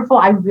wonderful.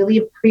 I really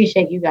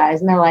appreciate you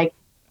guys. And they're like,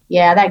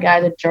 yeah, that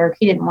guy's a jerk.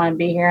 He didn't want to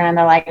be here. And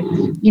they're like,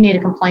 you need to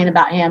complain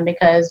about him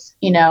because,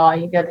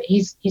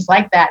 he's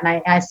like that.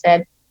 And I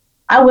said,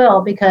 I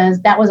will, because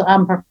that was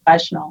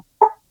unprofessional.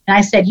 And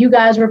I said, you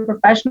guys were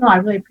professional. I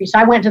really appreciate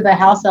it. I went to the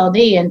house LD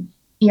and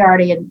he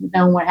already had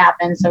known what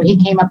happened. So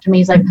he came up to me.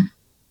 He's like,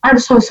 I'm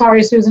so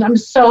sorry, Susan. I'm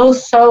so,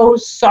 so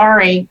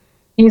sorry.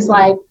 He's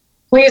like,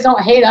 please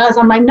don't hate us.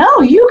 I'm like,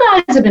 no, you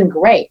guys have been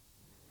great.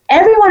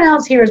 Everyone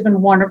else here has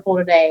been wonderful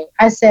today.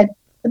 I said,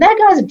 but that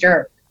guy's a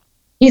jerk.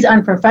 He's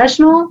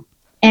unprofessional.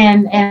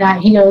 And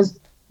he goes,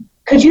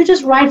 could you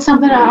just write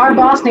something? Our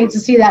boss needs to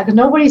see that because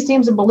nobody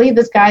seems to believe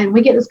this guy. And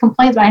we get this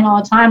complaints about him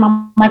all the time.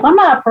 I'm like, I'm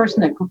not a person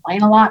that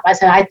complain a lot. But I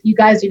said, you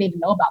guys do need to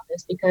know about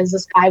this because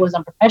this guy was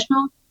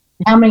unprofessional.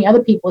 And how many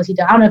other people has he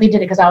done? I don't know if he did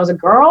it because I was a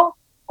girl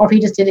or if he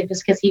just did it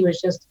just because he was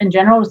just, in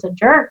general, was a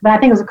jerk. But I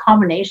think it was a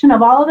combination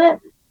of all of it.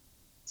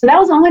 So that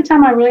was the only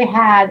time I really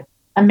had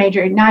a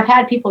major. Now, I've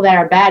had people that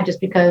are bad just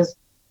because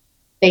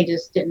they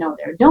just didn't know what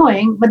they were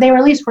doing, but they were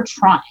at least were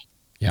trying.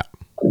 Yeah.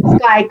 This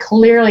guy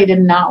clearly did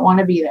not want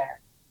to be there.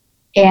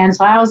 And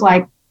so I was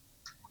like,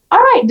 all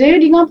right,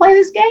 dude, you going to play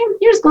this game?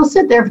 You're just going to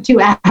sit there for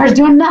 2 hours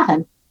doing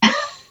nothing.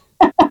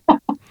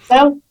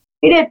 So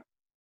he did.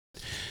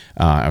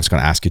 I was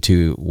going to ask you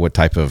too, what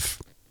type of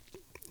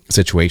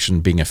situation,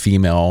 being a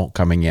female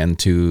coming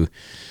into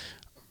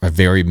a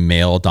very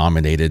male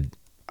dominated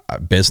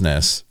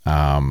business,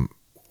 how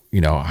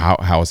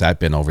has that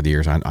been over the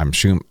years? I'm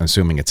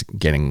assuming it's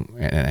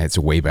it's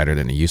way better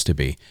than it used to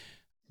be.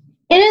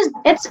 It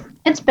is.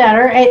 It's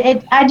better.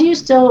 I do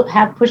still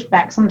have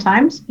pushback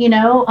sometimes,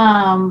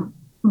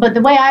 but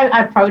the way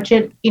I approach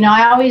it,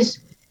 I always,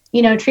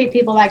 treat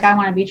people like I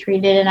want to be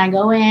treated, and I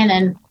go in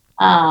and,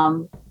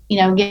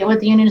 get with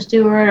the union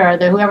steward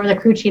or whoever the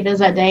crew chief is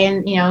that day,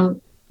 and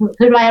who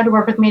do I have to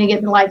work with me to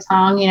get the lights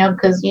hung,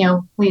 because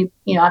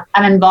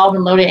I'm involved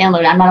in loaded and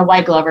loaded. I'm not a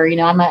white glover,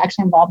 I'm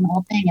actually involved in the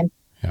whole thing, and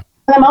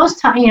for the most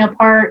time,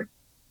 part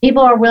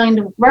people are willing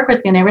to work with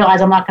me, and they realize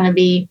I'm not going to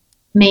be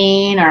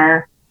mean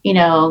or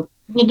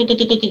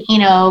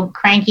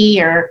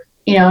cranky or,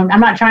 I'm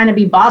not trying to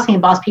be bossy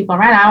and boss people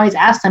around. I always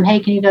ask them, hey,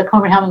 can you go come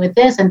over and help me with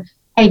this? And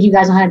hey, do you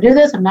guys know how to do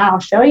this? If not, I'll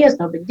show you. It's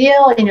no big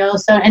deal,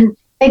 so, and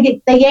they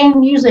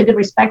gain usually a good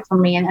respect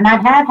from me. And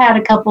I've had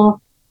a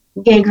couple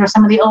gigs where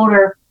some of the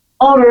older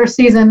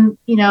seasoned,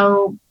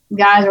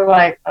 guys are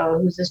like, oh,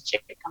 who's this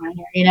chick coming in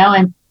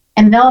here,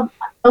 and they'll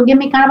give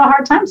me kind of a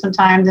hard time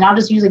sometimes. And I'll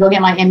just usually go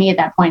get my ME at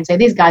that point and say,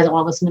 these guys don't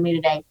want to listen to me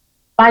today.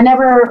 But I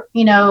never,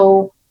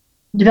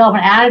 develop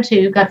an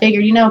attitude. I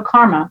figured,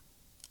 karma,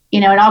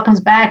 it all comes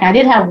back. And I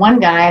did have one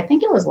guy, I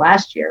think it was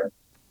last year.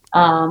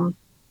 The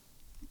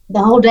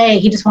whole day,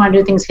 he just wanted to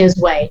do things his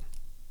way.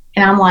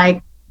 And I'm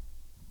like,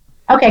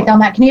 okay, tell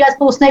Matt, can you guys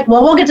pull a snake?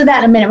 Well, we'll get to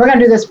that in a minute. We're going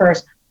to do this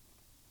first.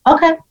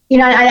 Okay.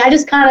 I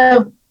just kind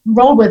of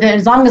rolled with it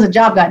as long as the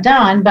job got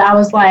done. But I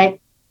was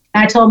like,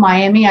 I told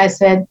Miami, I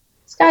said,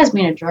 this guy's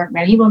being a jerk,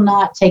 man. He will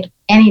not take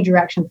any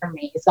direction from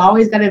me. It's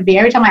always got to be,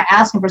 every time I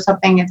ask him for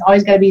something, it's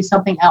always got to be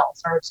something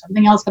else or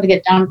something else got to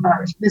get done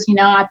first. This,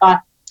 I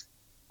thought,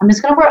 I'm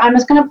just going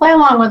to play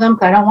along with him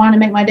because I don't want to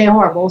make my day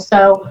horrible.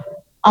 So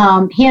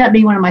he ended up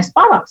being one of my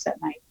spot ops that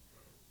night.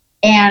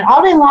 And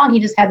all day long, he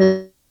just had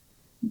this.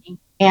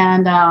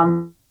 And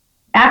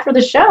after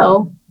the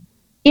show,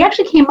 he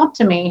actually came up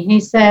to me and he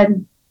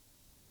said,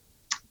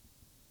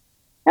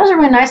 that was a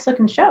really nice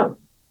looking show.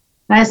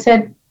 And I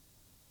said,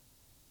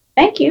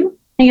 thank you.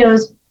 He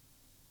goes,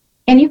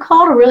 and you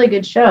called a really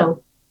good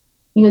show.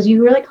 He goes,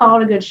 you really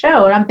called a good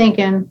show. And I'm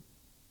thinking,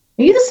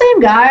 are you the same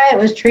guy that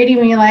was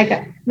treating me like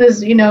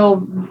this, I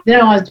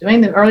was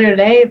doing earlier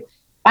today?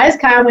 I just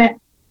kind of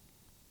went,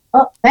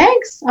 oh,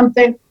 thanks. I'm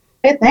thinking,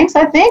 hey, thanks,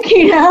 I think,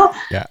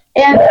 Yeah.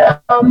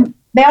 And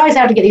they always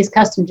have to get these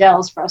custom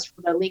gels for us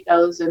for the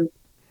Licos. And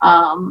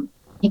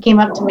he came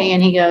up to me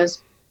and he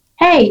goes,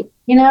 hey,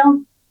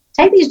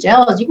 take these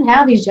gels. You can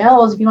have these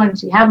gels if you want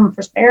to have them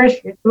for spares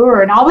for your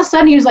tour. And all of a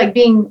sudden he was like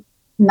being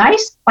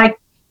nice. Like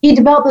he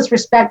developed this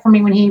respect for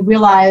me when he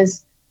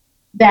realized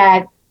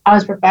that I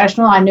was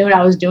professional. I knew what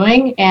I was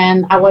doing.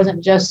 And I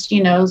wasn't just,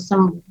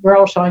 some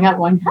girl showing up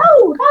going,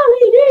 oh,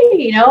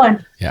 golly,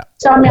 and yeah.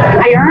 So,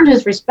 I earned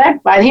his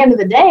respect by the end of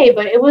the day,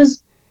 but it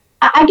was,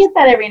 I get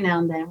that every now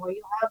and then where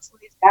you have some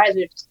of these guys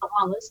who just don't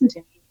want to listen to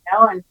me,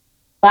 and if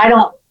I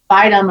don't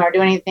fight them or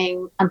do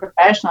anything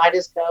unprofessional, I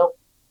just go,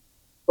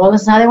 well,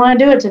 this is how they want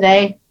to do it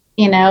today,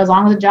 as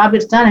long as the job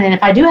gets done. And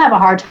if I do have a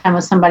hard time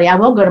with somebody, I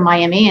will go to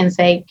Miami and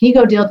say, can you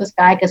go deal with this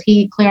guy? Because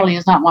he clearly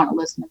does not want to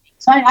listen to me.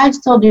 So I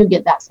still do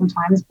get that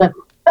sometimes. But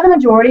for the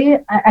majority,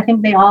 I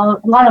think a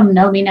lot of them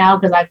know me now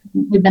because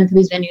we've been through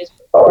these venues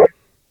before.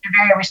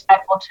 They're very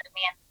respectful to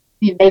me.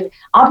 And they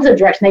opposite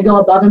direction. They go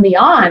above and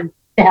beyond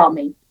to help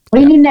me. What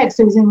do you need next,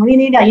 Susan? What do you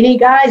need now? You need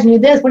guys, you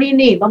need this. What do you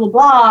need? Blah, blah,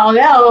 blah.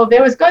 Oh,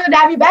 it was good to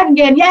have you back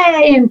again.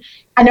 Yay. And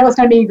I know it's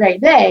going to be a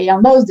great day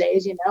on those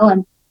days, and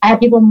I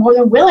have people more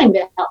than willing to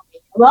help me.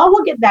 Well,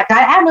 we'll get back.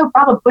 I have no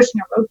problem pushing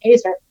a road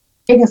case or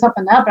picking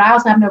something up, but I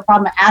also have no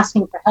problem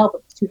asking for help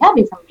if it's too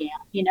heavy for me,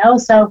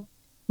 So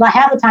like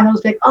half the time I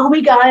was like, oh,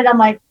 we got it. I'm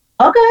like,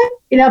 okay,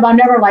 but I'm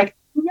never like,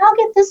 can y'all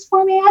get this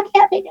for me? I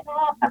can't pick it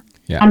up.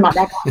 Yeah. I'm not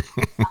that guy.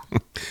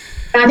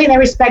 And I think they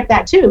respect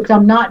that too, because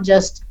I'm not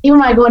just, even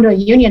when I go into a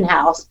union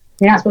house,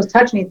 you're not supposed to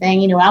touch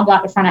anything. I'll go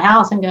out the front of the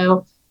house and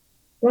go,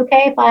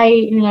 okay, if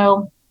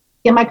I,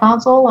 get my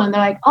console, and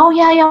they're like, oh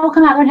yeah, we'll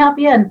come out there and help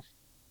you. And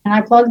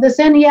I plug this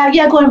in? Yeah,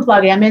 go ahead and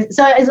plug it. I mean,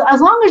 so as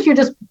long as you're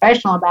just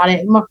professional about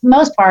it, for the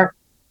most part,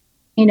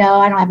 I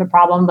don't have a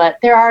problem. But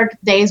there are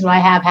days when I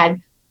have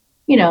had,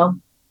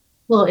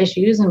 little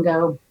issues and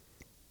go.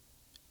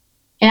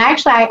 And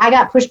actually, I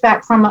got pushed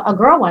back from a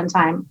girl one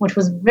time, which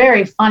was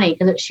very funny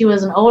because she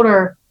was an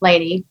older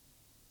lady,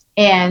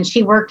 and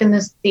she worked in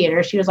this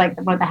theater. She was like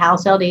one of the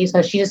house LD,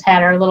 so she just had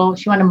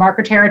she wanted to mark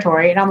her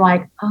territory. And I'm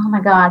like, oh my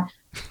God,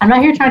 I'm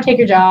not here trying to take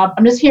your job.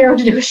 I'm just here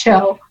to do a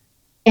show.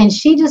 And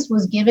she just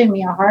was giving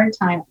me a hard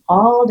time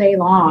all day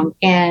long.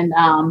 And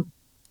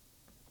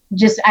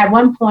just at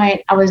one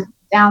point, I was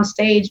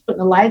downstage putting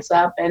the lights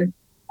up, and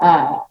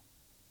I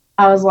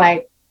was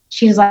like,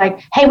 she's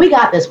like, hey, we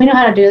got this. We know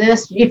how to do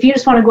this. If you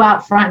just want to go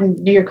out front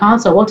and do your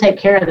console, we'll take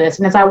care of this.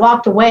 And as I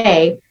walked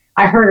away,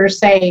 I heard her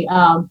say,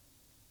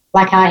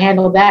 like how I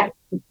handled that,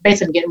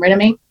 basically getting rid of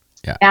me.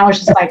 Yeah. And I was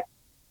just like,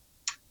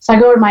 so I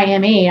go to my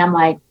ME, I'm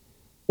like,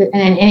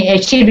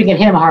 and she'd been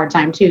giving him a hard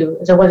time too.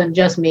 So it wasn't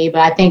just me, but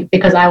I think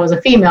because I was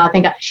a female, I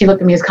think she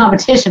looked at me as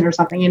competition or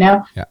something,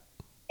 Yeah.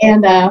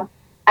 And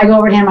I go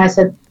over to him, I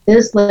said,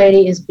 this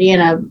lady is being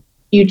a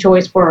few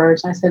choice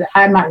words. I said,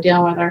 I'm not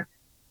dealing with her.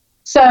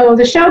 So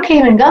the show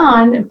came and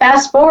gone.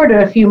 Fast forward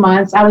to a few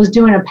months, I was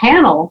doing a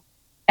panel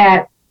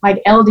at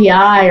like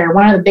LDI or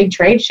one of the big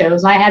trade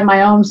shows. And I had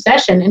my own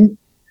session, and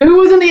who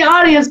was in the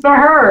audience but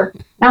her?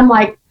 And I'm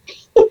like,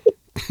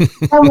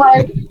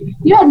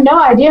 you had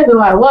no idea who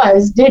I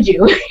was, did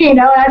you? And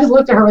I just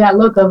looked at her with that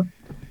look of,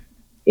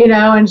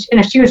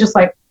 and she was just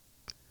like,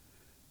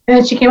 and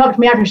then she came up to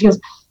me after, and she goes,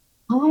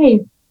 hi,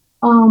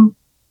 do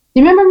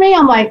you remember me?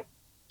 I'm like,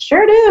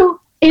 sure do.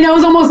 It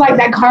was almost like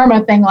that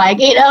karma thing, like,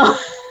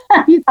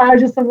 you thought I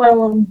was just some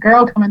little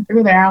girl coming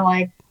through there. I'm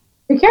like,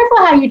 be careful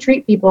how you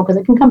treat people, because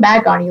it can come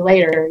back on you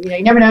later.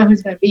 You never know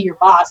who's going to be your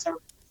boss, or,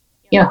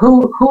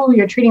 who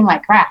you're treating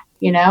like crap,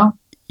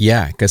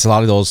 Yeah, because a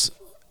lot of those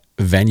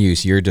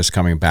venues, you're just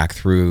coming back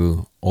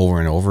through over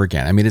and over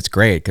again. I mean, it's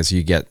great because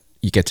you get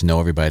to know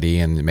everybody,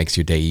 and it makes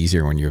your day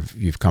easier when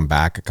you've come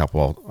back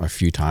a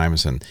few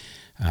times, and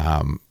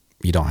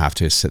you don't have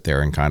to sit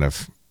there and kind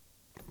of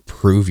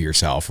prove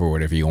yourself, or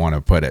whatever you want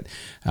to put it.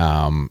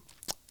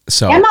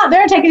 So I'm not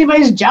there to take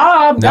anybody's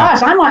job. No.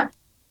 Gosh, I'm not.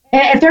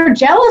 If they're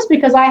jealous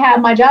because I have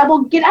my job,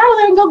 well, get out of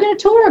there and go get a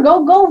tour.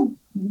 Go.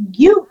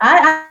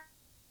 I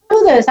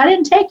do this. I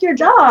didn't take your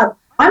job.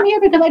 I'm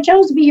here because I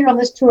chose to be here on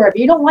this tour. If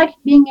you don't like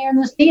being here in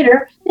this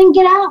theater, then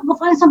get out and go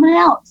find something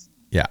else.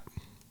 Yeah,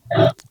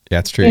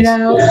 it's true.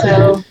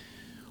 So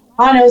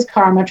all I know is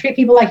karma. Treat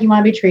people like you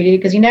want to be treated,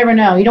 because you never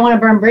know. You don't want to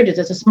burn bridges.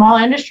 It's a small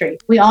industry.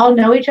 We all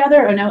know each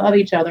other or know of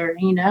each other,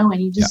 and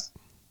you just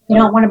you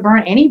don't want to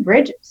burn any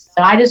bridges.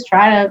 So I just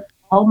try to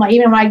hold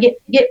even when I get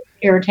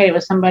irritated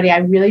with somebody, I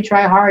really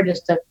try hard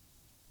just to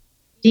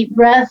deep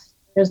breath.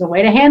 There's a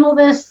way to handle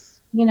this.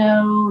 You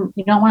don't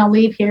want to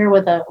leave here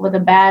with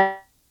a bad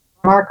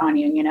mark on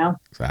you,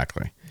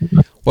 Exactly.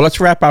 Well, let's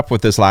wrap up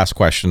with this last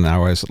question. I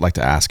always like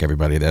to ask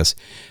everybody this.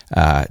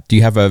 Do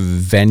you have a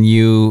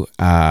venue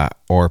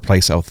or a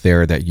place out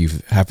there that you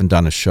haven't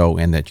done a show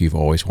in that you've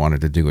always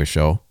wanted to do a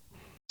show?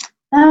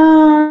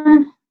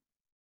 Not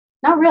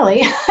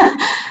really.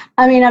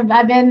 I mean,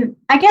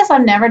 I guess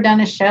I've never done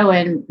a show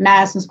in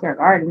Madison Square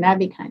Garden. That'd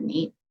be kind of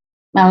neat.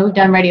 We've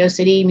done Radio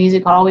City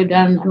Music Hall. We've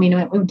done a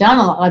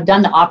lot. I've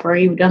done the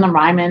Opry. We've done the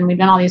Ryman. We've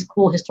done all these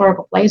cool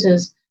historical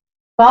places.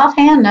 But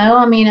offhand, no.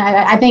 I mean,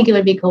 I think it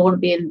would be cool to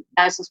be in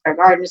Madison Square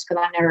Garden just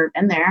because I've never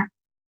been there.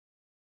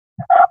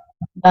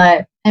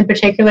 But in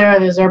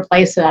particular, is there a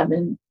place that I've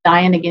been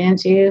dying to get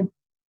into?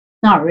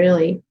 Not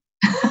really.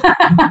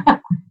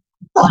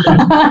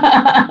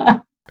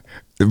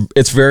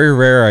 It's very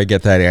rare I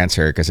get that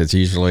answer, because it's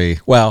usually,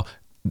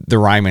 the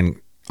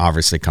Ryman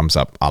obviously comes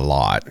up a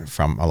lot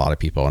from a lot of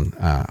people and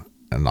a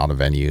lot of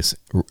venues.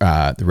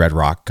 The Red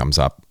Rock comes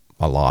up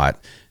a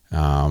lot.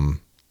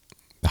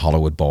 The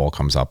Hollywood Bowl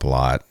comes up a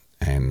lot.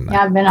 And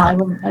I've been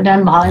Hollywood. I've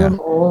done Hollywood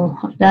Bowl.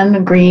 I've done the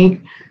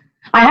Greek.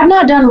 I have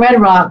not done Red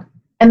Rock,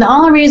 and the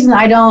only reason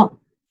I'd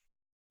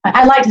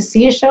like to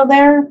see a show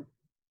there,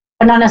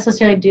 but not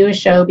necessarily do a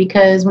show,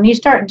 because when you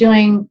start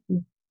doing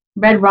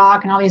Red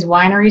Rock and all these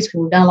wineries,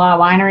 because we've done a lot of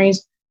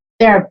wineries,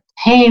 they're a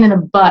pain in the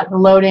butt to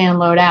load in and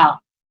load out.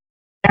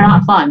 They're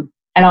not fun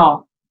at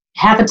all.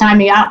 Half the time,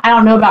 I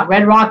don't know about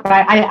Red Rock, but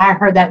I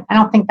heard that. I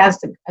don't think that's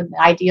the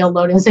ideal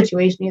load-in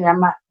situation either.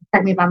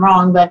 Correct me if I'm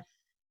wrong, but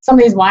some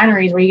of these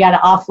wineries where you got to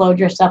offload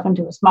your stuff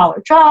into a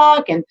smaller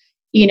truck, and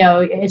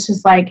it's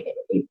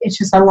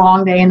just a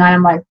long day and night.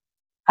 I'm like,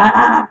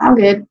 I'm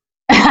good.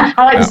 I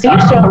like to see a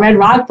show at Red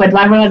Rock, but do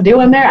I want to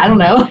do in there? I don't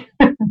know.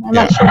 I'm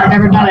not sure. I've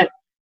never done it.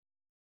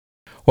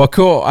 Well,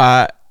 cool.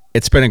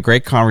 It's been a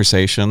great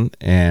conversation,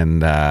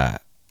 and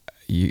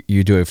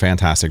you do a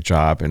fantastic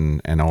job,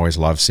 and always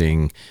love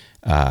seeing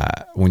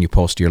when you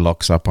post your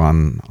looks up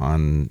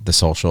on the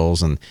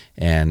socials and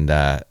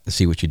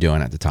see what you're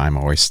doing at the time.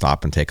 I always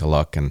stop and take a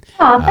look. And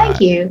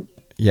thank you.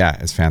 Yeah,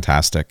 it's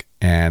fantastic.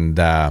 And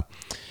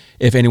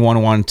if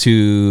anyone wanted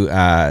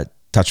to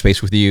touch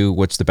base with you,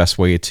 what's the best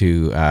way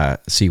to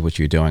see what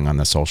you're doing on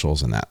the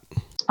socials and that?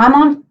 I'm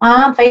on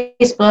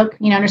Facebook,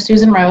 under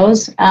Susan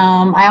Rose.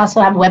 I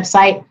also have a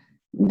website.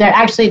 There are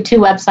actually two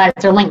websites.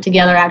 They're linked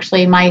together,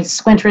 actually. My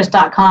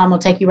songstress.com will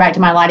take you right to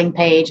my lighting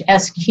page,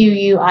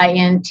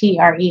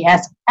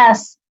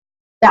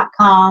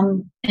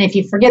 SQUINTRESS.com. And if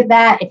you forget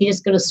that, if you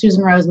just go to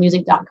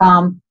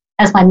SusanRoseMusic.com,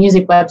 that's my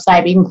music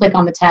website. But you can click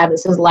on the tab that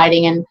says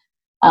lighting, and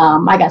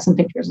I got some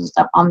pictures and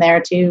stuff on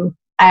there too.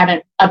 I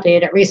haven't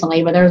updated it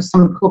recently, but there's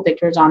some cool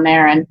pictures on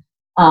there. And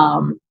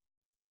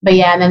but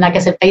yeah, and then like I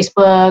said,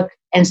 Facebook,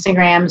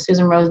 Instagram,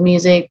 Susan Rose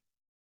Music.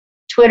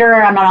 Twitter,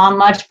 I'm not on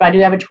much, but I do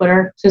have a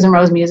Twitter, Susan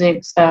Rose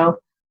Music. So,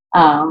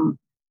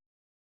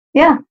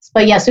 yeah.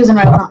 But yeah, Susan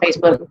Rose on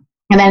Facebook.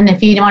 And then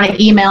if you want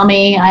to email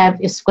me, I have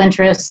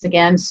Squintress,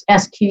 again,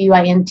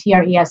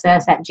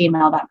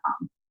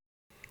 SQUINTRESS@gmail.com.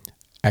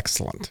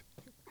 Excellent.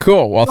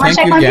 Cool. Well, thank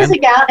you again.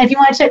 If you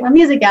want to check my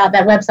music out,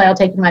 that website will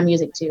take you to my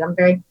music too. I'm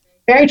very,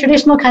 very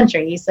traditional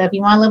country. So if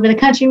you want a little bit of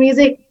country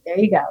music, there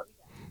you go.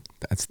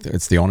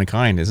 It's the only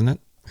kind, isn't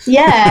it?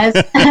 Yes,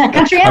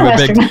 country and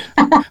western.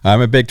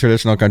 I'm a big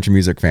traditional country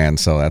music fan,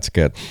 so that's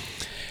good.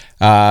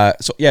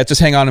 So yeah,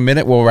 just hang on a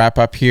minute. We'll wrap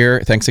up here.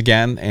 Thanks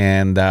again,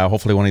 and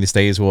hopefully one of these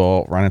days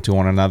we'll run into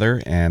one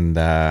another. And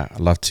I'd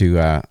love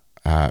to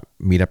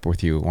meet up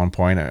with you at one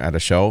point at a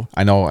show.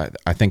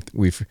 I think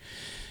we've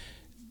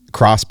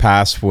crossed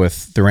paths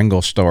with the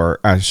Ringo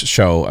Starr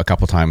show a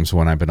couple times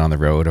when I've been on the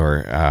road.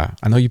 Or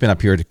I know you've been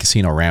up here to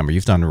Casino Rama.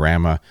 You've done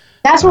Rama.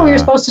 That's where we were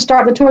supposed to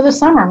start the tour this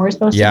summer. We were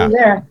supposed to be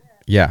there.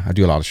 Yeah, I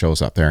do a lot of shows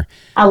up there.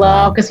 I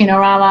love Casino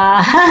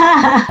Rama.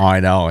 Oh,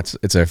 I know.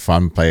 It's a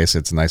fun place.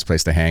 It's a nice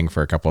place to hang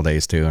for a couple of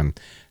days too. And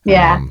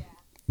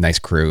nice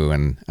crew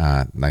and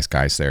nice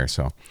guys there.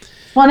 So,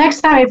 well,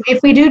 next time,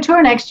 if we do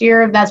tour next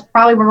year, that's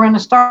probably where we're going to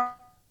start.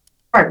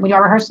 We do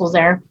our rehearsals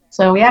there.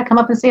 So yeah, come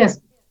up and see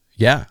us.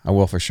 Yeah, I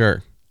will for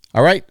sure.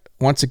 All right.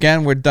 Once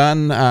again, we're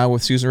done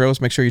with Susan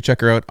Rose. Make sure you check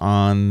her out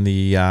on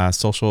the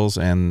socials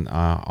and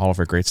all of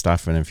her great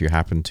stuff. And if you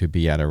happen to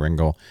be at a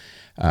Ringo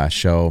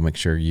show, make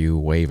sure you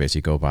wave as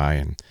you go by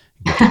and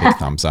give the big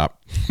thumbs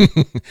up.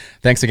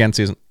 Thanks again,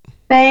 Susan.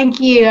 Thank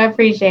you. I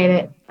appreciate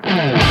it.